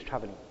Sahih, he was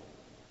traveling.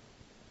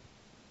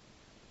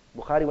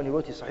 Bukhari, when he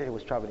wrote his Sahih, he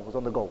was traveling, he was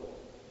on the go.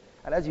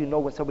 And as you know,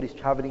 when somebody's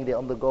traveling, they're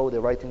on the go,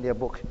 they're writing their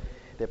book,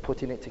 they're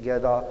putting it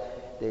together,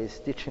 they're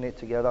stitching it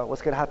together.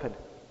 What's going to happen?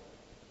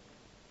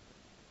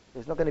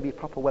 It's not going to be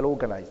proper, well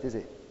organized, is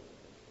it?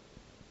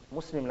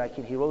 Muslim, like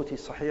he wrote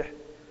his Sahih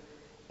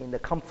in the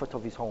comfort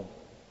of his home.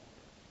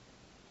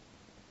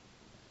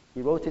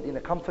 He wrote it in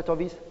the comfort of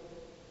his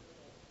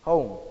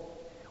home,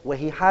 where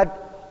he had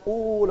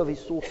all of his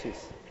sources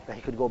that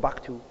he could go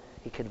back to,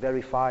 he could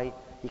verify,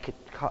 he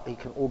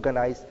can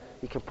organize,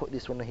 he can put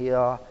this one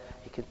here,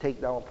 he can take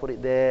that one, put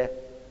it there.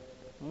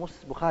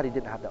 Bukhari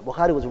didn't have that.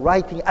 Bukhari was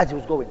writing as he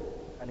was going,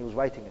 and he was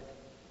writing it.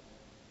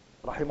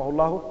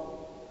 Rahimahullahu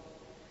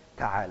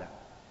ta'ala.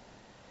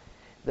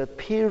 The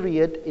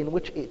period in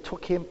which it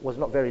took him was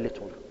not very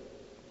little.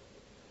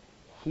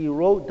 He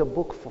wrote the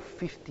book for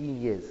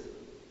 15 years.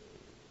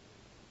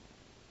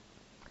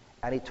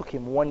 And it took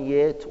him 1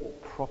 year to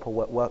proper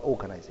work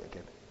organize it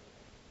again.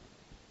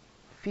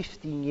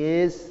 15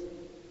 years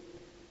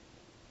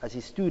as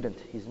his student,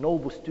 his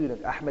noble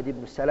student, Ahmad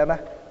ibn Salama,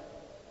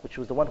 which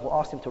was the one who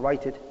asked him to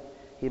write it,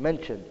 he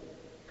mentioned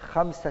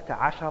 15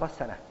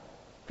 سنة.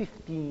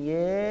 15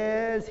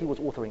 years he was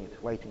authoring it,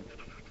 writing it.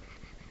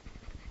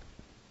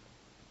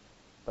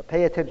 But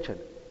pay attention.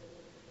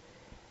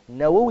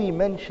 Nawawi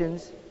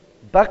mentions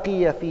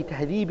بقي في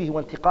تهذيبه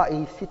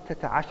وانتقائه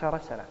 16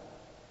 سنة.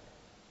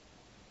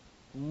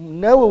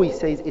 Nawawi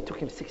says it took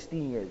him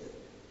 16 years.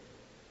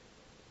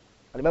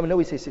 Imam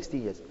Nawawi says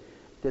 16 years.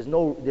 There's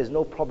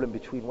no problem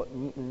between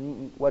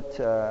what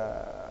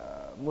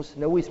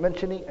Nawawi is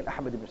mentioning and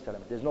Ahmad ibn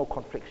Salam. There's no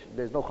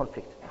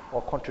conflict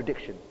or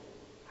contradiction.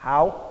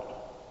 How?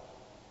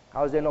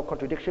 How is there no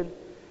contradiction?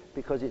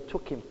 Because it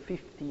took him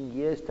 15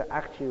 years to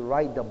actually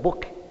write the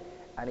book,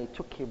 and it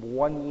took him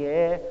 1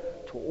 year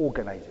to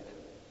organize it.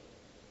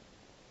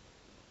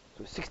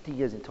 So 60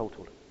 years in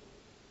total.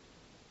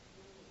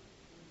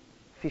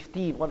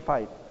 15.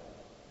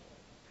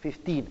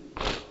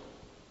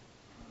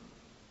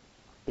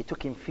 It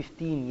took him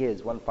 15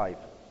 years, 15.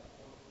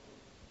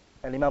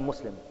 And Imam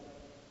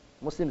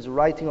Muslim's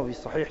writing of his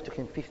Sahih took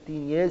him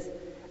 15 years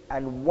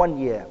and 1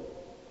 year.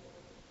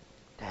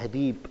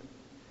 Tahdib,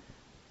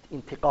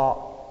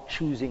 intiqa,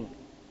 choosing.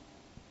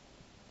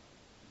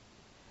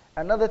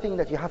 Another thing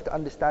that you have to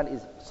understand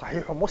is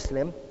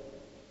Sahih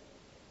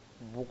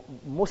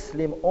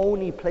Muslim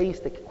only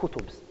placed the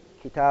kutubs,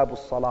 Kitab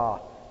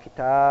al-Salah,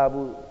 Kitab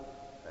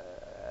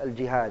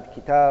al-Jihad,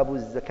 Kitab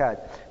al-Zakat.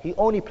 He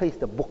only placed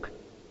the book,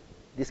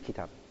 this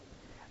kitab.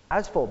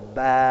 As for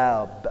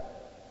bab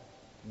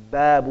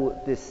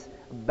this,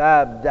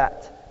 bab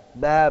that,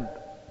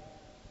 bab,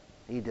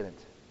 he didn't.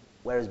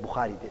 Whereas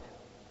Bukhari did.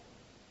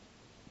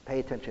 Pay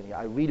attention here.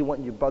 I really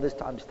want you brothers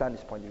to understand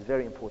this point. It's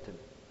very important.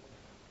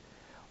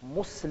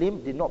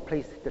 Muslim did not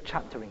place the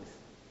chapterings.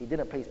 He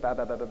didn't place bab.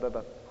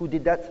 Who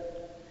did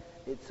that?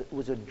 It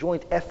was a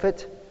joint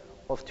effort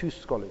of two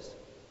scholars.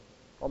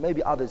 Or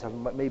maybe others have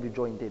maybe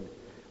joined in.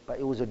 But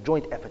it was a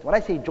joint effort. When I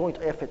say joint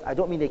effort, I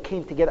don't mean they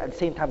came together at the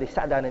same time, they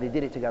sat down and they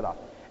did it together.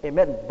 It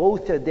meant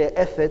both of their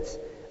efforts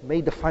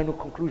made the final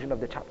conclusion of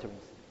the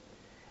chapterings.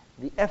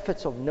 The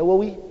efforts of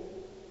Nawawi,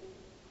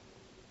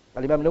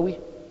 Al-Imam Nawawi,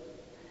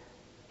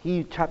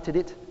 he chaptered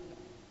it,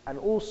 and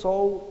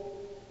also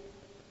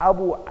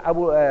Abu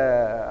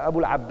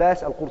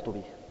al-Abbas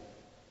al-Qurtubi.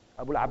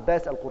 Abu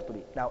al-Abbas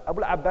al-Qurtubi. Now,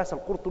 Abu al-Abbas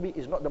al-Qurtubi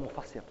is not the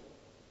Mufassir.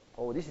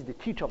 Oh, this is the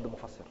teacher of the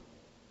Mufassir.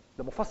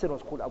 The Mufassir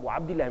was called Abu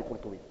Abdullah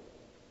al-Qurtubi.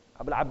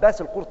 Abu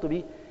al-Abbas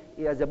al-Qurtubi,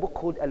 he has a book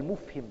called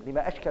Al-Mufhim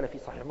lima ashkala fi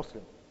Sahih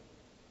Muslim.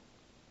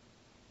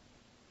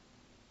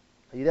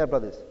 Are you there,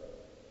 brothers?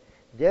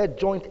 Their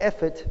joint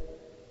effort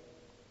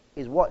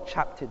is what they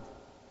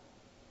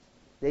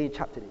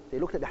chaptered it. They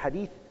looked at the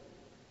hadith,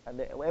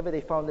 and wherever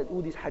they found that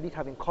all these hadith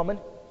have in common,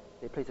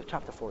 they placed a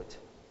chapter for it.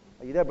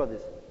 Are you there,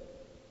 brothers?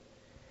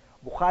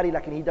 Bukhari,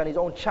 like he done his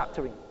own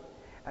chaptering.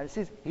 And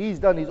since he's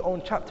done his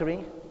own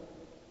chaptering,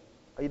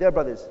 are you there,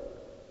 brothers?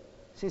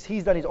 Since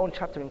he's done his own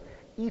chaptering,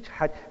 each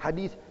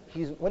hadith,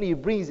 when he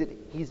brings it,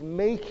 he's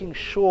making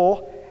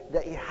sure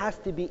that it has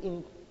to be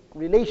in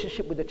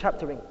relationship with the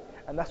chaptering.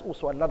 And that's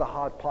also another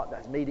hard part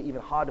that's made it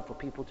even harder for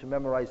people to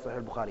memorize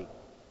Sahih Bukhari.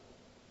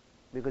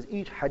 Because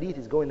each hadith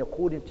is going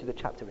according to the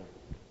chaptering.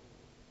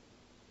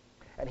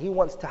 And he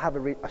wants to have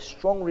a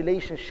strong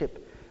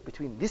relationship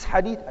between this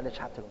hadith and the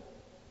chaptering.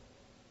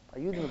 Are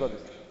you with me,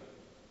 brothers?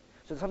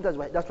 So sometimes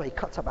that's why he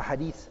cuts up a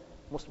hadith,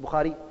 Muslim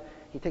Bukhari.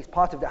 He takes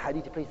part of that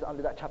hadith, he places it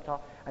under that chapter,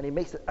 and he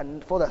makes it,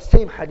 and for that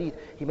same hadith,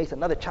 he makes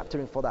another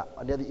chaptering for that.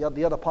 And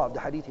the other part of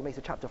the hadith, he makes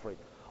a chapter for it.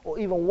 Or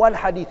even one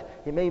hadith,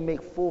 he may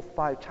make 4 or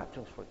 5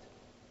 chapters for it.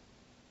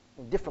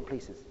 In different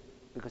places.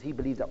 because he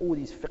believes that all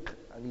these fiqh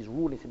and these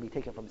rulings can be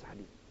taken from his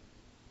hadith.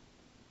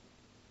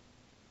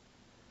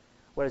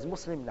 Whereas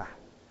Muslim, nah.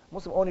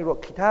 Muslim only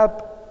wrote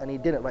kitab and he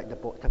didn't write the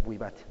book,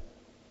 tabweebat.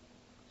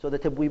 So the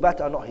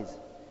tabweebat are not his.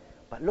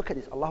 But look at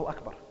this, Allahu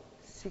Akbar.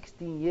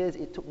 16 years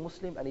it took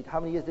Muslim, and how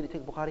many years did it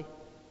take Bukhari?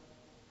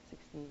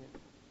 16 years.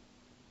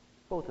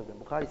 Both of them.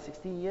 Bukhari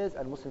 16 years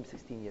and Muslim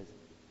 16 years.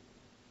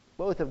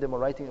 Both of them are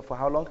writing for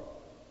how long?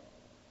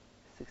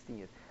 16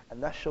 years.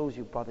 And that shows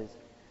you, brothers,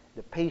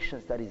 the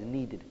patience that is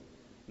needed.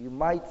 You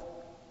might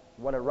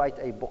want to write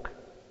a book.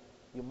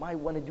 You might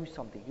want to do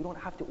something. You don't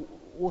have to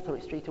author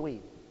it straight away.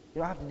 You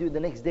don't have to do it the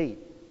next day.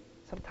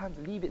 Sometimes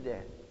leave it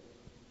there.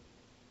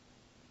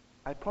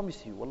 I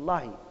promise you,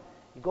 wallahi,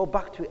 you go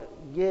back to it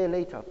a year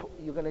later,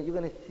 you're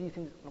gonna see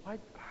things. Why?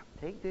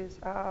 Take this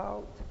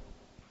out.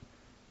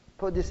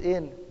 Put this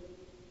in.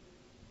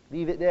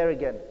 Leave it there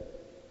again.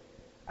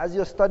 As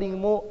you're studying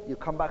more, you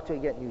come back to it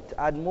again. You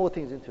add more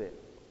things into it.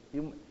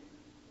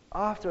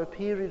 After a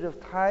period of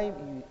time,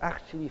 you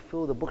actually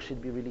feel the book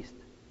should be released.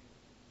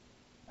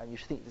 And you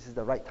think this is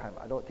the right time.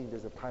 I don't think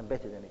there's a time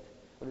better than it.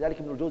 ولذلك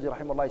Ibn al-Jawzi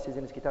rahimahullah says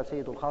in his kitab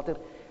Sayyid al-Khatir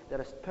that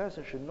a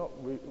person should not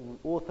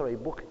author a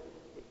book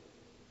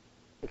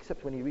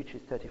except when he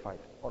reaches 35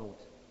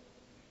 onwards.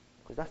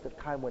 Because that's the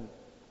time when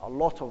a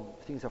lot of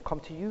things have come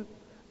to you.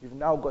 You've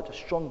now got a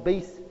strong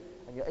base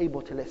and you're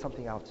able to let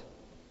something out.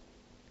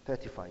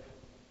 35.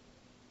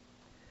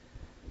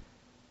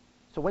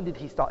 So when did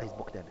he start his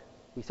book then?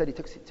 We said it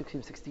took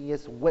him 16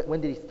 years. So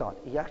when did he start?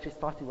 He actually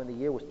started when the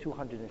year was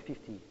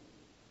 250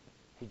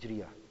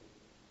 Hijriya.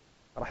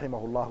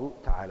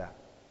 Rahimahullahu ta'ala.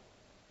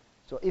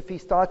 So if he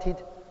started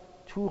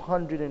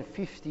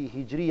 250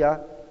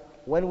 Hijriya,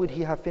 when would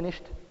he have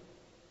finished?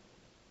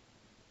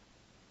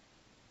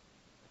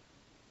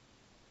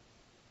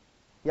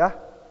 Yeah?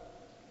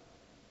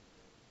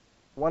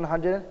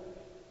 100?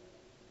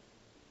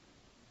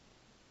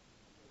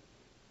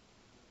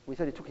 We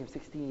said it took him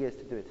 16 years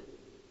to do it.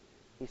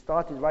 He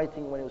started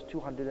writing when it was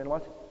 200 and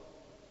what?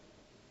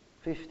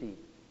 50.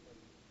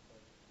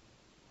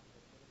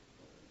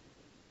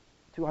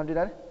 200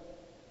 and?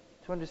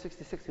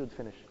 266 he would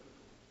finish.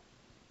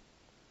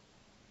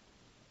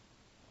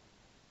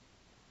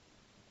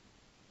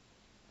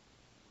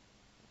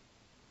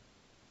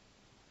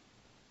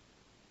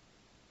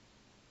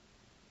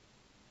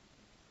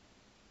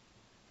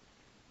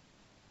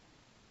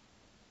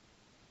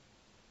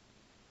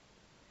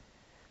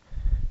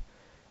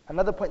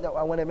 Another point that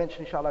I want to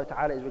mention, inshallah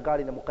ta'ala, is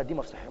regarding the Muqaddimah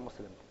of Sahih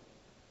Muslim.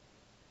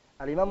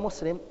 Al-Imam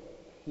Muslim,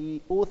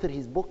 he authored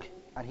his book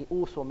and he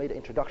also made an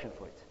introduction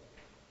for it.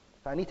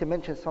 So I need to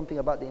mention something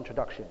about the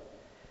introduction.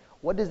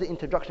 What does the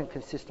introduction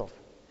consist of?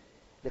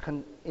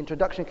 The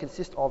introduction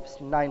consists of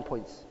 9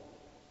 points.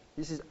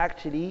 This is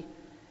actually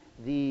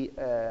the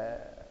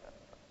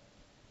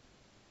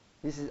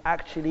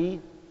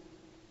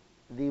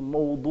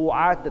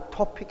mawdu'at, the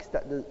topics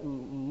that the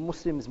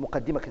Muslim's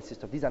muqaddimah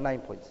consists of. These are 9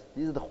 points.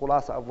 These are the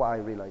khulasa of what I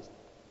realized.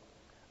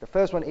 The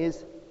first one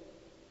is,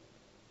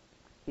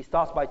 he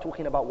starts by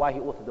talking about why he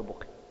authored the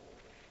book.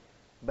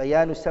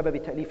 بيان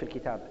سبب تأليف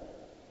الكتاب.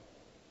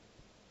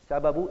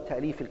 سبب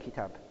تأليف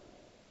الكتاب.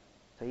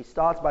 So he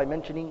starts by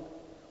mentioning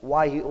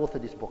why he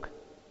authored this book.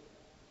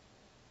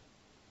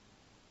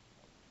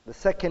 The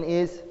second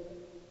is,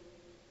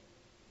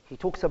 he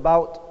talks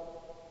about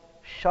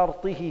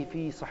شرطه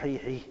في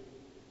صحيحه.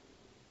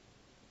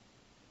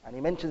 And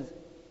he mentions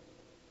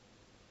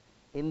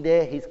in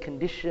there his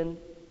condition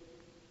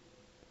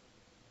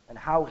and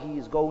how he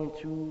is going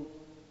to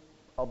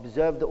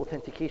observe the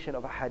authentication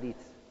of a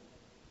hadith.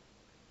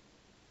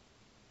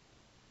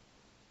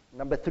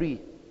 Number 3,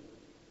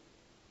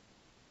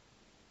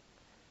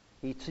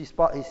 he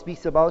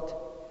speaks about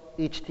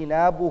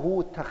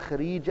اجتنابه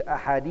تخريج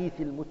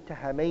أحاديث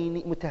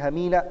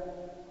المتهمين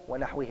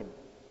ونحوهم.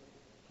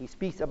 He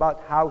speaks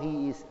about how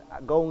he is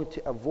going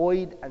to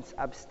avoid and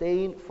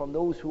abstain from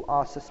those who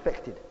are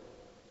suspected.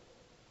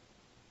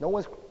 No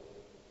one's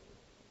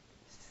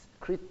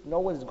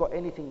got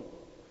anything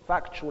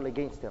factual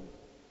against them,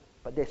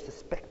 but they're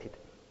suspected.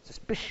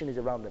 Suspicion is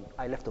around them.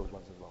 I left those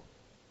ones as well.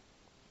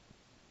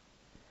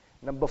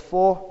 Number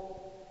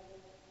 4,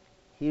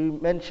 he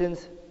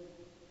mentions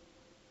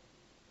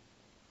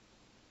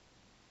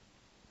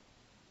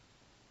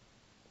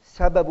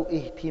سبب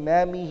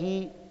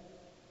اهتمامه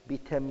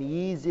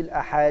بتمييز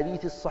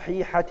الأحاديث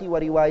الصحيحة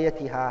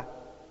وروايتها.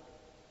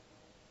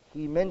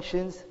 He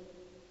mentions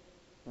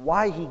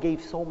why he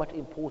gave so much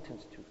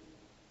importance to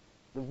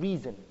the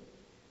reason.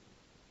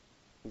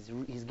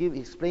 He's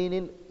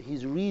explaining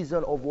his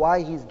reason of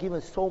why he's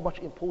given so much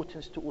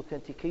importance to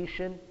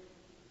authentication.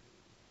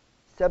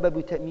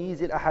 سبب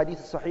تمييز الأحاديث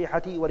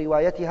الصحيحة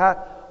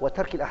وروايتها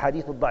وترك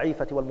الأحاديث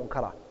الضعيفة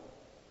والمنكرة.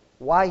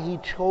 Why he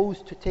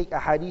chose to take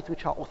ahadith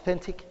which are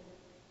authentic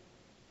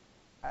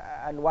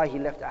and why he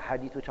left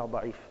ahadith which are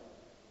da'if.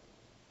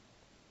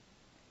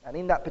 And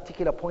in that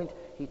particular point,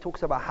 he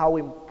talks about how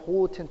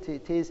important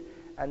it is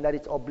and that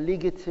it's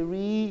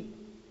obligatory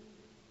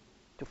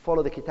to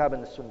follow the kitab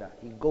and the sunnah.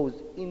 He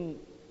goes in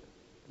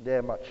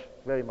there much,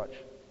 very much.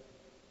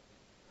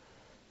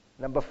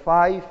 Number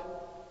 5,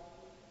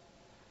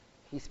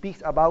 he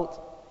speaks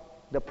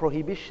about the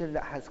prohibition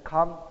that has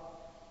come,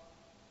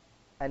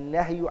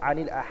 النهي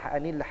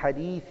عن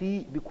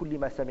الحديث بكل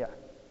ما سمع.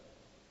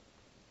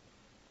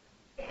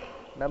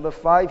 Number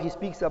 5, he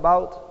speaks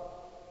about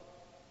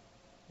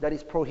that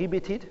it's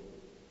prohibited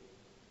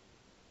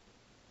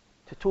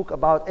to talk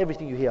about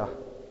everything you hear.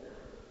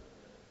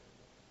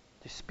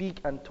 To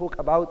speak and talk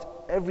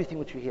about everything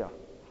which you hear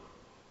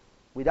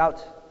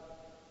without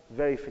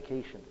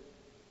verification,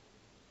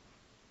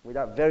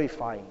 without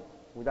verifying,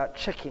 without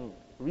checking,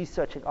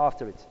 researching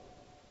after it.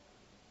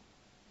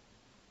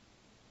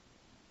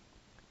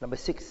 Number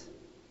 6,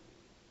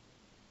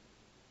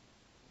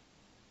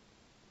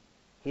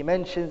 he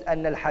mentions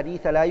أن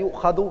الحديث لا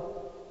يؤخذ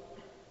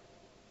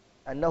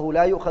أنه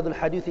لا يؤخذ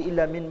الحديث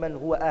إلا ممن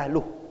هو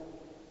أهله.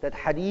 That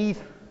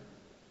hadith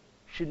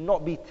should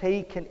not be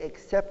taken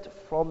except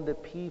from the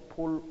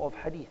people of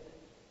hadith.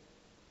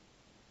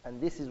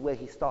 And this is where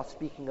he starts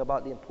speaking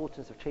about the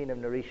importance of chain of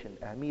narration,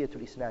 أهمية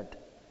الإسناد,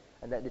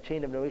 and that the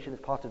chain of narration is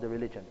part of the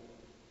religion.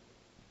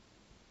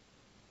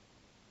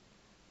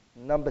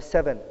 Number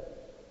 7,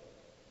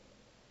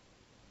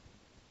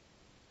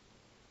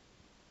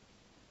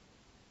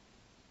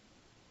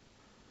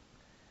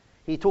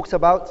 he talks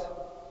about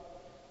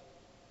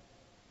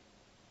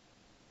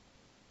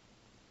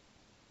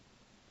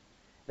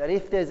that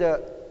if there's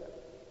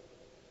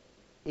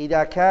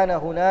إذا كان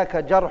هناك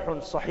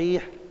جرح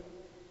صحيح,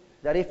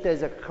 that if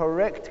there's a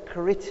correct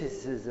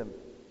criticism,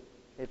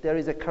 if there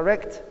is a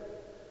correct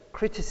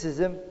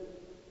criticism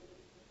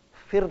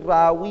في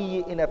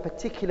الراوي, in a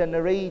particular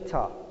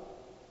narrator,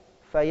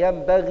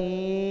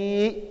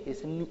 فينبغي,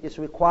 it's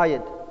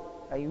required,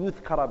 أن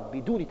يذكر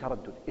بدون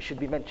تردد, it should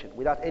be mentioned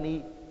without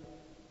any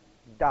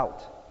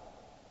doubt.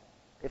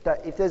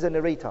 If there's a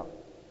narrator,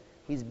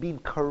 he's been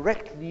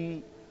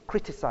correctly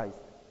criticized,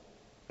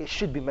 it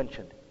should be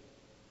mentioned.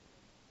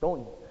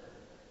 Don't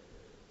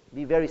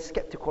be very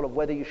skeptical of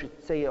whether you should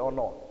say it or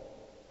not.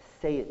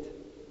 Say it.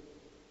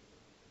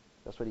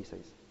 That's what he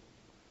says.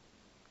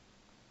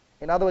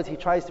 In other words, he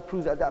tries to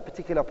prove at that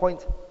particular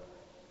point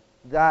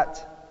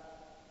that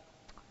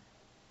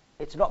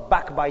it's not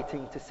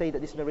backbiting to say that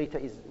this narrator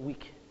is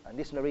weak and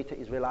this narrator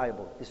is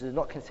reliable. This is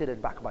not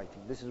considered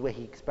backbiting. This is where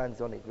he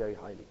expands on it very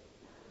highly.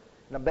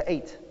 Number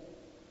 8.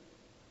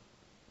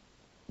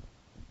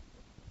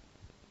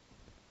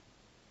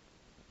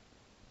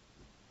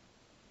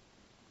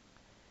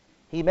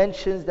 He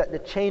mentions that the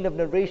chain of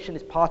narration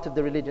is part of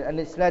the religion, and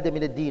الإسناد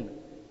من الدين.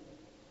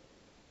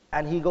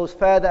 And he goes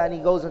further and he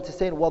goes on to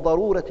say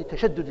وضرورة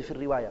التشدد في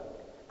الرواية,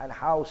 and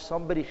how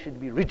somebody should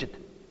be rigid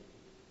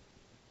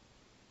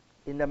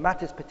in the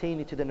matters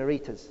pertaining to the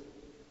narrators.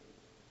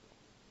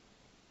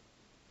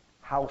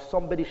 How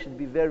somebody should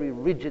be very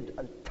rigid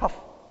and tough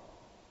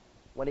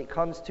when it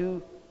comes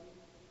to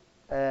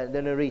the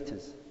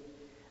narrators.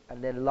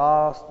 And then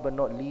last but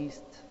not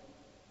least,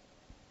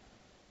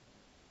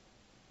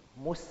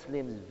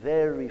 Muslims'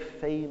 very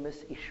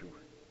famous issue,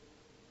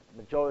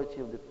 the majority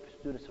of the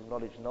students of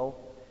knowledge know,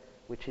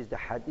 which is the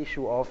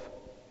issue of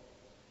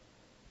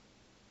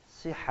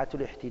صحة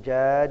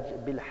الاحتجاج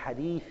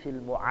بالحديث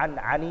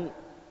المعنعن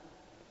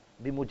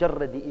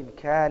بمجرد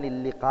إمكان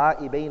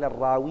اللقاء بين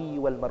الراوي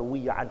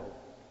والمروي عنه.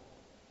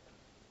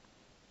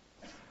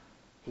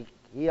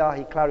 Here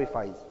he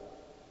clarifies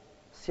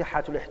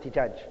صحة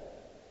الاحتجاج,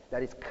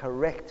 that it's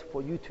correct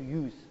for you to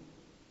use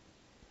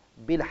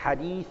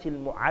بالحديث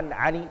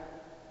المعنعن,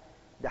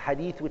 the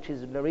hadith which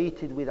is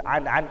narrated with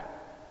عن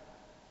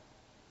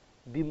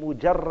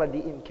بمجرد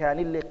إمكان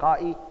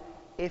اللقاء,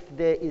 if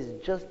there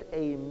is just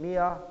a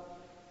mere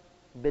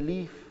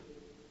belief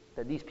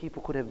that these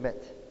people could have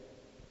met.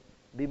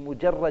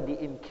 بمجرد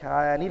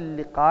إمكان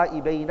اللقاء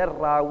بين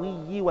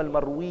الراوي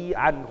والمروي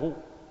عنه.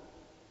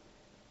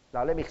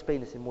 Now let me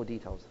explain this in more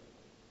details.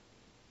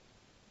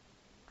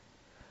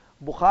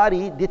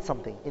 Bukhari did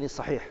something in his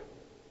Sahih.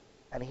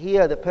 And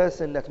here the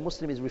person that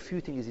Muslim is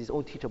refuting is his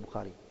own teacher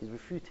Bukhari. He's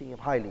refuting him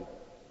highly.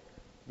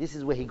 This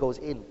is where he goes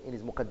in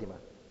his Muqaddimah,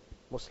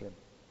 Muslim,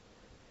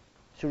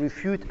 to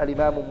refute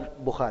Al-Imam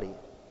Bukhari.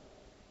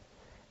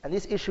 And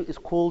this issue is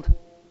called,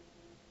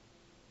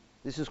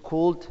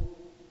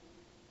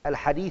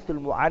 Al-Hadith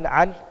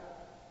Al-Mu'an'an,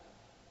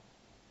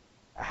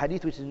 a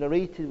hadith which is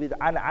narrated with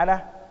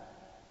an'ana,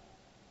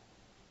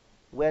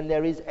 when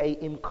there is a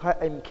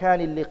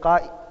imkan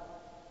al-liqa'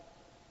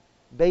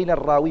 bayn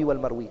al-rawi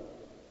wal-marwi.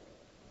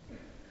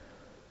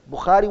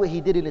 Bukhari, what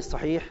he did in his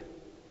Sahih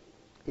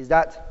is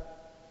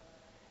that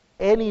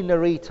any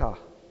narrator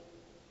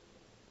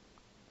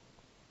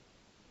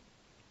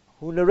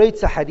who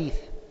narrates a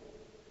hadith,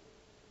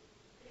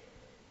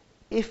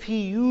 if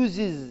he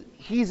uses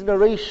his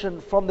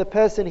narration from the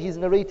person he's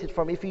narrated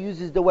from, if he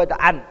uses the word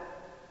an,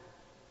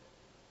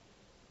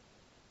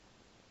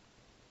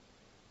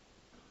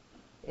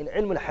 in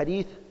ilm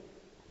al-hadith,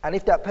 and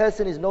if that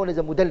person is known as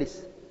a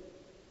mudallis,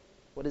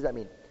 what does that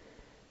mean?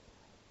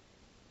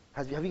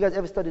 Have you guys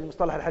ever studied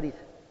Mustalah al-Hadith?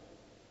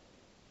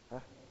 Huh?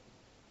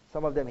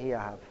 Some of them here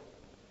have.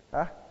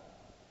 Huh?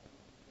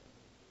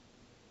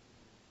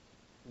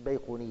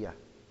 Bayquniyah.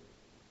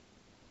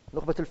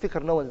 Nukhbat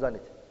al-Fikr, no one's done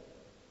it.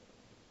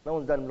 No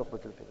one's done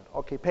Nukhbat al-Fikr.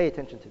 Okay, pay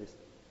attention to this.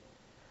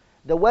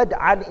 The word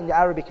an in the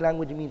Arabic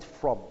language means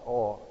from,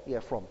 or,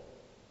 from.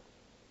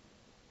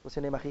 What's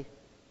your name, Akhi?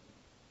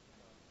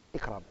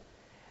 Ikram.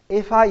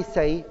 If I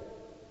say,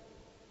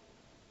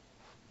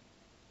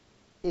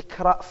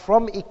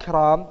 from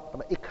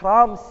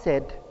Ikram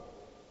said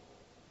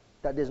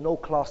that there's no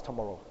class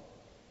tomorrow.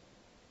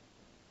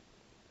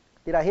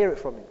 Did I hear it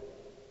from him?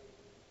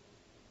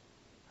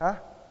 Huh?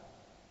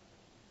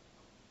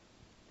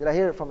 Did I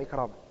hear it from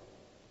Ikram?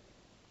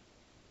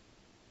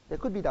 There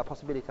could be that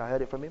possibility I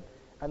heard it from him,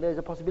 and there's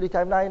a possibility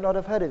I might not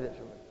have heard of it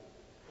from him.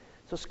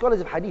 So scholars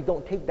of hadith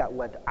don't take that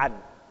word an.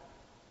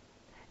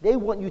 They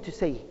want you to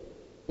say,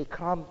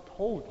 Ikram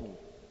told me,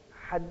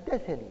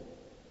 haddathani.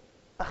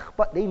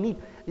 But they need,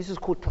 this is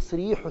called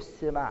tasrih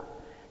al-sima',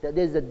 that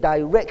there's a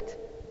direct,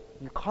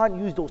 you can't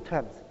use those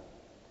terms.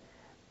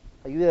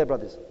 Are you there,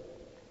 brothers?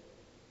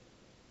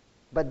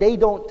 But they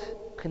don't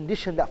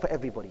condition that for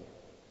everybody.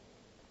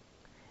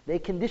 They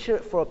condition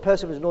it for a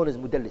person who's known as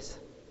mudallis.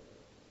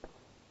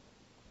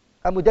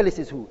 A mudallis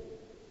is who?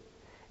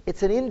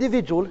 It's an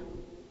individual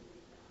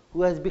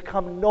who has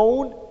become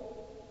known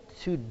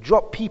to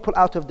drop people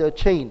out of their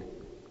chain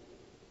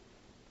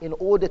in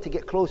order to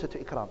get closer to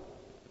Ikram.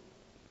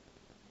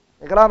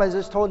 Ikram has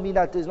just told me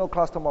that there's no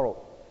class tomorrow.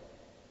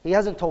 He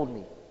hasn't told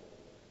me.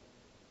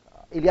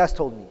 Ilyas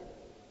told me.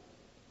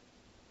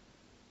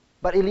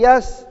 But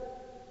Ilyas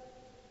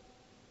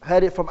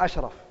heard it from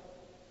Ashraf.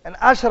 And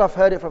Ashraf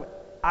heard it from,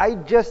 I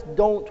just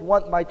don't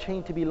want my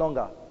chain to be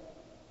longer.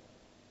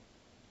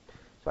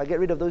 So I get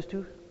rid of those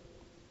two.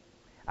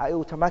 I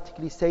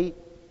automatically say,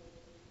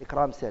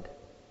 Ikram said.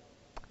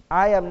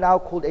 I am now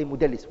called a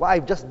mudallis. What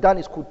I've just done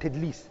is called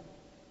tadlis.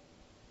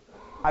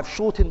 I've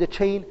shortened the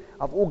chain,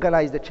 I've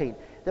organized the chain.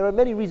 There are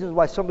many reasons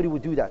why somebody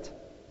would do that.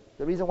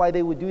 The reason why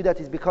they would do that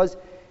is because,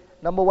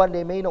 number one,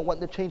 they may not want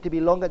the chain to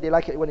be longer, they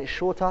like it when it's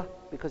shorter,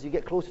 because you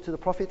get closer to the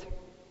Prophet.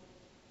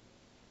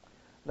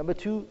 Number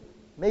two,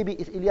 maybe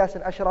if Ilyas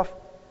and Ashraf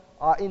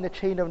are in the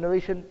chain of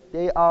narration,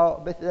 they are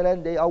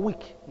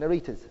weak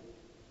narrators.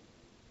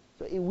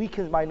 So it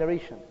weakens my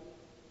narration.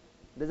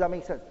 Does that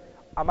make sense?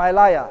 Am I a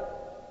liar?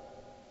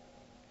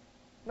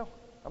 No,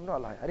 I'm not a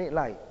liar. I didn't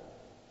lie.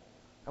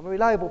 I'm a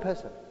reliable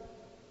person.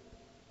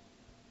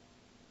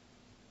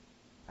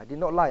 I did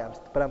not lie,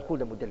 but I'm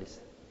called a mudallis.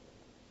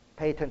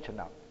 Pay attention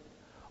now.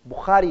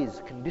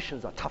 Bukhari's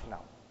conditions are tough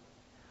now.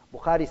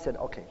 Bukhari said,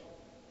 okay,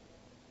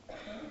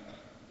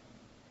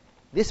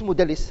 this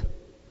mudallis,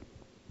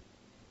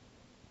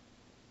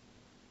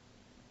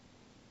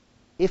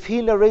 if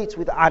he narrates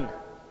with an,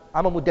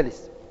 I'm a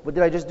mudallis. What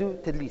did I just do?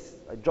 Tadlis.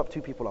 I dropped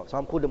two people off. So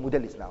I'm called a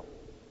mudallis now.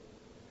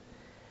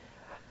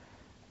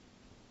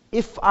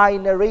 If I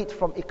narrate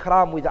from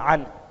Ikram with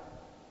an,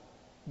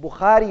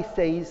 Bukhari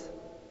says,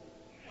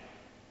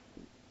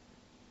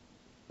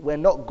 we're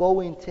not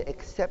going to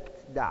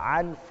accept the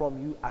an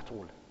from you at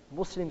all.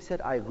 Muslim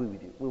said, I agree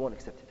with you. We won't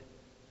accept it.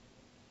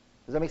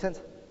 Does that make sense?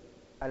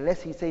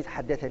 Unless he says,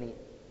 haddathani.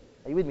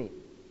 Are you with me?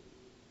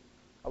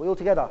 Are we all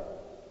together?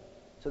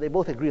 So they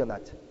both agree on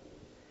that.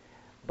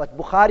 But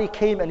Bukhari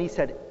came and he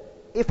said,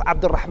 if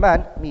Abdul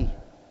Rahman, me,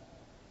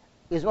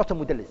 is not a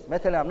mudallis.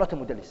 Mathalan, I'm not a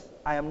mudallis.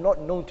 I am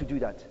not known to do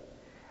that.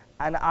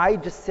 And I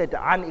just said,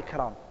 an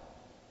Ikram.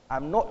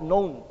 I'm not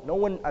known. No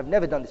one, I've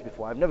never done this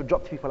before. I've never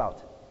dropped people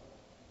out.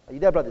 Are you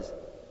there, brothers?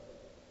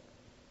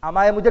 Am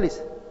I a mudallis?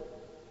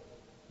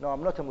 No,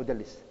 I'm not a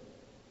mudallis.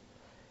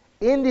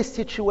 In this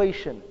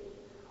situation,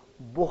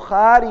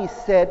 Bukhari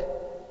said,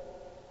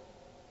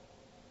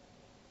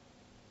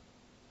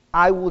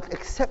 I would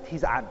accept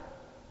his an.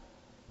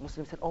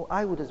 Muslim said, oh,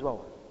 I would as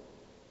well.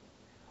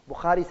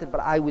 Bukhari said,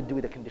 but I would do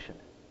with a condition.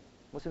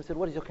 Muslim said,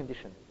 what is your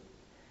condition?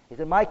 He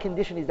said, my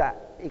condition is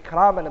that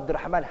Ikram and Abdul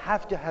Rahman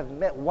have to have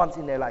met once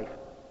in their life.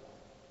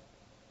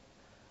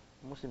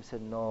 Muslim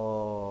said,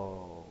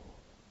 no,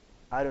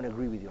 I don't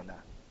agree with you on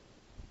that.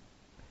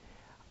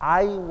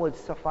 I would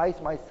suffice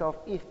myself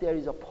if there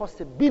is a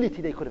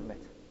possibility they could have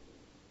met.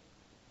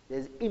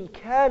 There's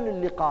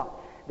imkan liqa,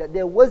 that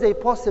there was a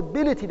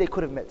possibility they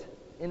could have met.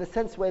 In the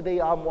sense where they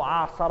are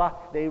mu'asara,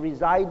 they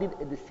resided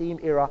at the same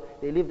era,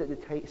 they lived at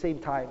the same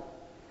time.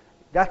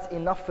 That's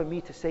enough for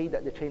me to say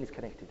that the chain is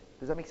connected.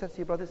 Does that make sense to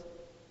you, brothers?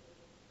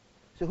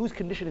 So whose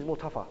condition is more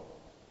tougher?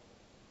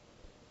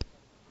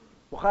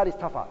 Bukhari is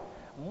tougher.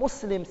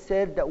 Muslim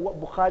said that what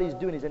Bukhari is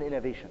doing is an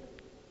innovation.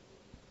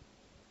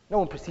 No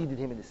one preceded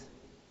him in this.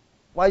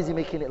 Why is he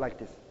making it like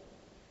this?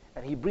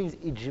 And he brings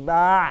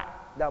ijma'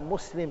 that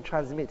Muslim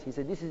transmit. He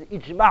said, this is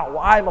ijma',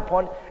 what I'm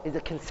upon is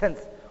a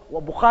consensus.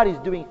 What Bukhari is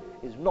doing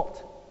is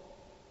not.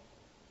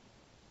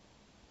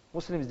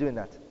 Muslim is doing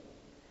that.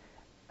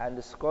 And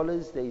the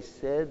scholars, they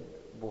said,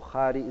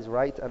 Bukhari is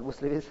right and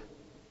Muslim is.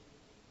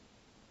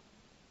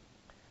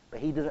 But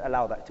he doesn't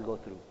allow that to go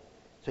through.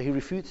 So he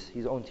refutes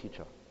his own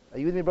teacher. Are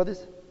you with me,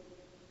 brothers?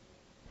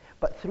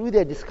 But through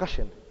their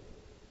discussion,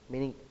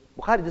 meaning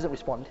Bukhari doesn't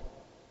respond,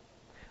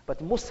 but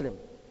Muslim,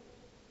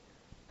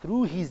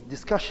 through his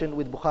discussion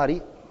with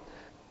Bukhari,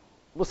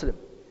 Muslim,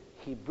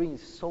 he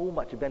brings so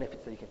much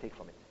benefits that you can take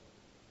from it.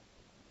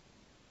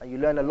 And you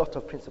learn a lot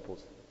of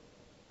principles.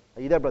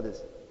 Are you there,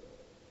 brothers?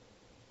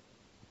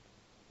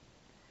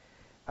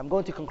 I'm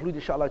going to conclude,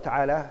 inshallah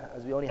ta'ala,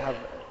 as we only have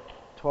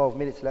 12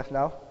 minutes left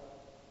now.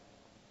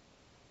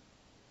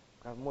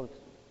 I have more,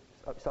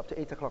 it's up to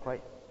 8 o'clock,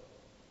 right?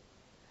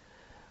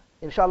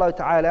 Inshallah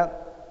ta'ala,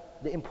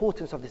 the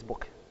importance of this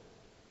book.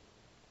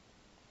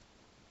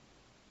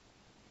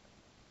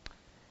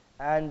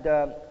 And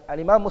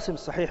Al-Imam Muslim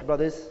Sahih,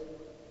 brothers,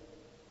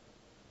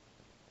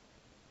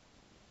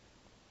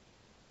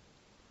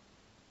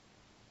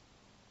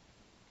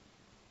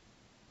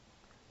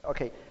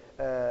 okay,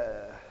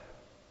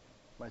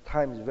 my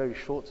time is very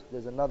short.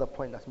 There's another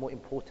point that's more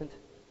important.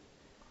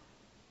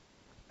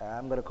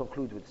 I'm going to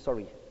conclude with,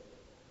 sorry.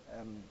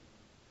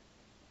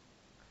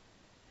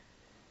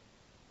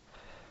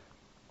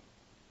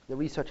 The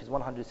research is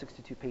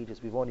 162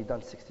 pages. We've only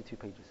done 62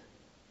 pages.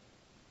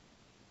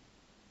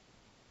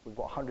 We've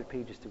got 100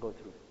 pages to go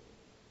through.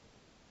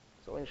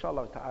 So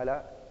inshallah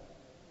ta'ala,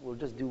 we'll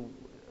just do...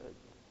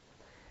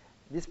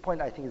 this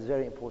point I think is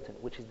very important,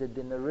 which is that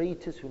the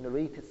narrators who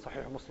narrated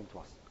Sahih Muslim to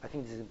us. I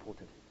think this is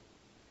important.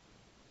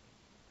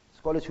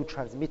 Scholars who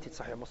transmitted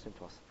Sahih Muslim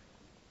to us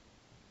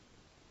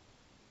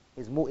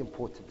is more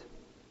important.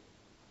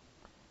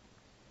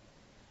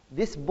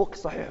 This book,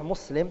 Sahih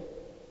Muslim,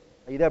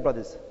 are you there,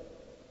 brothers?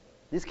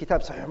 This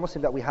kitab, Sahih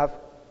Muslim, that we have,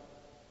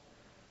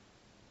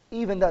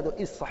 even that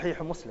is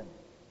Sahih Muslim,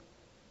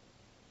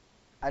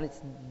 and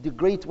it's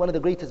one of the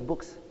greatest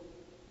books.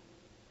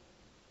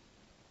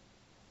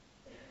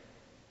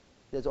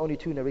 There's only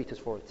 2 narrators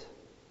for it,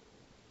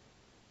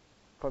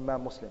 from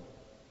Imam Muslim,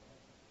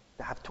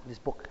 that have took this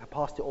book, have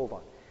passed it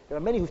over. There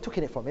are many who've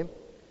taken it from him,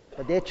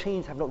 but their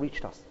chains have not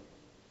reached us.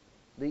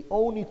 The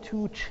only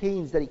 2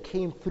 chains that it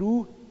came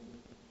through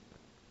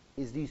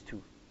is these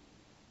 2.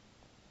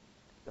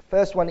 The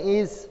first one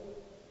is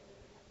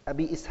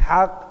Abi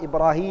Ishaq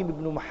Ibrahim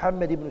ibn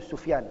Muhammad ibn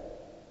Sufyan.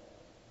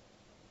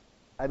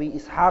 Abi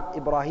Ishaq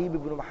Ibrahim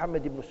ibn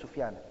Muhammad ibn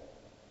Sufyan.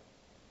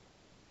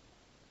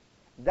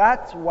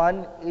 That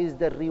one is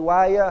the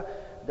riwayah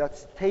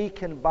that's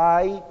taken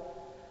by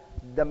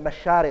the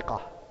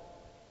Mashariqah.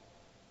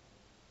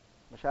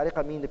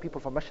 Mashariqah mean the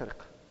people from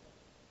Mashriq.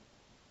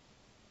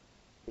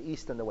 The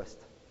east and the west.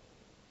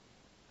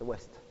 The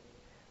west.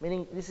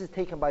 Meaning this is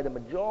taken by the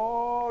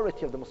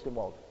majority of the Muslim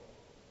world.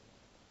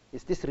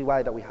 It's this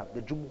riwayah that we have.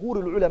 The Jumhur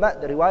al-Ulama,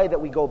 the riwayah that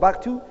we go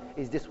back to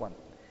is this one.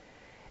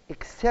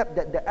 Except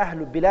that the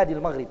Ahlul Bilad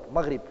al-Maghrib,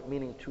 Maghrib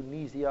meaning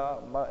Tunisia,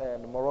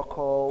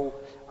 Morocco,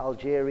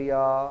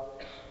 Algeria,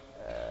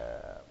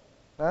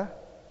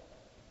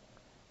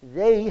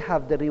 they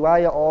have the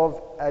riwayah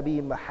of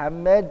Abi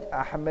Muhammad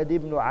Ahmad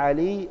ibn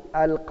Ali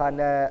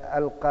al-Qalanisi.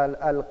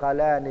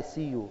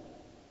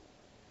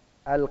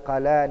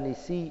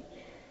 Al-Qalanisi.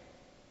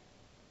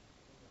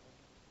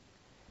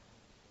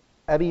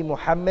 Abi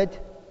Muhammad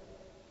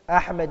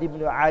Ahmad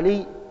ibn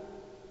Ali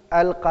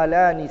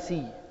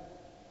al-Qalanisi.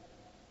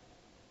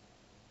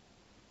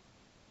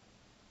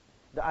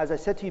 As I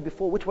said to you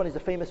before, which one is the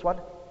famous one?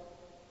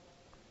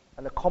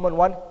 And the common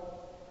one?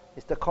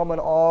 It's the common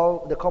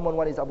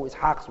one is Abu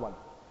Ishaq's one.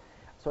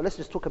 So let's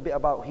just talk a bit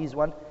about his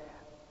one.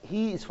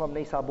 He is from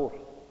Naysabur.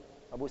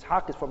 Abu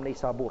Ishaq is from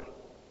Naysabur.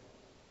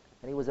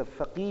 And he was a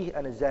faqih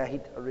and a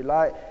zahid,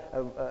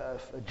 a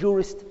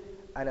jurist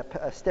and a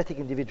aesthetic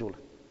individual.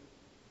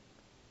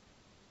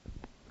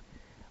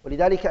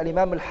 ولذلك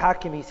الإمام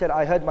الحاكم, he said,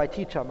 I heard my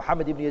teacher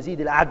Muhammad ibn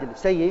Yazid al-Adl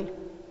saying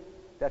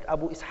that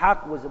Abu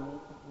Ishaq was a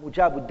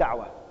mujab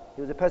al-da'wah.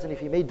 He was a person, if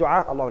he made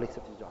dua, Allah will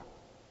accept his dua.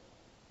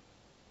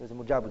 He was a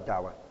mujab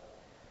al-da'wah.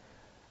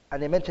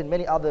 And they mentioned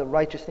many other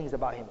righteous things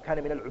about him.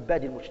 كان من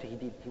العباد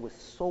المجتهدين. He was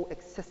so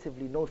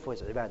excessively known for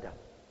his ibadah.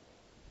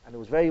 And it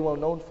was very well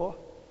known for.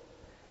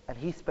 And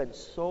he spent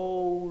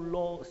so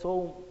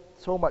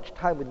much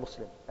time with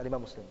Muslim,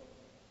 Imam Muslim.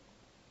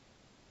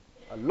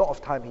 A lot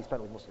of time he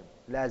spent with Muslim.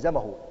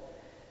 لازمه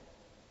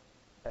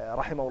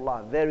رحمه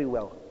الله very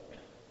well.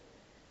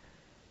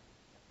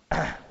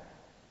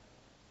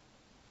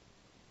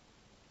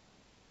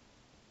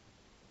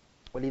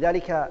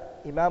 ولذلك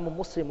Imam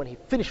Muslim, when he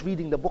finished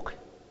reading the book,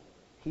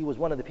 he was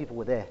one of the people who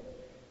were there.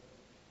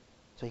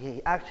 So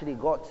he actually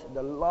got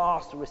the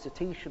last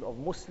recitation of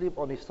Muslim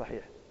on his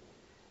Sahih.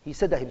 He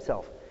said that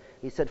himself.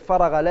 He said,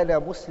 فرغ لنا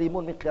مسلم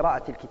من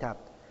قراءة الكتاب.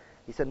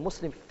 He said,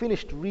 Muslim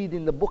finished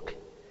reading the book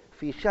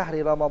في شهر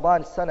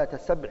رمضان سنة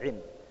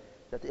 7.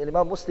 That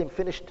Imam Muslim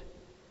finished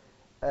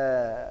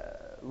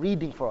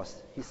reading for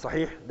us his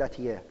Sahih that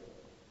year,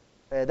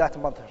 that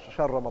month,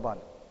 شهر رمضان.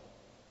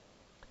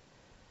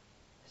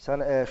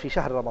 في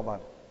شهر رمضان.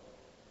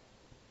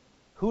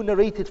 Who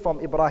narrated from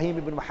Ibrahim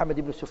ibn Muhammad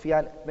ibn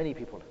Sufyan? Many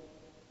people.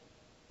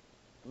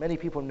 Many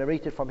people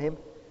narrated from him.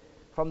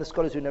 From the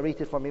scholars who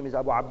narrated from him is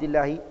Abu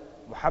Abdullah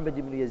Muhammad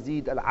ibn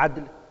Yazid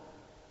al-Adl,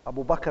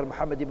 Abu Bakr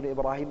Muhammad ibn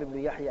Ibrahim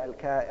ibn Yahya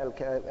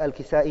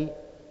al-Kisai.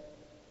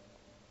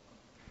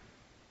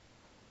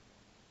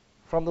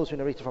 From those who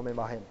narrated from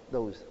Ibrahim,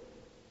 those.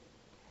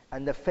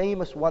 And the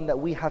famous one that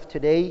we have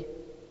today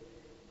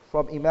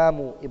from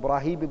Imam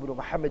Ibrahim ibn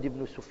Muhammad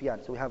ibn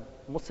Sufyan. So we have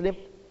Muslim,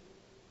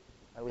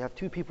 And we have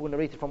two people who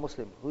narrated from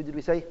Muslim. Who did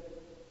we say?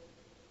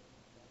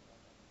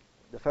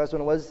 The first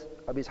one was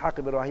Abi Ishaq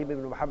ibn Ibrahim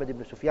ibn Muhammad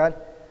ibn Sufyan.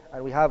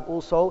 And we have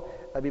also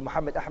Abi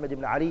Muhammad Ahmad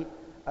ibn Ali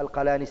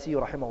al-Qalanisi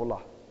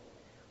rahimahullah.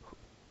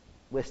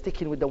 We're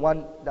sticking with the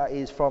one that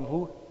is from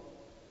who?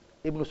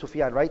 Ibn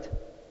Sufyan, right?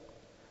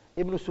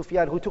 Ibn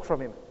Sufyan, who took from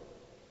him?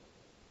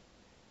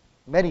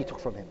 Many took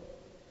from him.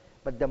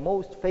 But the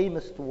most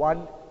famous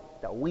one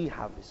that we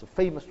have, the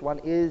famous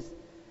one is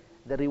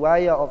the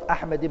riwayah of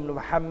Ahmad ibn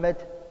Muhammad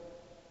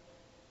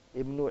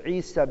ibn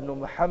Isa ibn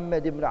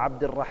Muhammad ibn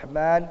Abdul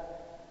Rahman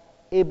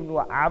ibn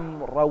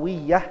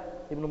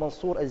Amrawiyah ibn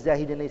Mansur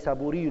al-Zahid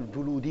al-Naysaburi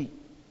al-Juludi.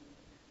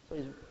 So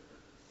it's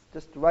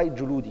just right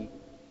Juludi.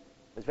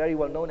 It's very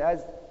well known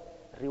as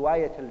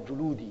Riwayat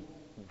al-Juludi.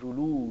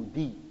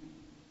 Juludi.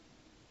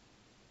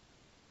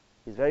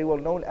 It's very well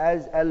known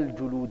as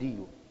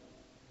al-Juludi.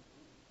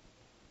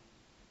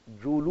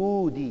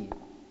 Juludi.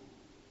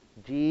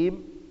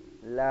 Jim,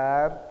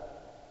 Lam,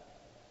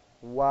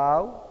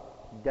 Waw,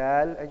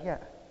 Dal, and Ya.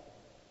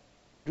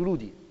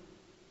 Juludi.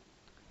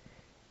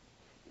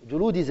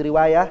 Juludi's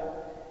riwayah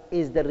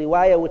is the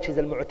riwayah which is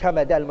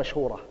al-mu'tamada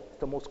al-mashhura. It's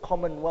the most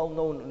common,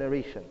 well-known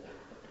narration.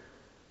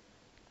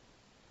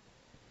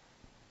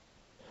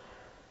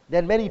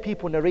 Then many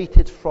people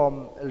narrated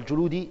from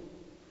al-Juludi.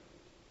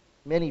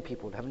 Many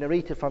people have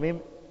narrated from him.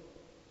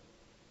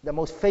 The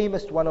most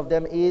famous one of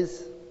them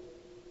is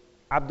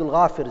Abdul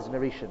Ghafir's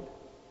narration.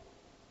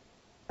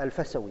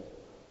 Al-Fasawi.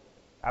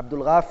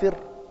 Abdul Ghafir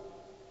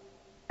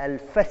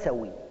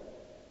Al-Fasawi.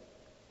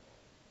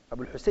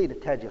 Abu al-Husayn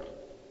al-Tajir.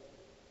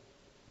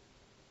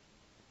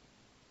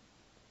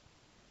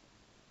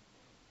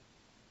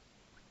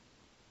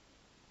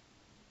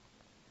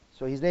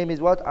 So his name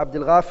is what?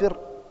 Abdul Ghafir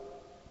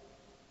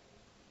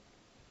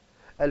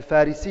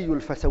Al-Farisi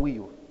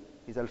Al-Fasawi.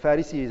 He's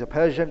Al-Farisi, he's a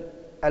Persian,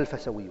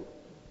 Al-Fasawi.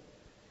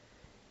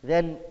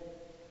 Then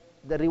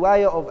the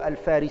riwayah of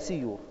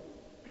Al-Farisi.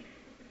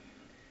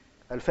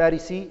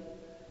 Al-Farisi,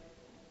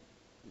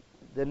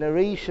 the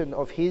narration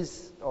of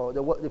his, or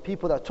the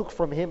people that took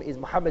from him is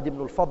Muhammad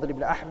ibn al-Fadl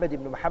ibn Ahmad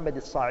ibn Muhammad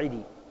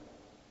al-Sa'idi.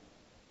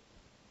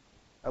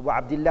 Abu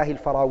Abdullah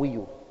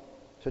al-Farawi.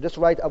 So just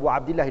write Abu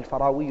Abdullah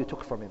al-Farawi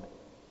took from him.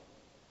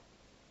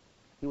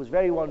 He was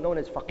very well known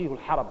as Faqih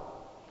al-Haram.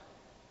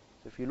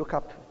 So if you look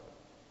up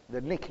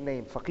the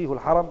nickname Faqih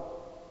al-Haram,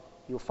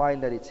 you'll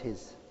find that it's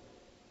his.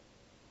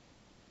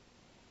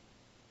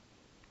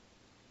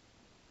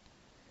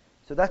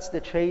 So that's the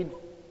chain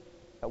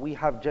that we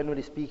have,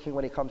 generally speaking,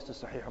 when it comes to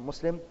Sahih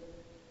Muslim.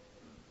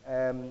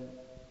 And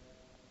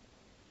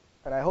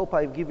I hope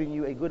I've given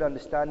you a good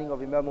understanding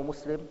of Imam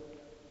Muslim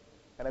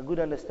and a good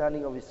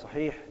understanding of his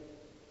Sahih.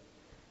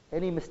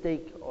 Any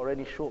mistake or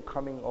any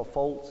shortcoming or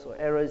faults or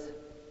errors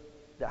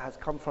that has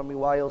come from me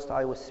whilst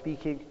I was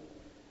speaking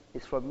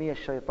is from me as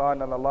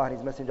shaitan, and Allah and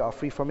His Messenger are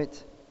free from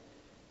it.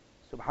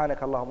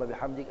 سبحانك اللهم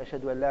بحمدك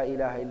أشهد أن لا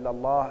إله إلا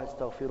الله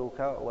أستغفرك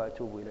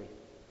وأتوب إليك.